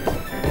healthy.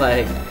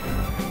 Like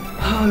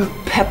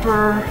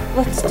pepper.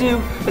 Let's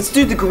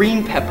do the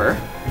green pepper.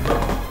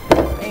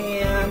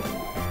 And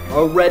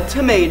a red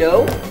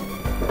tomato.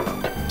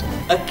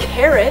 A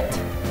carrot.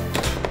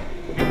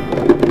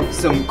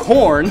 Some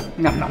corn.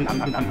 Nom nom nom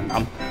nom nom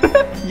nom.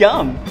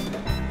 Yum.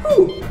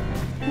 Ooh,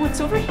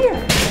 what's over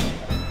here?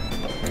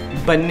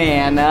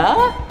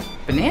 Banana.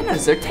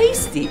 Bananas are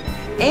tasty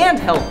and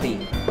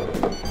healthy.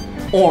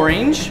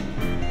 Orange.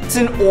 It's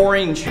an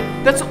orange.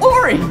 That's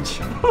orange.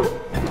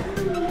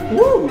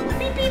 Woo.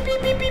 Beep, beep,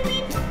 beep, beep, beep,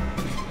 beep.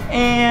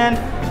 And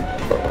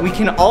we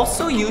can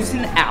also use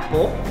an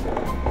apple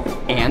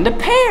and a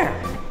pear.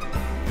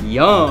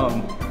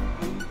 Yum.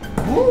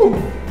 Woo.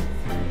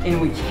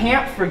 And we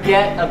can't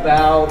forget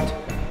about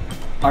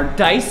our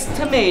diced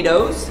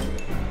tomatoes.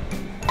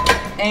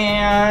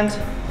 And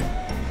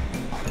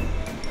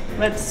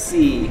let's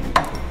see.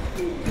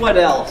 What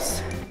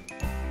else?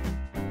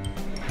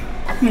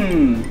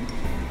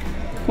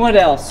 What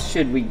else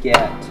should we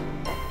get?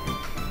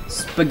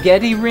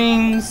 Spaghetti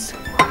rings?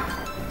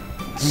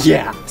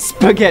 Yeah,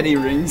 spaghetti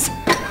rings.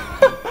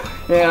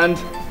 And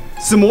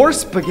some more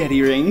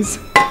spaghetti rings.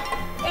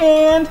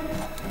 And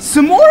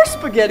some more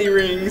spaghetti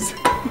rings.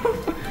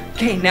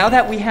 Okay, now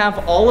that we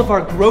have all of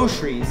our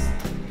groceries,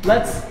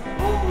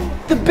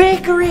 the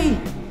bakery!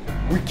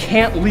 We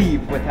can't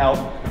leave without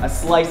a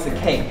slice of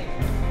cake.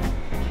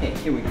 Okay,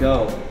 here we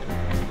go.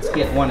 Let's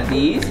get one of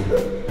these.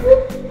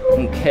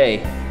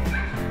 Okay.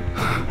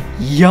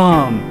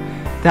 Yum!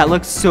 That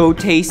looks so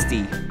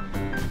tasty.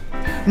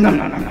 Nom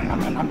nom nom nom nom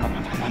nom nom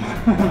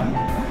nom nom.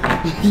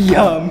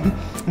 Yum!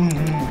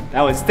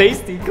 That was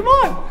tasty. Come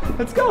on,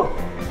 let's go.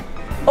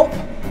 Oh,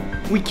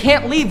 we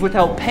can't leave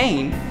without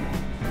paying.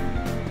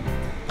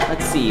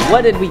 Let's see,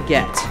 what did we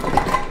get?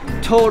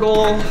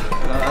 Total,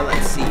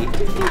 let's see.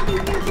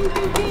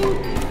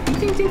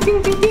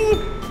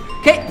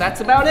 Okay, that's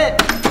about it.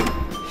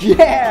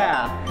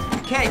 Yeah!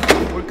 Okay,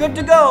 we're good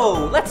to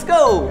go. Let's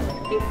go.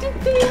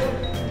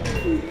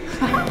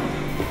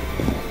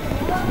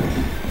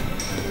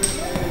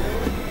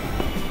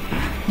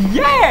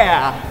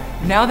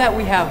 Yeah! Now that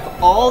we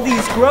have all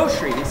these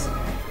groceries,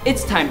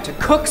 it's time to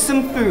cook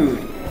some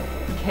food.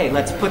 Okay,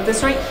 let's put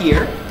this right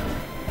here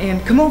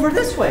and come over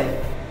this way.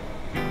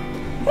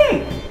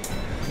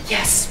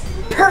 Yes,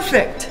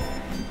 perfect.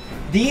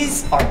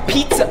 These are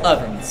pizza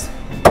ovens.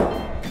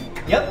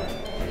 Yep,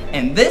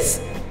 and this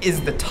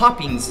is the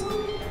toppings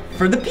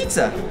for the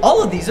pizza.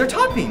 All of these are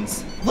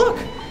toppings. Look.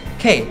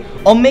 Okay,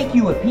 I'll make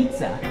you a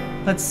pizza.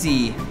 Let's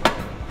see.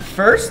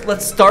 First,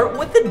 let's start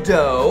with the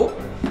dough.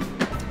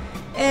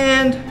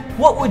 And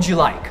what would you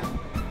like?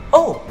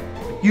 Oh,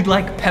 you'd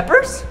like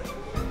peppers?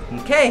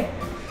 Okay,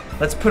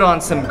 let's put on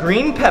some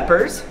green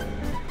peppers.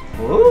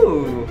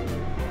 Ooh,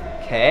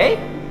 okay,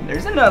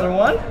 there's another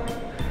one.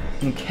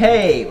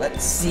 Okay,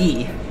 let's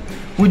see.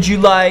 Would you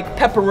like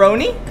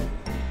pepperoni?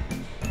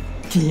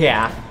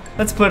 Yeah,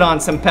 let's put on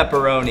some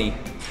pepperoni.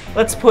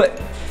 Let's put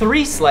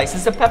 3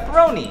 slices of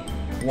pepperoni.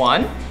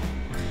 1,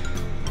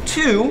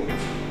 2,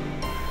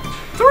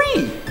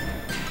 3.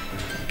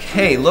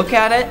 Okay, look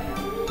at it.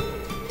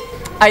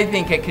 I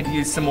think I could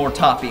use some more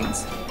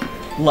toppings,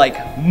 like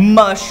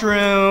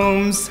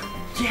mushrooms.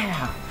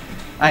 Yeah,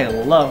 I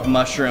love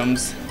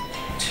mushrooms.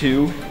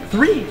 2,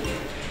 3.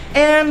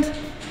 And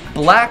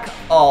black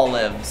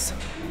olives.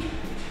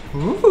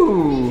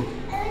 Ooh,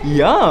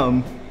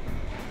 yum.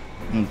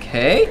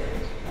 Okay.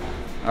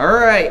 All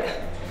right,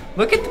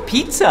 look at the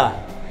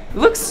pizza. It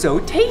looks so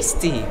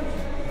tasty.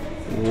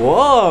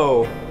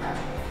 Whoa.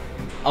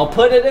 I'll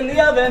put it in the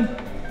oven.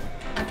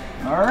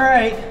 All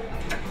right.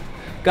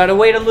 Gotta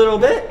wait a little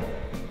bit.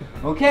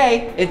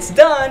 Okay, it's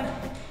done.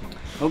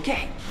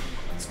 Okay,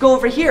 let's go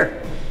over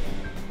here.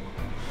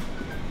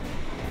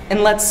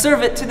 And let's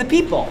serve it to the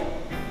people.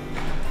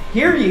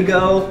 Here you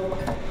go.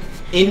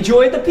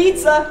 Enjoy the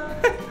pizza.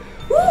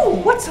 Ooh,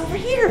 what's over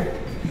here?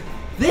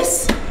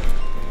 This,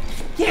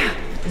 yeah,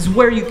 is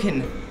where you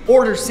can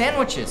order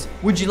sandwiches.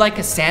 Would you like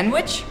a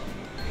sandwich?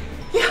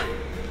 Yeah,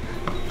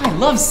 I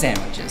love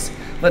sandwiches.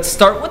 Let's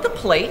start with a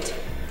plate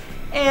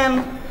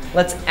and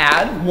let's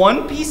add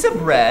 1 piece of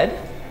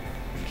bread.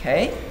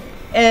 Okay,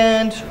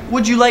 and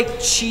would you like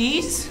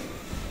cheese?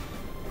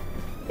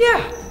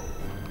 Yeah,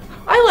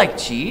 I like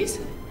cheese.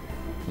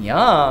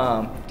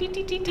 Yum.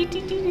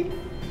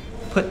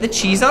 Put the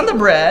cheese on the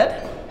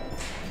bread.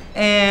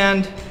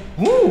 And,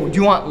 ooh, do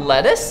you want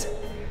lettuce?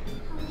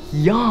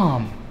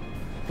 Yum.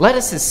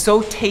 Lettuce is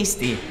so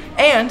tasty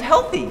and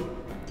healthy.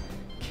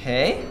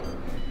 Okay,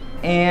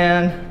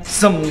 and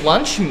some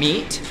lunch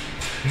meat.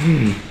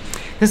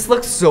 This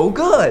looks so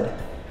good.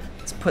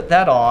 Let's put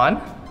that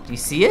on. Do you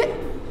see it?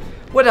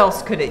 What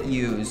else could it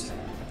use?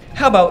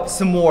 How about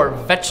some more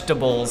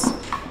vegetables?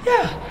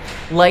 Yeah,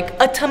 like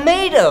a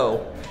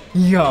tomato.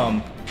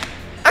 Yum.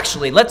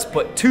 Actually, let's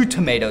put 2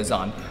 tomatoes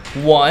on.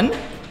 1,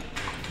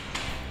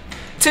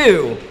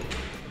 2.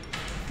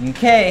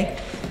 Okay,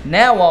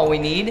 now all we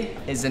need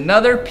is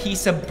another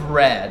piece of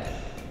bread.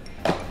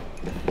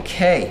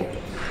 Okay.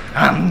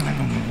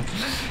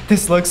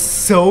 This looks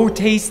so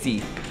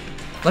tasty.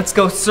 Let's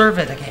go serve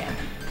it again.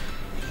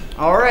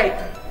 All right,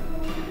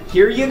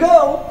 here you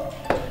go.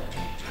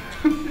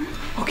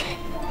 Okay,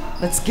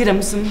 let's get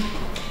them some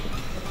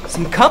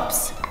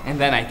cups, and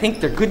then I think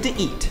they're good to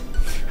eat.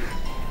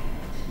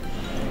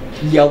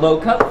 Yellow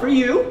cup for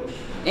you,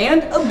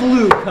 and a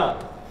blue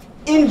cup.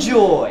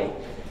 Enjoy.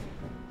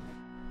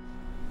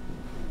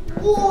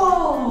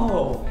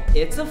 Whoa,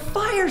 it's a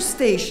fire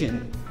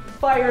station.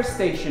 Fire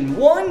station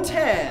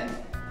 110.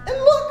 And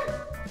look,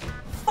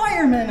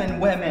 firemen and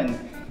women.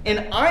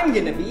 And I'm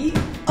gonna be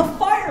a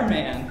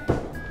fireman.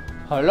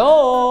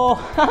 Hello,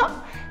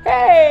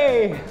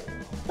 hey,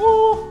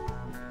 oh,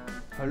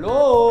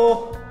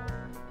 hello,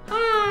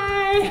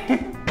 hi.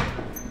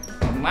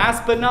 And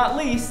last but not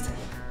least,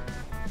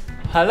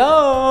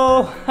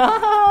 hello,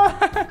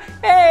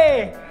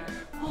 hey.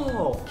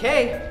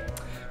 Okay,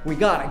 we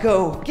gotta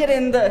go get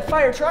in the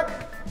fire truck.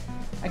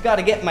 I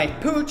gotta get my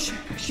pooch.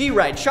 She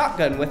rides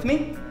shotgun with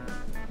me.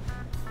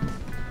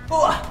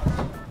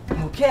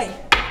 Okay,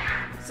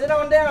 sit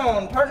on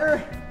down,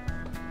 partner.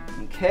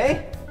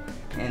 Okay,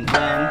 and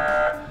then,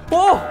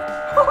 whoa!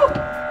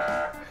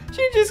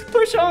 She just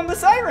pushed on the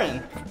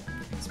siren.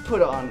 Let's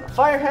put on the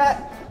fire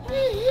hat.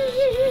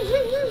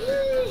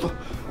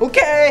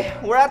 Okay,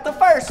 we're at the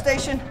fire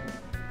station.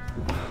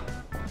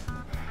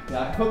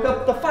 Gotta hook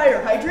up the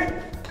fire hydrant.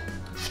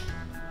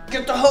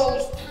 Get the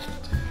hose.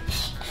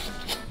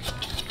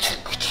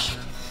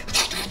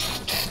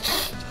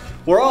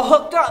 We're all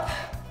hooked up.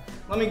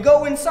 Let me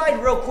go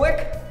inside real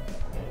quick.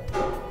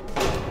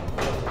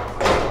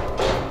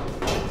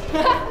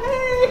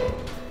 Hey.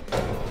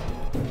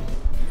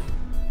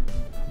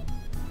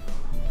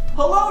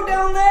 Hello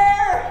down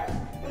there.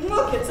 And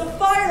look, it's a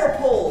fire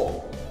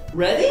pole.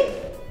 Ready?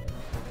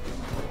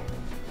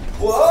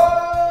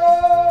 Whoa!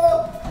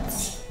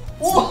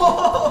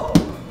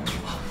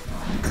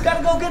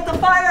 a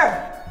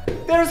fire!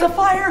 There's a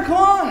fire, come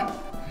on!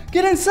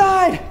 Get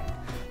inside!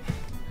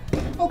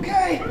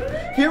 Okay,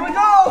 here we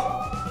go!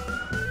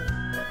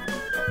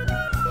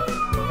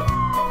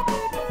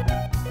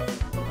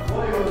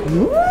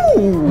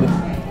 Ooh!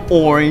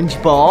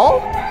 Orange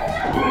ball,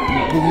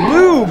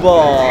 blue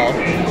ball.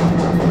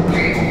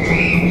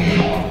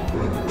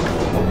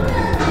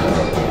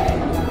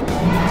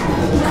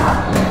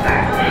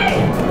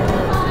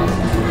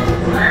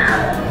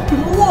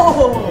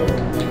 Whoa!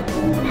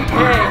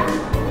 Hey,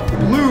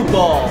 blue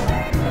ball.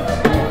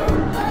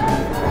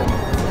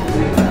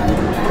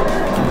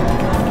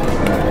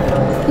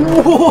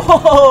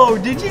 Whoa!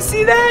 Did you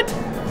see that?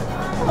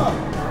 Huh.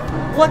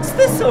 What's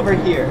this over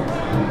here?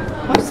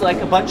 Looks like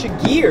a bunch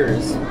of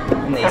gears.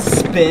 And they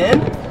spin.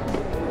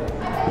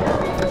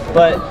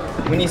 But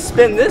when you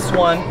spin this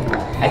one,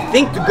 I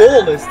think the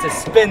goal is to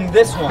spin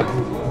this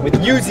one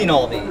with using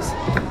all these.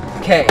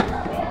 Okay.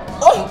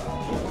 Oh!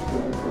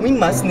 We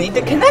must need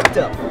to connect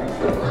them.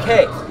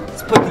 Okay,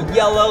 let's put the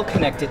yellow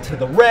connected to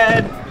the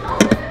red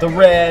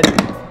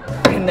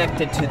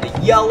connected to the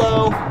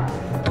yellow,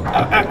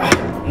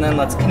 and then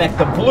let's connect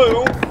the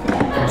blue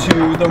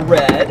to the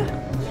red.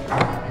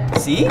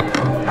 See?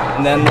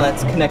 And then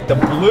let's connect the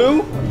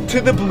blue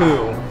to the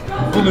blue.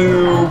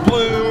 Blue,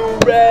 blue,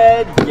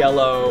 red,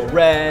 yellow,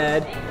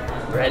 red.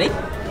 Ready?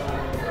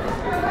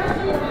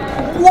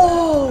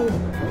 Whoa!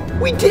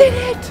 We did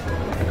it!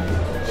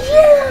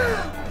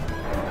 Yeah!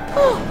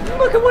 Oh,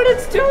 look at what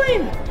it's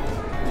doing!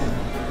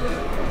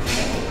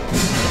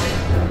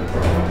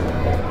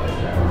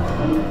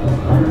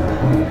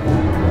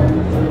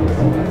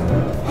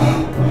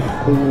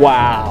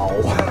 Wow!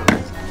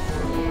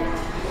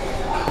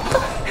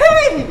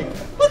 Hey!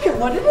 Look at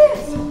what it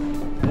is!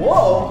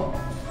 Whoa!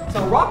 It's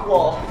a rock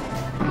wall.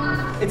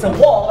 It's a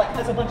wall that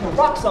has a bunch of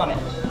rocks on it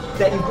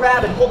that you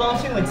grab and hold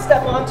onto and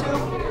step onto.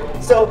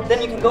 So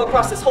then you can go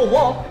across this whole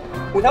wall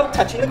without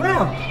touching the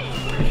ground.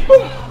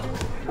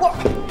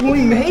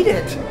 We made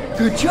it!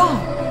 Good job!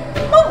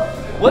 Oh,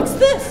 what's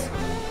this?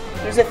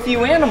 There's a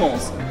few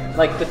animals,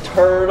 like the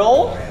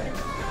turtle.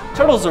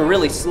 Turtles are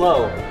really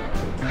slow.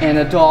 And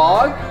a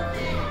dog,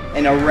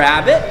 and a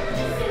rabbit,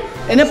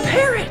 and a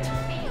parrot.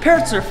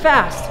 Parrots are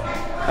fast.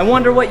 I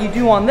wonder what you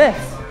do on this.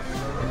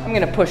 I'm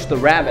gonna push the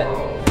rabbit.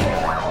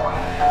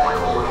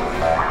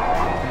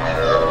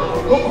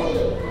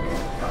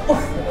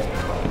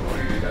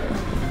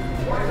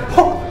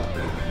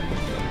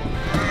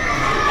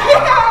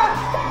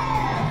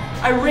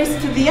 I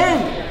raced to the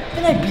end,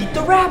 and I beat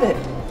the rabbit.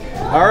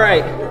 All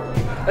right,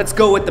 let's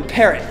go with the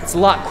parrot. It's a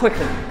lot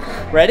quicker.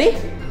 Ready?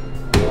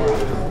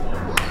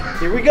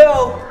 Here we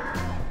go.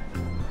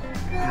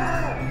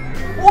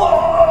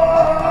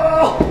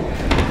 Whoa!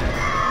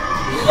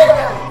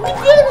 Yeah, we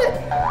did it!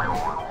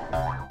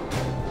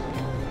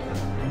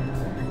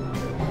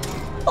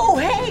 Oh,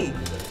 hey!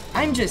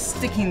 I'm just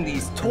sticking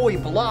these toy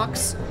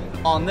blocks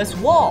on this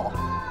wall.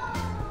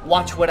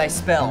 Watch what I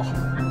spell.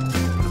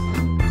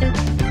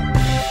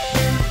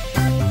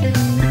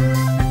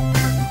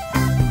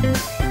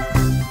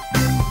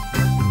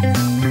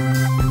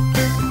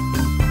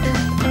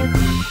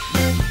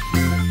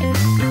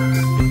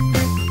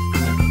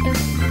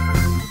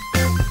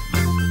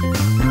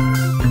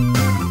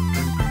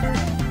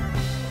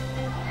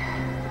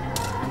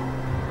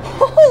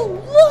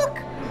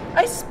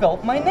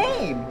 Spelt my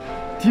name.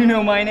 Do you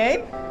know my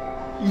name?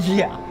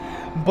 Yeah,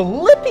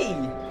 Blippi.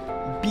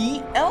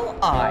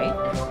 B-L-I-P-P-I.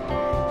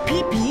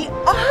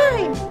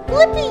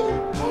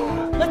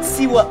 Blippi. Let's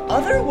see what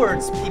other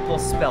words people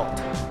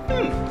spelt.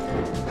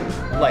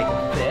 Like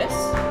this.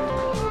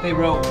 They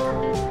wrote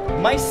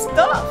my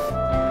stuff.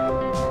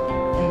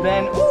 And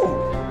then, ooh,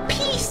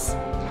 peace.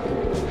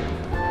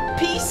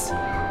 Peace.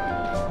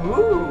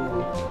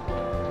 Ooh,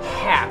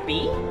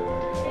 happy.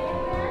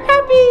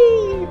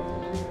 Happy.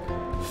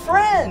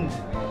 Friend!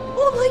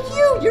 Oh, like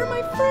you're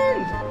my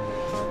friend!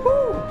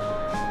 Woo.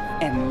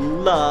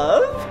 And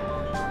love?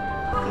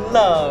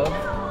 Love.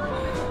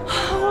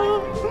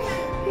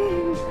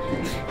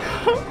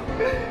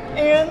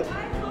 And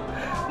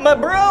my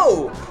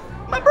bro!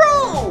 My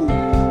bro!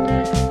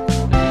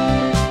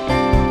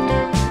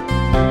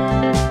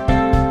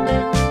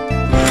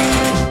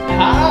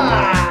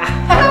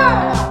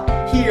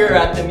 Here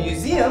at the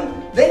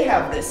museum, they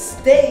have this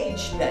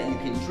stage that you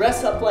can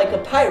dress up like a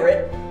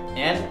pirate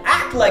and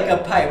act like a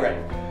pirate.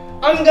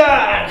 On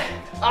guard,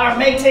 our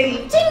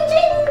matey. Ding,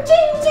 ding,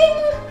 ding, ding,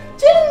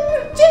 ding,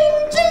 ding,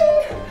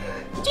 ding,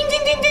 ding,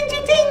 ding, ding, ding,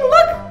 ding, ding.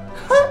 Look,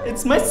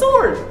 it's my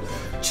sword.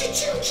 Choo,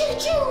 choo, choo,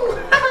 choo.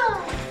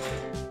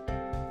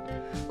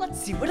 Let's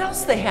see what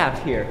else they have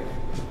here.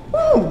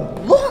 Ooh,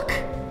 look,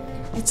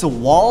 it's a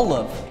wall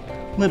of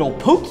little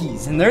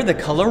pokies, and they're the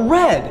color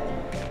red.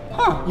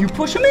 Huh? You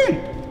push them in.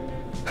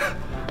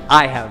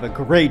 I have a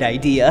great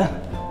idea.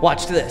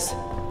 Watch this.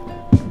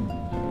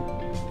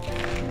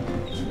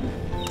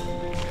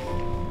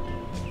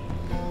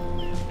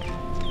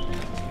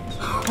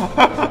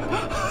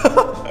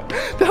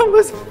 That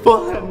was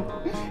fun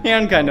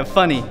and kind of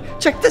funny.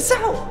 Check this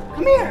out.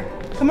 Come here.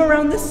 Come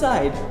around this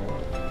side.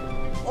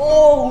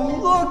 Oh,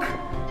 look.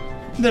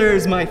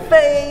 There's my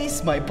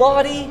face, my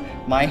body,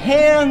 my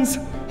hands.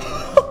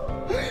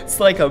 It's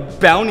like a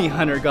bounty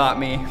hunter got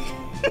me.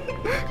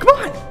 Come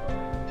on.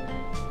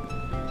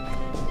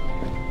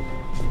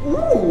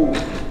 Ooh,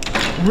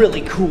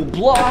 really cool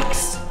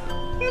blocks.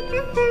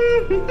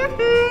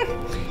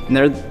 And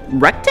they're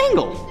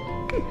rectangle.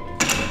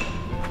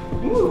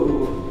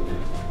 Ooh,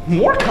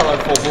 more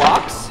colorful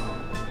blocks,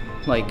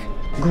 like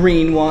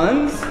green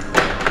ones,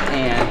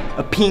 and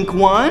a pink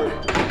one,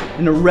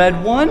 and a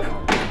red one.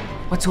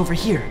 What's over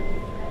here?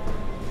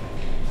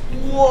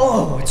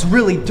 Whoa, it's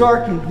really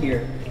dark in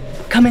here.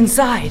 Come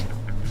inside.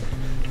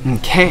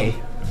 Okay,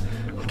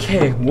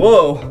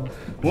 whoa,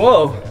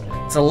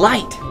 it's a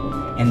light.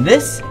 And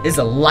this is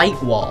a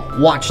light wall.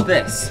 Watch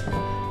this.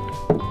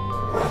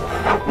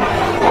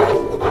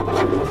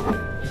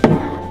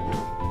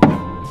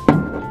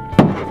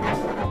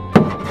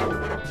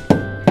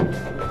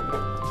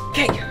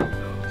 Okay,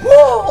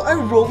 whoa, I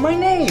wrote my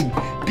name.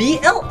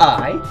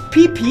 B-L-I-P-P-I.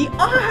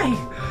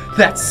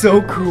 That's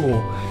so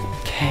cool.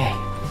 Okay.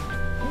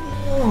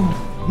 Whoa,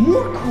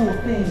 more cool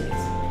things.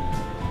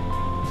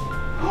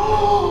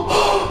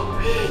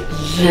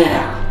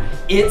 Yeah,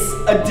 it's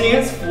a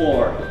dance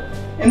floor.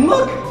 And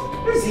look,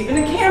 there's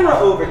even a camera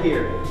over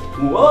here.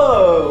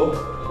 Whoa,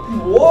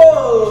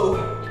 whoa.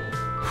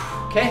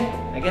 Okay,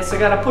 I guess I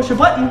gotta push a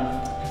button.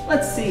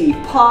 Let's see,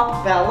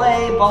 pop,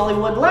 ballet,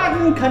 Bollywood,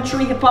 Latin,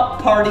 country, hip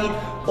hop, party,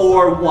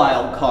 or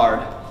wild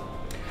card.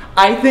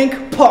 I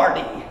think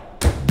party.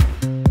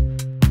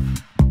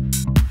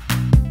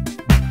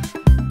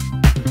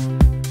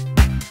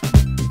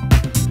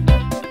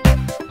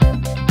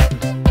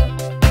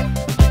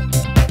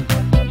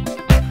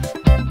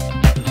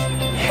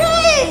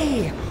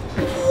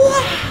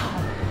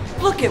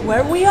 Look at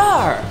where we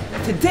are.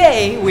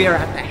 Today, we are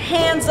at the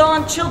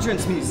Hands-On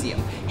Children's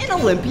Museum in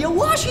Olympia,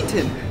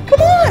 Washington.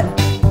 Come on.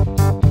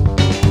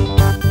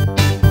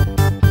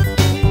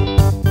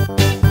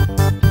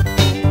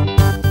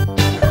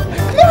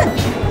 Come on.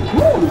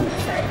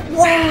 Woo.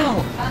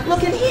 Wow,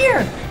 look in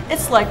here.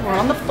 It's like we're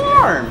on the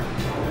farm.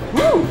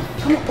 Woo.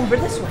 Come over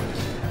this way.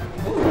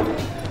 Woo.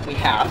 We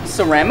have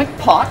ceramic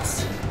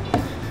pots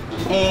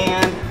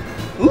and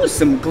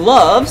some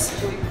gloves.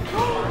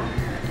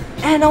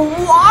 And a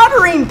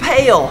watering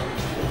pail.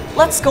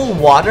 Let's go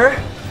water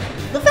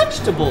the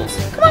vegetables.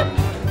 Come on.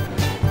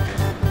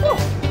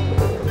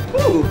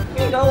 Ooh,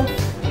 here you go.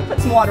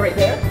 Put some water right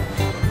there.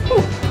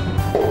 Ooh.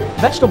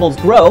 Vegetables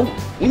grow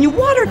when you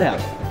water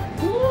them.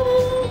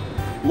 Ooh.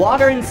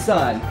 Water and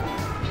sun.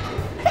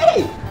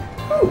 Hey,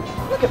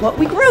 look at what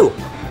we grew.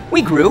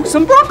 We grew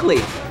some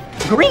broccoli.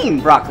 Green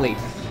broccoli.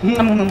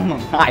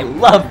 I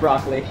love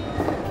broccoli.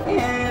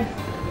 And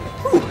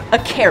a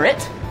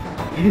carrot.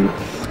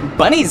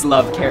 Bunnies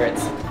love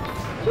carrots.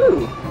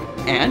 Ooh,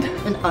 and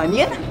an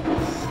onion.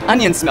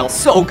 Onions smell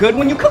so good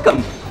when you cook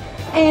them.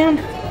 And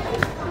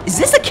is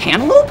this a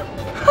cantaloupe?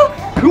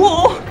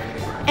 Cool.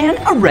 And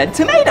a red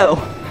tomato.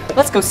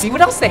 Let's go see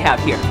what else they have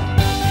here.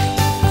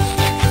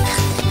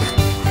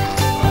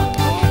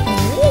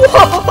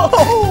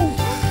 Whoa!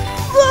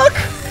 Look!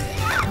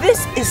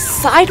 This is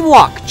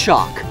sidewalk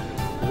chalk.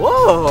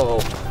 Whoa!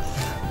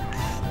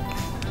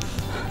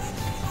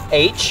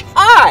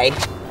 H-I.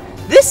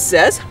 This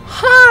says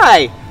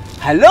hi.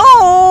 Hello.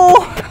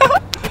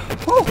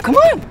 Oh, come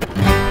on.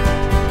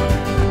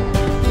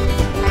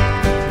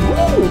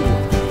 Ooh.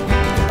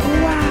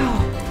 Wow.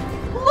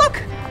 Look.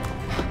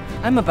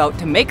 I'm about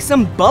to make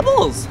some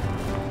bubbles.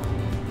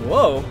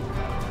 Whoa.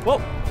 Whoa.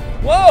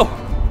 Whoa.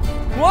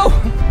 Whoa.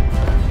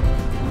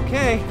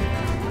 Okay.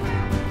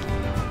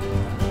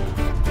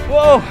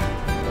 Whoa.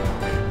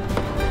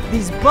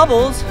 These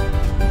bubbles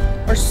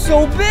are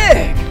so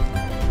big.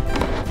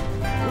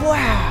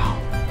 Wow.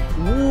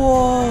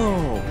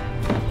 Whoa.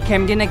 Okay,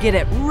 I'm gonna get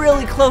it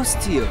really close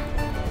to you.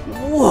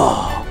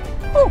 Whoa.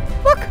 Oh,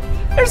 look,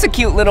 there's a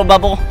cute little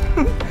bubble.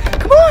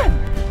 Come on.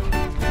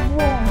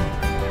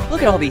 Whoa.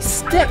 Look at all these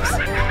sticks.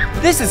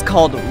 This is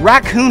called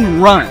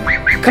Raccoon Run.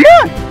 Come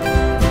on.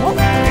 Whoa.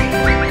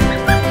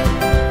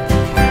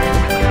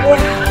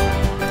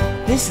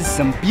 Wow. This is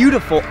some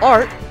beautiful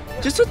art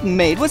just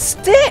made with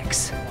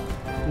sticks.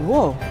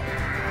 Whoa.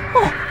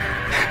 Oh,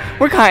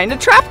 we're kind of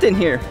trapped in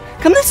here.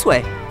 Come this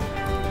way.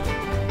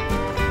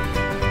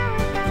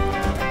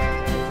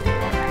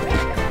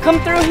 Come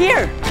through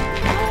here.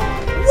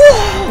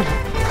 Whoa!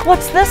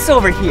 What's this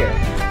over here?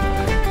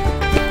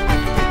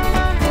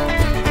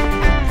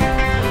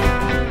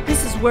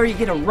 This is where you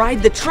get to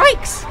ride the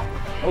trikes.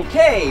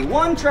 Okay,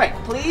 one trike,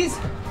 please.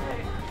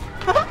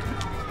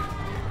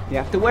 You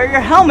have to wear your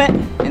helmet,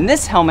 and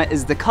this helmet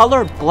is the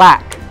color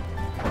black.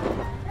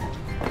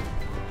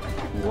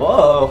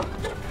 Whoa.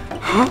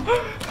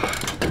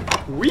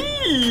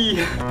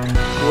 Whee!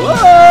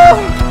 Whoa!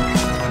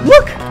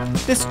 Look!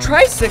 This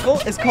tricycle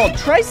is called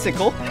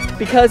tricycle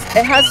because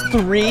it has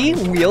 3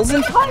 wheels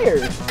and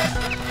tires.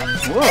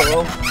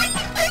 Whoa.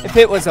 If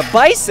it was a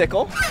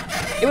bicycle,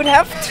 it would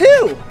have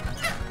 2.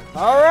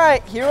 All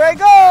right, here I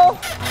go.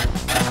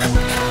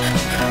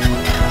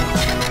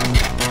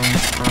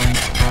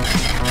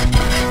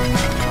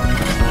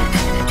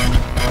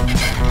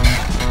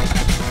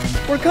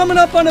 coming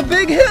up on a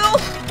big hill.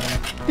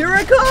 Here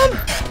I come.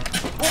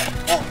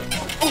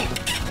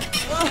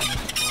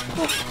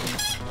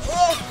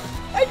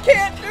 I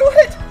can't do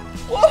it.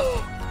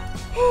 Whoa.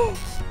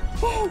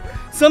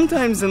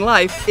 Sometimes in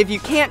life, if you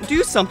can't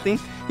do something,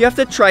 you have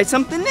to try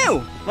something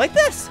new, like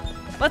this.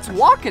 Let's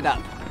walk it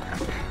up.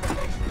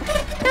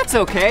 That's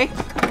okay.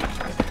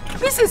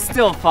 This is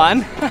still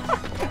fun.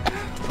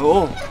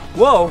 Oh,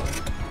 whoa.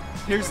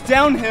 Here's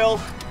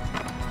downhill.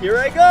 Here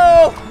I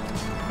go.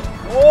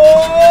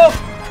 Whoa.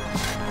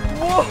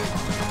 Whoa.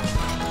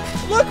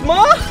 Look,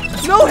 Ma.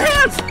 No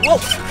hands. Whoa.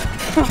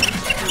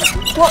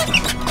 Whoa.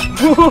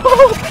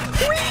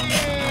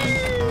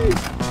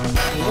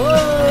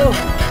 Whoa.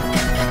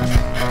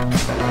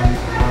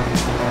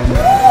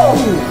 Whoa.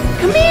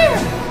 Come here.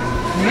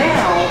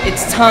 Now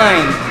it's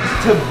time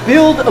to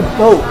build a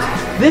boat.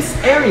 This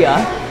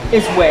area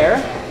is where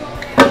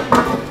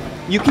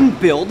you can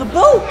build a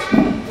boat.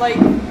 Like,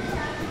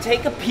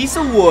 take a piece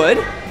of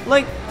wood,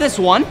 like this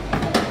one,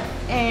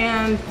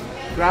 and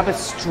grab a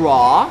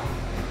straw,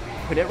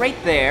 put it right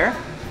there.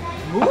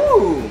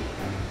 Ooh,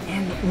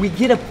 and we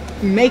get to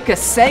make a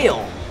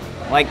sail,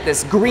 like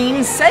this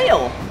green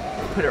sail.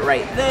 Put it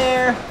right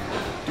there,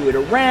 do it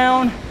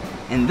around,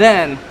 and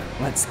then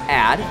let's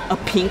add a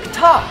pink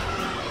top.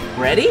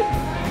 Ready?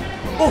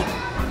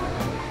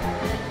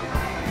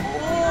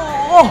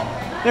 Oh,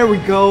 there we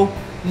go.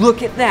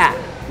 Look at that.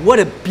 What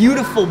a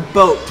beautiful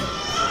boat.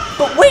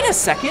 But wait a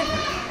second.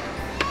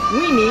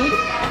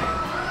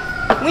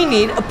 We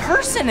need a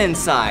person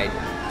inside.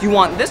 Do you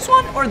want this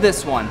one or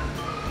this one?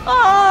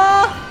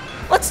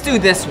 Let's do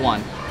this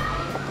one.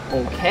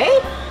 Okay.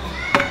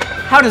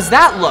 How does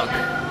that look?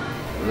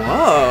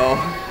 Whoa.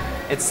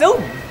 It's so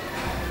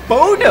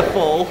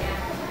beautiful.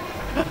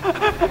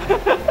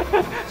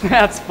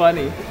 That's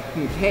funny.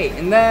 Okay,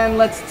 and then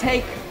let's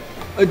take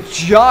a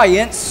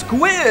giant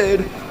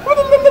squid.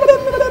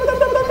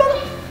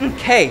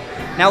 Okay,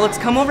 now let's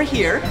come over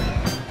here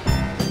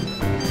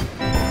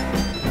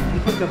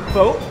and put the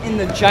boat in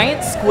the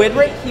giant squid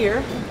right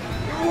here.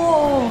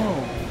 Whoa,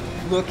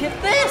 look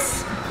at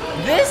this.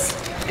 This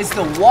is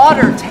the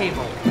water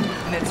table,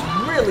 and it's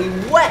really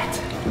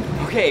wet.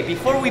 Okay,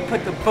 before we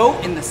put the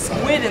boat and the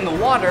squid in the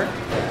water,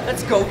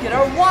 let's go get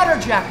our water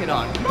jacket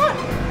on. Come on.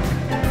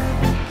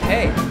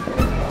 Okay,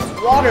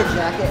 this water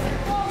jacket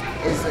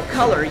is the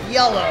color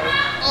yellow.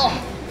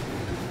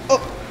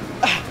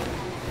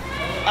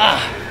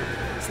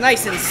 It's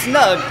nice and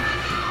snug.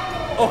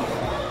 Oh,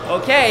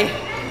 okay,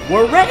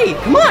 we're ready.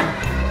 Come on.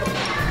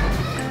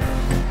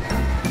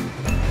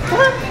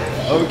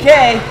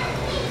 Okay,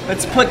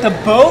 let's put the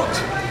boat.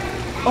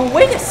 Oh,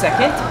 wait a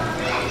second.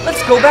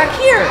 Let's go back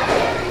here.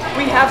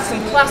 We have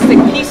some plastic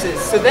pieces,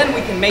 so then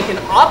we can make an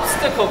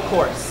obstacle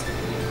course.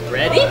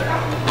 Ready?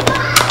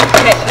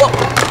 Okay,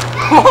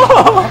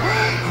 whoa.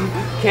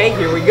 Okay,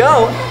 here we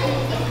go.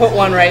 Put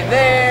one right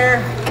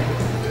there.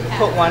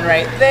 Put one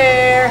right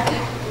there.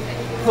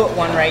 Put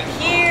one right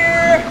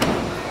here.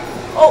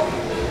 Oh,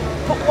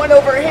 put one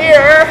over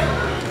here.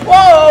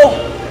 Whoa,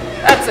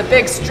 that's a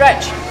big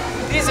stretch.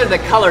 These are the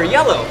color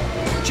yellow,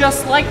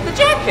 just like the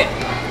jacket.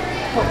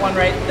 Put one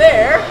right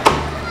there,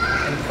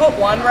 and put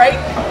one right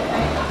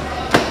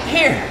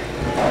here.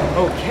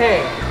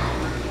 Okay,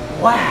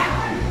 wow.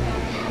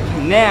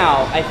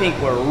 Now I think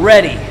we're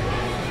ready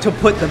to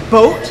put the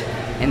boat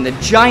and the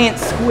giant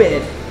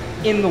squid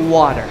in the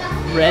water.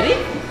 Ready?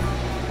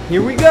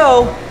 Here we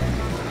go.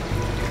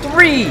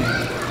 3, 2,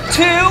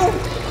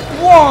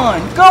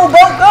 1. Go,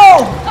 boat,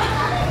 go!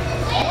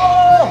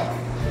 Oh!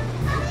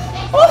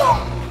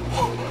 Oh!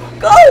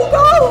 Go,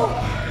 go!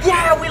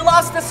 Yeah, we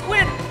lost the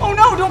squid. Oh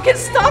no, don't get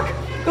stuck.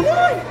 Come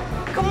on,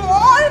 come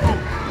on.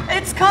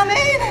 It's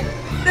coming.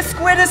 The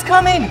squid is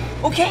coming.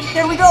 Okay,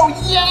 there we go.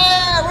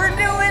 Yeah, we're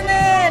doing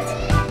it.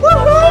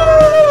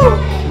 Woohoo!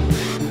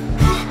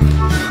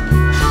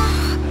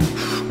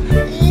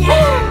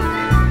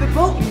 Yeah, the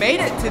boat made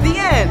it to the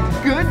end.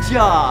 Good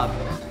job.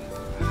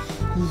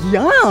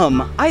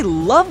 Yum! I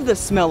love the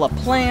smell of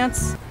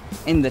plants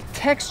and the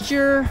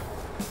texture.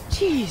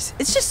 Jeez,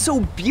 it's just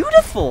so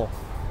beautiful.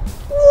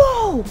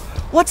 Whoa!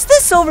 What's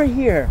this over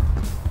here?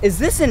 Is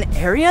this an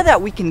area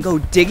that we can go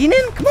digging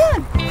in? Come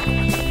on!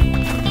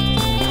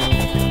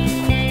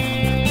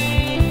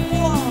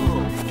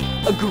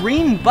 Whoa! A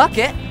green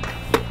bucket.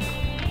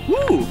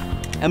 Ooh!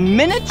 A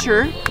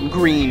miniature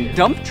green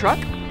dump truck.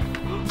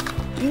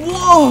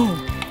 Whoa!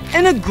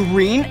 And a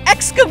green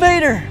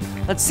excavator.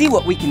 Let's see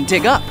what we can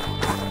dig up.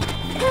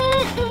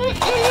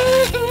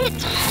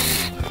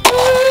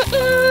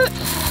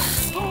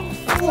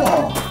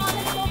 Whoa!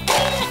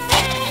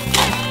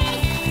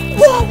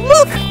 Whoa,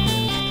 look!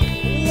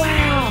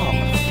 Wow!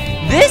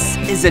 This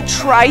is a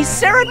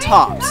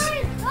triceratops.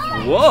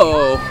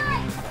 Whoa!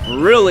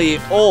 Really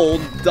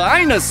old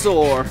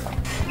dinosaur.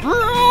 Come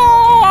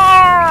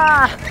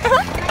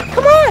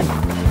on!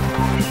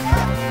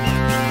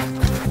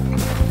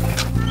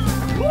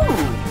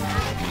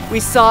 Ooh. We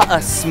saw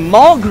a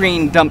small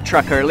green dump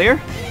truck earlier,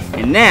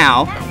 and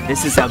now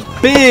this is a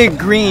big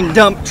green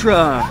dump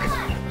truck.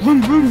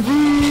 Vroom, vroom,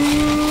 vroom.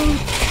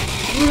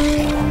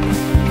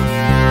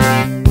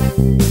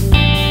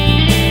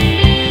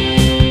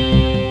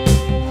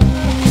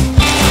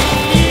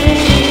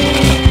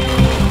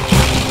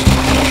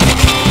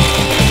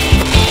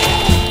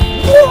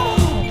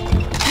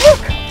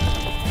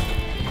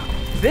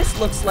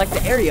 looks like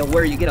the area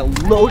where you get to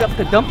load up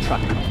the dump truck.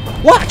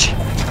 Watch!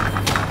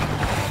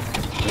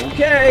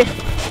 Okay,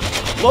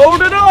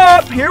 load it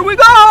up, here we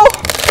go!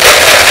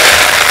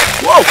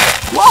 Whoa,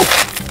 whoa,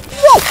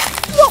 whoa,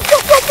 whoa, whoa,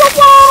 whoa, whoa,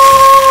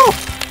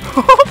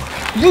 whoa!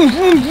 Vroom,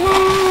 vroom,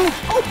 vroom.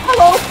 Oh,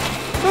 hello!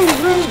 Vroom,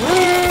 vroom,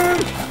 vroom.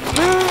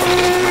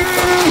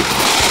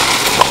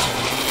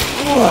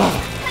 Whoa.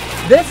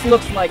 This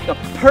looks like the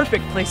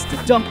perfect place to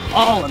dump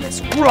all of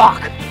this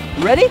rock.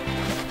 Ready?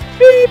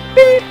 Beep,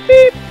 beep,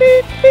 beep,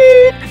 beep,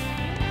 beep.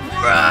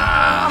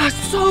 Ah,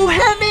 so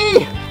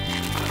heavy!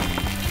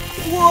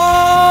 Whoa!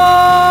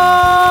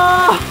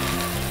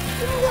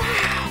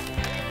 Wow!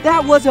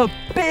 That was a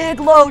big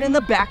load in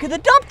the back of the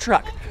dump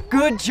truck.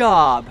 Good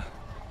job.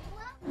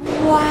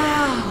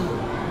 Wow!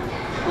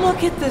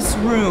 Look at this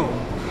room.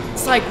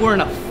 It's like we're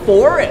in a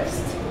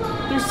forest.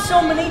 There's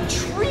so many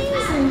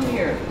trees in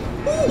here.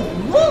 Ooh,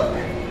 look!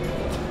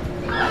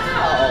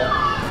 Wow!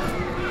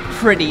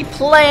 Pretty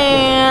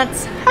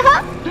plants.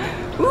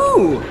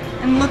 Ooh,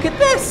 and look at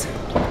this.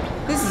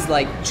 This is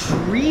like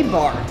tree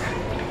bark.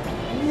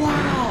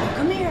 Wow,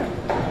 come here.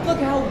 Look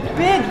how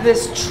big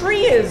this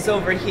tree is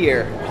over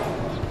here.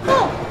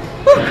 Oh,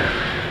 look.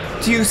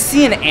 Do you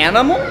see an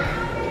animal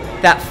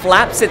that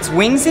flaps its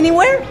wings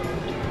anywhere?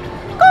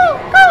 Go,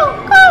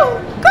 go, go,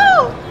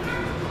 go.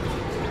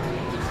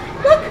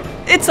 Look,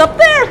 it's up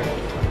there.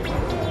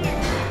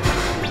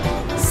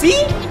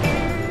 See?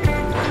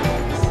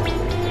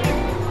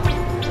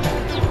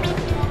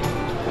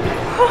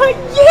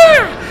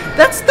 Yeah,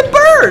 that's the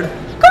bird.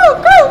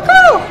 Go, go,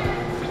 go.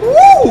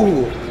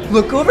 Woo,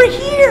 look over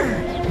here.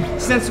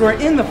 Since we're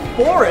in the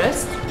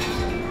forest,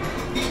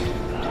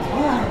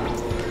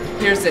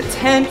 here's a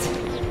tent.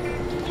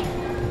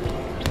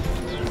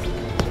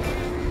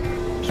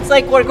 It's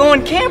like we're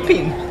going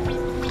camping.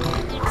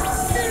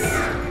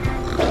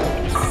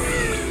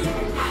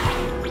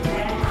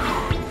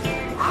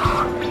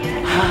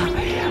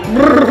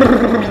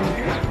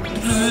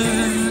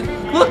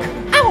 Look,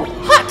 ow,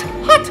 hot,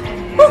 hot.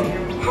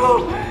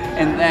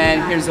 And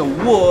then here's a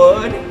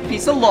wood,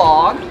 piece of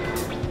log.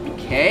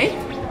 Okay,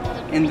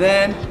 and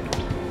then,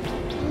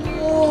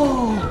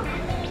 whoa,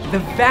 the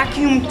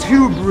vacuum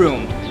tube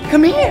room.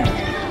 Come here.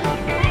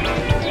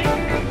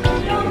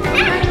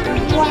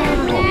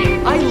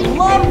 Wow, I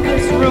love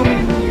this room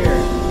in here.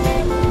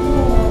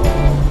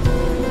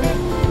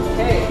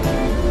 Hey,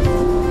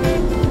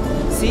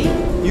 see,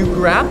 you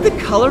grab the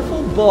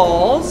colorful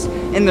balls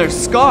and their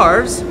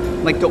scarves,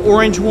 like the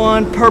orange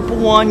one, purple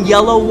one,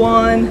 yellow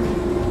one,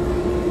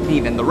 and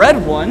even the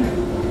red one,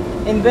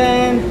 and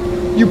then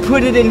you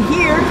put it in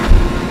here.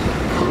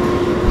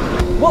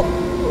 Whoa,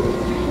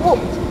 whoa.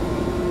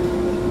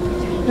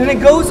 Then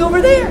it goes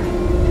over there.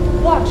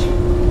 Watch.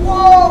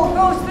 Whoa,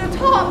 goes to the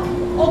top.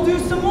 I'll do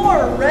some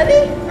more.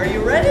 Ready? Are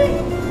you ready?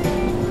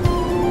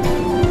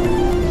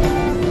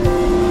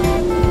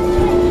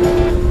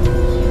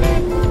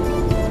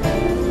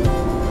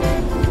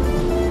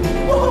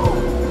 Whoa.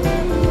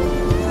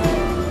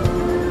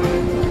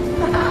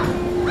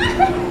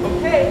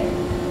 Okay,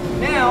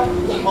 now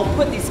I'll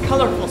put these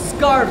colorful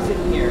scarves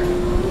in here.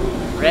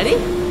 Ready?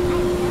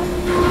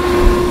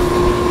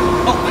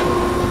 Oh.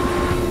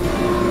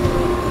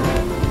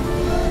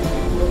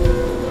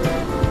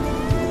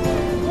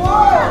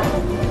 Whoa!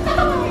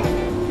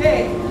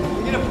 Okay,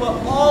 we're gonna put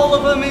all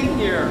of them in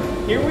here.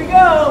 Here we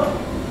go.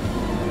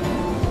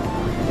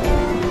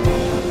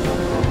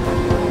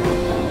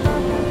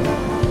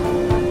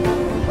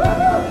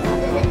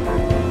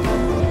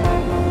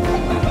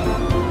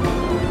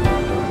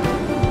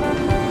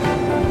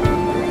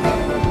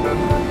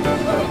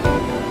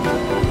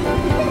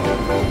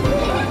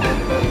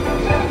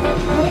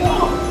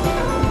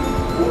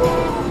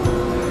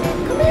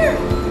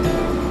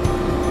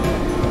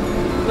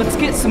 Let's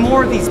get some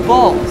more of these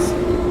balls.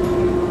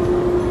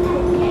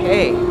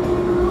 Okay,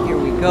 here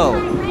we go.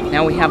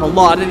 Now we have a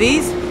lot of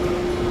these.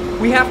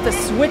 We have to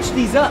switch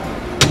these up.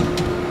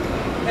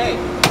 Hey.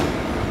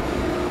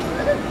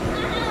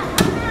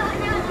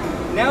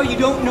 Now you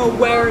don't know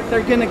where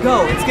they're gonna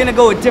go. It's gonna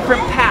go a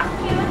different path.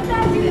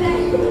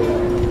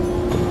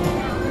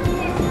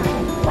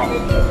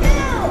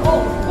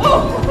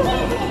 Whoa!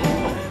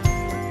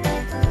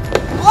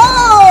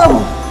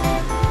 Whoa!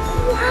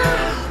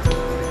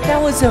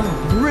 That was a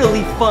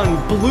really fun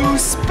blue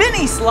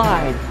spinny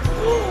slide.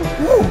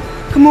 Whoa,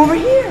 come over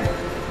here.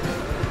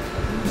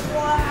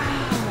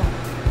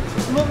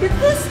 Wow, look at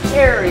this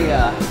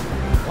area.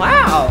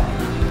 Wow,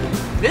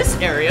 this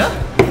area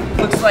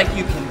looks like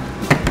you can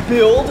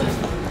build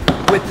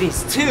with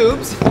these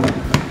tubes.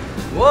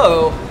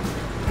 Whoa,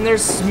 and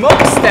there's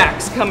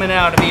smokestacks coming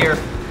out of here.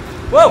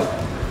 Whoa,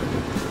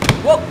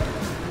 whoa,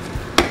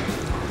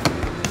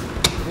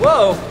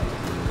 whoa.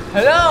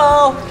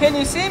 Hello, can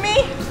you see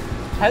me?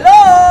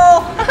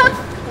 Hello!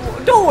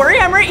 Don't worry,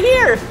 I'm right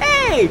here.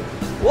 Hey!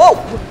 Whoa!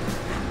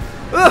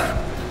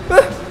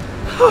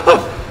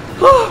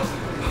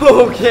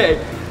 Okay,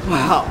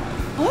 wow.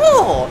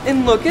 Oh,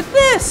 and look at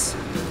this.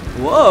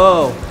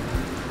 Whoa.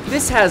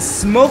 This has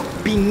smoke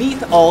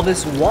beneath all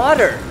this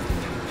water.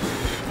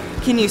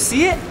 Can you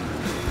see it?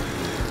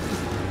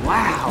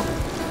 Wow,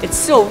 it's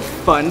so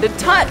fun to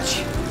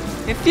touch.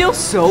 It feels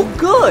so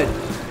good.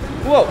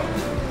 Whoa,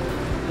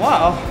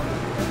 wow,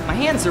 my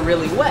hands are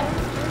really wet.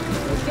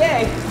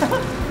 Okay.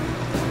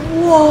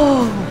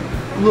 Whoa,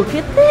 look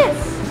at this.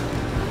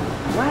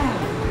 Wow,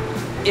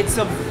 it's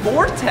a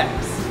vortex,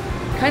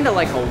 kind of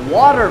like a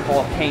water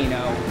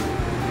volcano.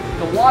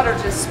 The water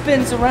just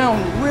spins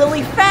around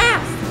really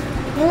fast.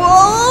 Whoa!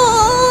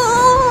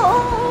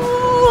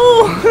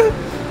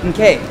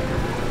 Okay,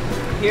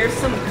 here's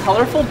some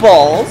colorful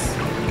balls,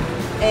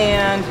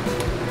 and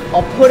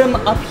I'll put them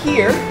up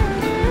here.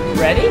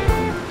 Ready?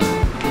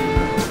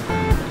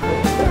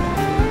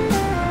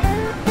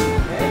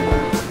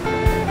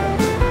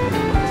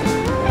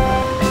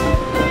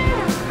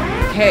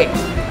 Okay,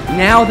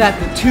 now that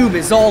the tube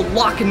is all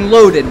locked and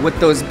loaded with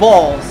those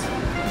balls,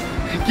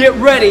 get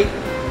ready.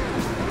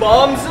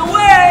 Bombs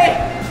away!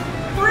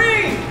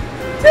 3,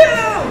 2,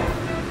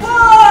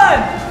 1!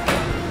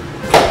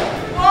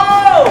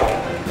 Whoa!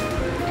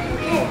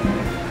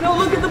 Now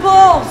look at the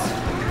balls!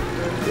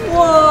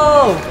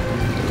 Whoa!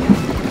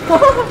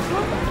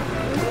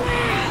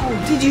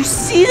 Wow! Did you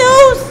see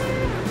those?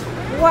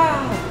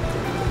 Wow!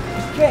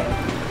 Okay,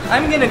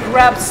 I'm gonna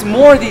grab some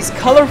more of these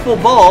colorful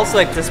balls,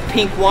 like this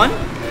pink one,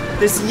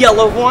 this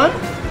yellow one,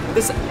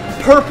 this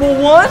purple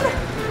one,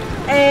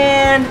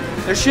 and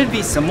there should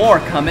be some more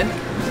coming.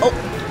 Oh,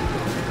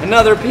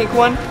 another pink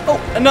one. Oh,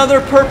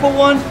 another purple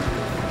one.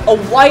 A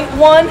white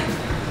one.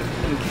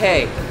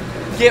 Okay,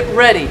 get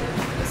ready,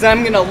 because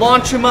I'm gonna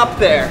launch them up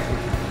there.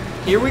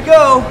 Here we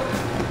go.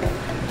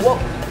 Whoa,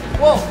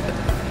 whoa.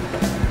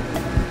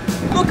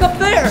 Look up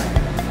there.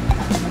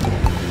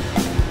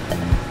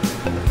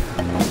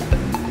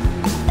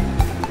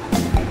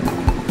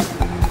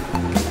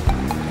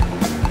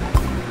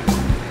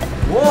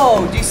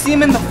 Whoa, do you see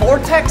them in the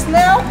vortex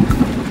now?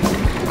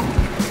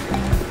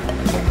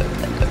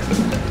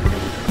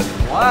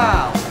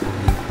 Wow.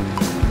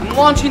 I'm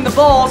launching the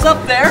balls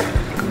up there,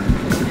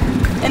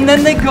 and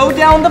then they go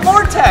down the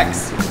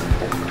vortex.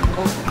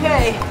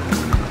 Okay,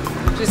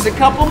 just a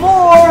couple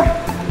more.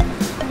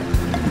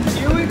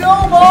 Here we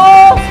go,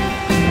 balls.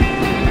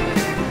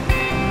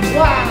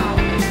 Wow.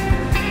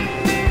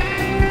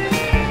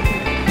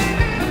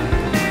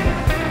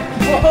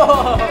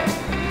 Whoa,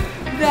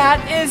 that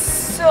is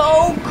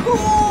so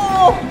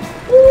cool.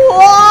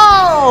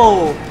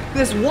 Whoa,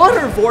 this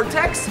water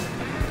vortex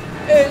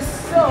is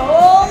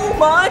so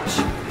much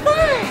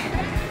fun!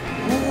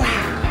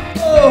 Wow!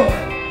 Oh,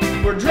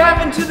 we're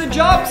driving to the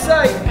job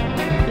site.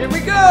 Here we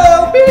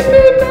go! Beep,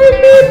 beep,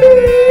 beep, beep,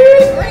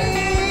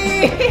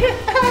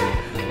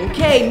 beep.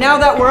 Okay, now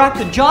that we're at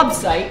the job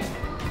site,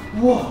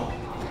 whoa,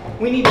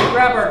 we need to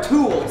grab our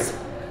tools,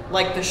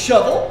 like the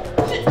shovel,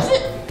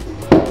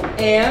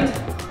 and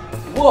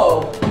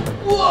whoa,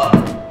 whoa,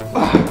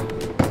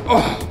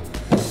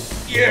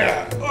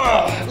 yeah,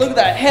 look at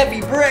that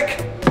heavy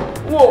brick.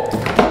 Whoa,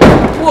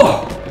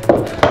 whoa,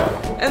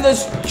 and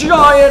this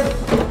giant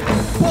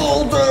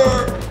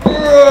boulder.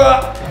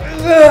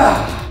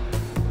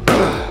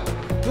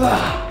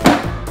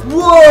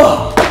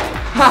 Whoa,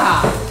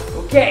 ha,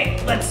 okay,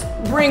 let's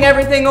bring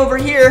everything over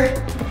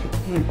here.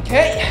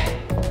 Okay,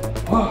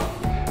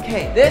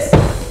 okay, this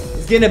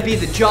is gonna be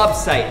the job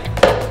site.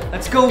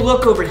 Let's go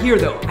look over here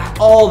though, at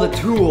all the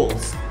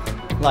tools.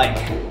 Like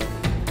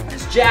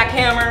this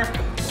jackhammer.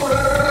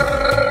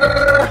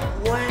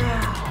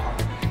 Wow.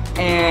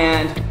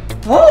 And,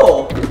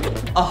 whoa,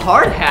 a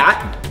hard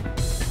hat.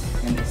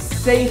 And a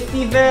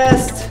safety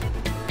vest.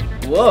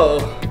 Whoa,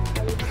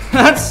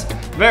 that's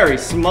very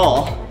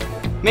small.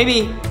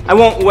 Maybe I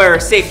won't wear a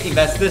safety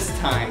vest this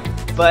time,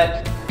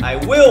 but I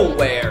will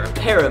wear a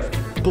pair of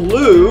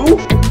blue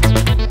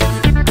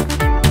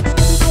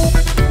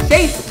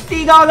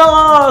safety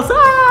goggles.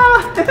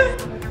 Ah!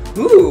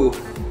 Ooh,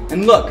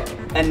 and look,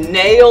 a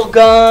nail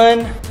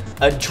gun,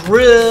 a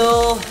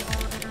drill,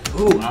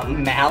 ooh, a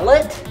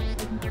mallet,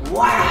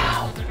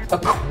 wow, a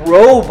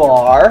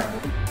crowbar,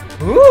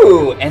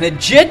 ooh, and a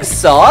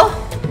jigsaw,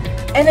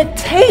 and a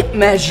tape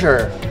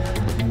measure.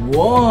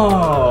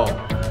 Whoa.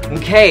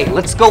 Okay,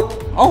 let's go.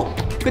 Oh,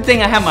 good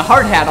thing I have my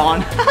hard hat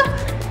on.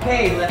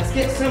 Hey, let's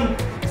get some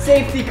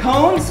safety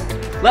cones.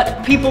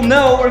 Let people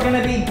know we're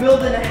gonna be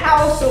building a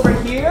house over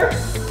here.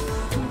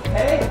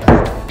 Okay.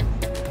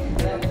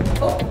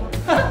 Oh.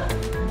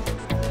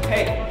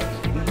 Okay,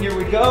 and here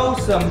we go.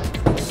 Some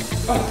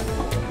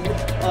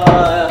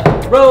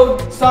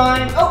road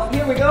sign. Oh,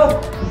 here we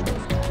go.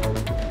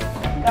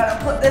 Gotta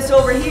put this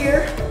over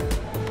here.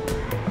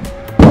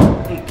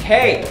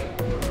 Okay,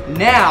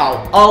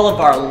 now all of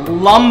our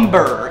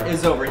lumber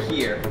is over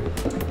here.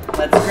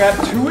 Let's grab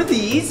 2 of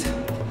these.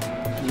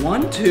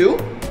 1, 2.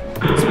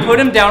 Let's put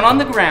them down on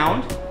the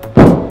ground.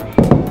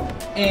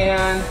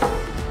 And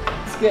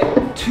let's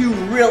get 2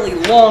 really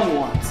long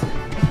ones.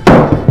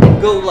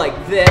 And go like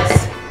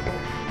this.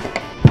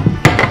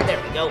 There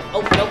we go.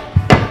 Oh, nope.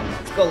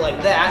 Let's go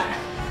like that.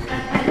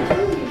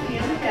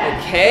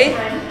 Okay.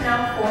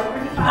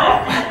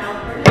 Oh,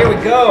 here we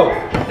go.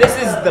 This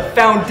is the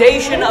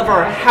foundation of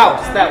our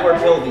house that we're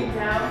building.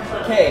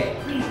 Okay,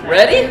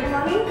 ready?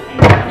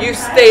 You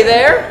stay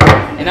there,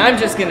 and I'm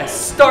just gonna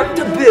start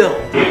to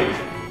build. Here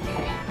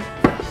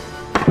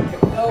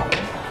we go.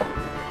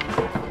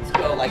 Let's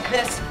go like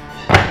this.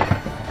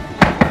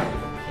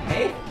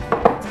 Okay,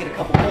 let's get a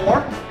couple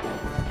more.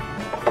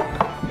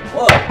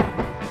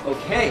 Whoa,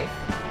 okay,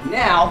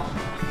 now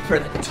for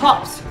the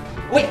tops.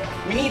 Wait,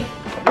 we need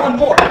one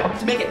more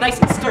to make it nice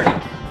and sturdy.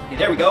 Okay,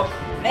 there we go.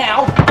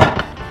 Now,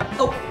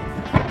 oh,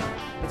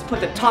 let's put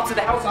the tops of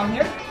the house on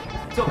here.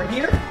 It's over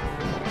here.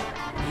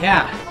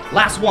 Yeah,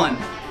 last one.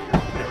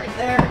 Put it right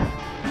there,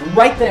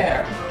 right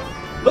there.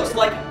 Looks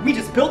like we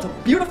just built a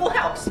beautiful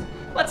house.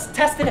 Let's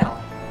test it out.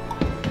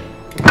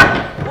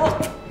 Whoa,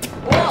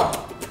 whoa.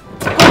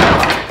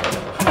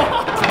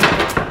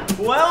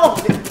 Well,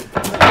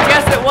 I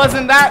guess it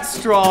wasn't that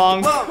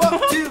strong.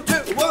 1, 2,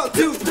 3, 1,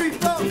 2, 3,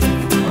 4.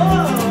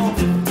 Whoa!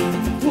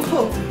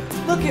 Whoa!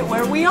 Look at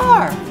where we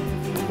are.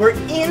 We're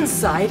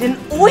inside an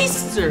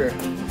oyster.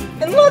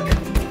 And look,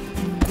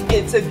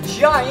 it's a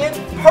giant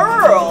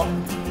pearl.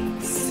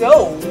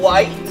 So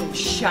white and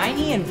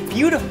shiny and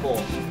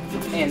beautiful.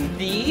 And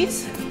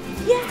these?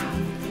 Yeah,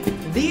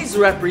 these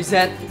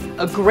represent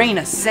a grain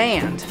of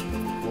sand.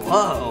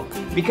 Whoa!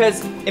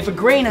 Because if a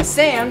grain of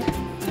sand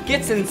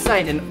gets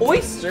inside an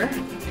oyster,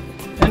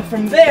 then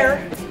from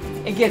there,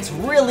 it gets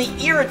really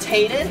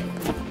irritated,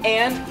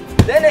 and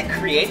then it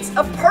creates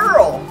a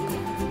pearl.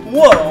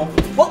 Whoa.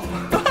 Whoa.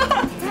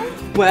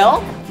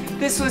 Well,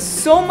 this was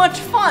so much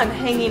fun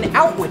hanging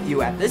out with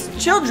you at this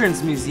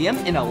children's museum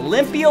in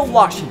Olympia,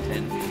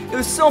 Washington. It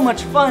was so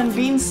much fun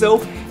being so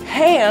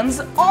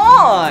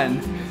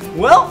hands-on.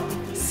 Well,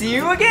 see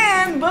you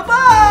again.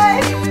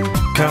 Bye-bye.